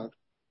we had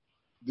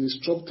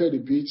disrupted a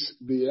bit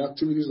the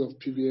activities of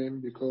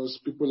PVM because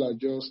people are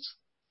just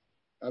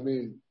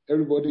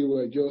everybody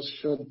were just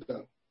shut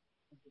down.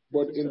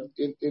 But in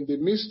the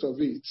midst of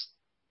it,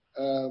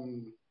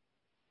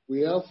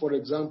 we have, for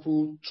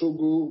example,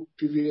 Togo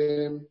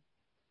PVM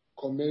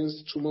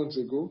commenced 2 months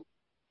ago.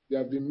 There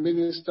have been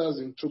ministers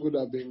in Togo that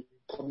have been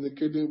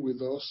communicating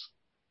with us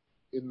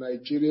in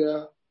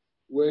Nigeria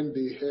when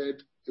they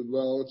heard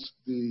about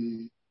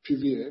the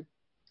PVM.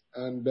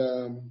 And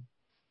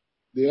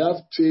they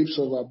have tapes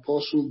of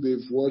apostles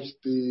they've watched.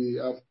 We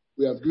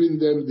have given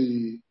them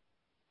the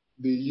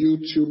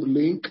YouTube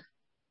link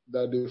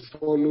that they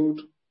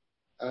followed,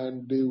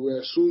 and they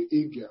were so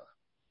eager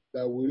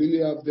that we really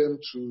have them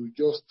to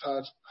just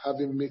start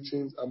having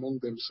meetings among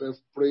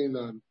themselves, praying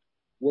and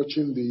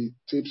watching the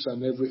tapes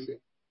and everything.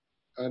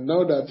 And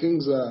now that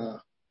things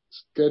are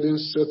getting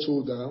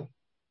settled down,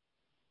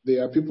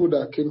 there are people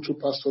that came to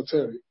Pastor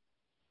Terry,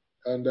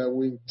 and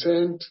we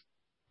intend,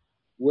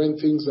 when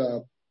things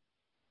are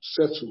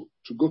settled,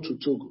 to go to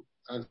Togo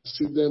and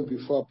see them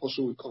before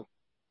Apostle will come.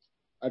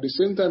 At the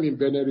same time, in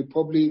Benin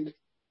Republic,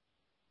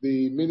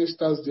 the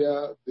ministers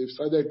there, they've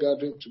started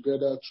gathering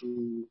together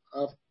to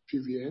have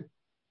PVM,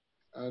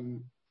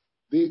 and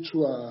they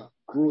too are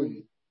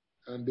growing,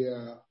 and they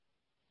are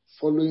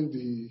following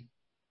the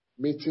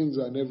meetings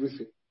and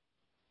everything.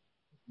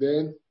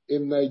 Then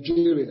in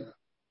Nigeria,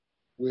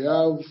 we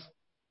have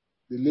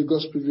the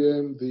Lagos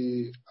PVM,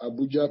 the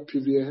Abuja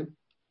PVM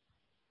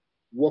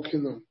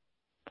working on.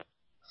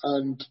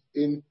 And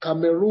in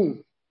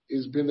Cameroon,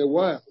 it's been a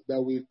while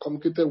that we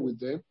communicated with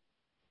them,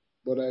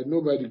 but I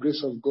know by the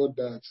grace of God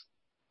that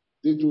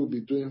they will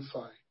be doing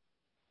fine.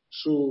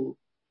 So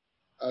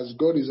as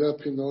God is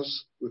helping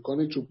us, we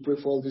continue to pray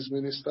for all these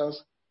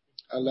ministers.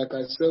 And like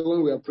I said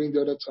when we were praying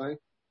the other time,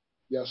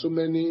 there are so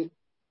many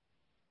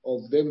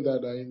of them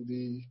that are in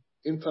the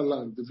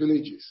interland, the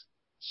villages.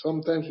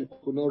 Sometimes we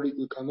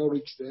cannot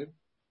reach them.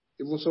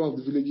 Even some of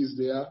the villages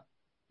there,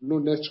 no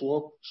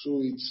network. So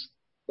it's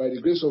by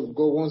the grace of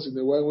God, once in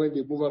a while, when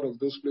they move out of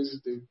those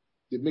places,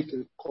 they make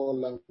a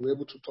call and we're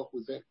able to talk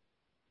with them.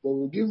 But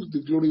we give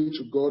the glory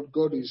to God.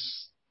 God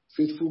is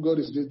faithful. God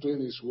is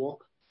doing His work.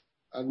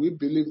 And we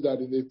believe that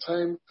in a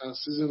time and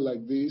season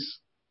like this,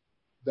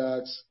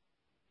 that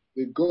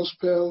the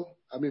gospel,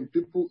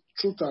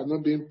 truth are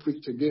not being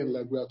preached again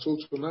like we are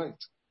told tonight.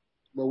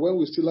 But when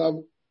we still have,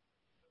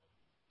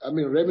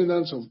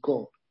 remnants of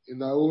God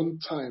in our own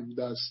time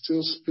that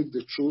still speak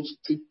the truth,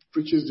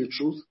 preaches the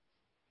truth,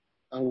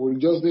 and we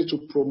just need to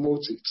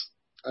promote it.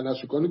 And as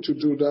we continue to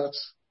do that,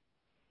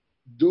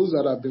 those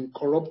that have been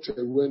corrupted,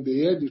 when they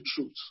hear the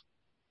truth,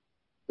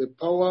 the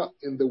power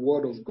in the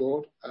word of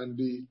God and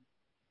the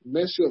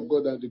mercy of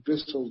God and the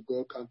grace of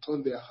God can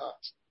turn their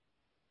hearts.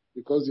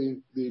 Because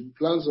the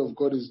plans of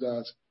God is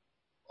that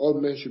all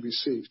men should be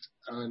saved.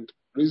 And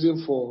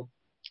reason for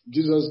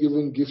Jesus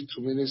giving gift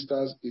to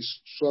ministers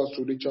is so as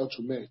to reach out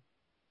to men.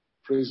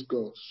 Praise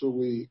God. So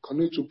we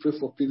continue to pray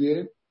for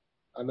PVM,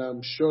 and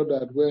I'm sure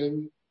that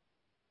when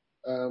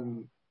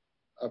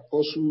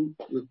Apostle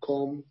will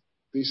come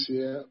this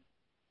year,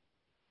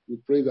 we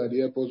pray that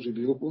the airports will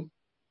be open.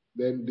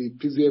 Then the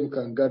PVM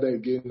can gather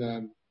again,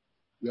 and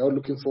we are all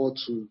looking forward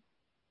to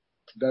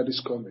that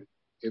is coming.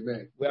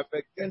 Amen. We have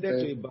extended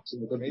to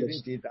Ibadan,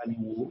 isn't it? And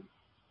Iwo.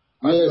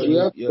 Yes, we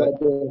have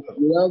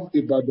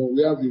Ibadan,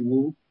 we have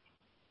Iwo.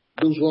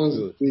 Those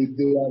ones,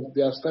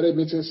 they have started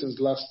meeting since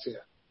last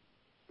year.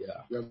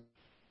 Yeah. We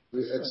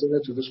have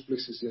extended to those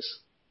places, yes.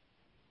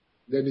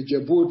 Then the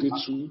Ijebu-Ode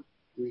too.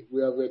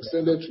 We have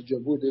extended to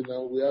Ijebu-Ode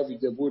now. We have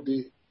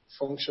Ijebu-Ode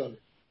functioning.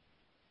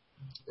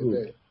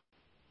 Amen.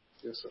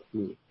 Yes, sir.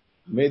 Good.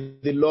 May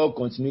the Lord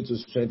continue to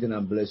strengthen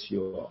and bless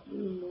you all.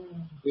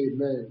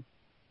 Amen.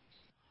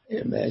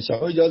 Amen.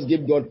 Shall we just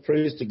give God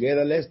praise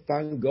together? Let's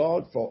thank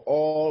God for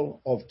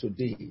all of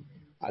today.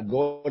 Our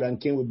God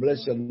and King, we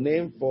bless your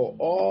name for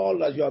all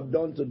that you have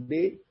done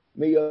today.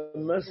 May your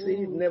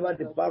mercy never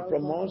depart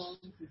from us.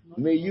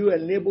 May you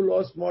enable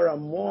us more and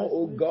more,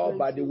 O God,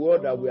 by the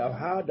word that we have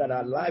heard, that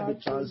our life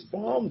be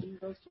transformed.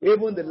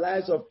 Even the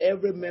lives of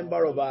every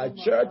member of our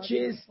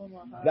churches,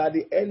 that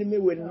the enemy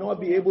will not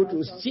be able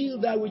to steal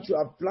that which you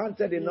have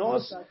planted in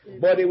us,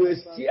 but it will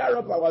stir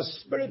up our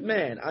spirit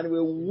man and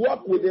will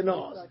work within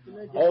us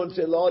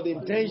until all the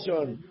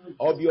intention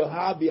of your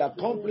heart be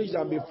accomplished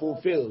and be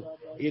fulfilled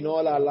in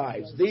all our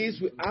lives. This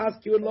we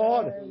ask you,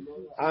 Lord,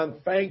 and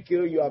thank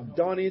you. You have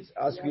done it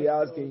as we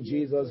ask in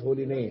Jesus'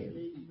 holy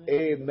name.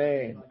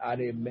 Amen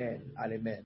and amen and amen.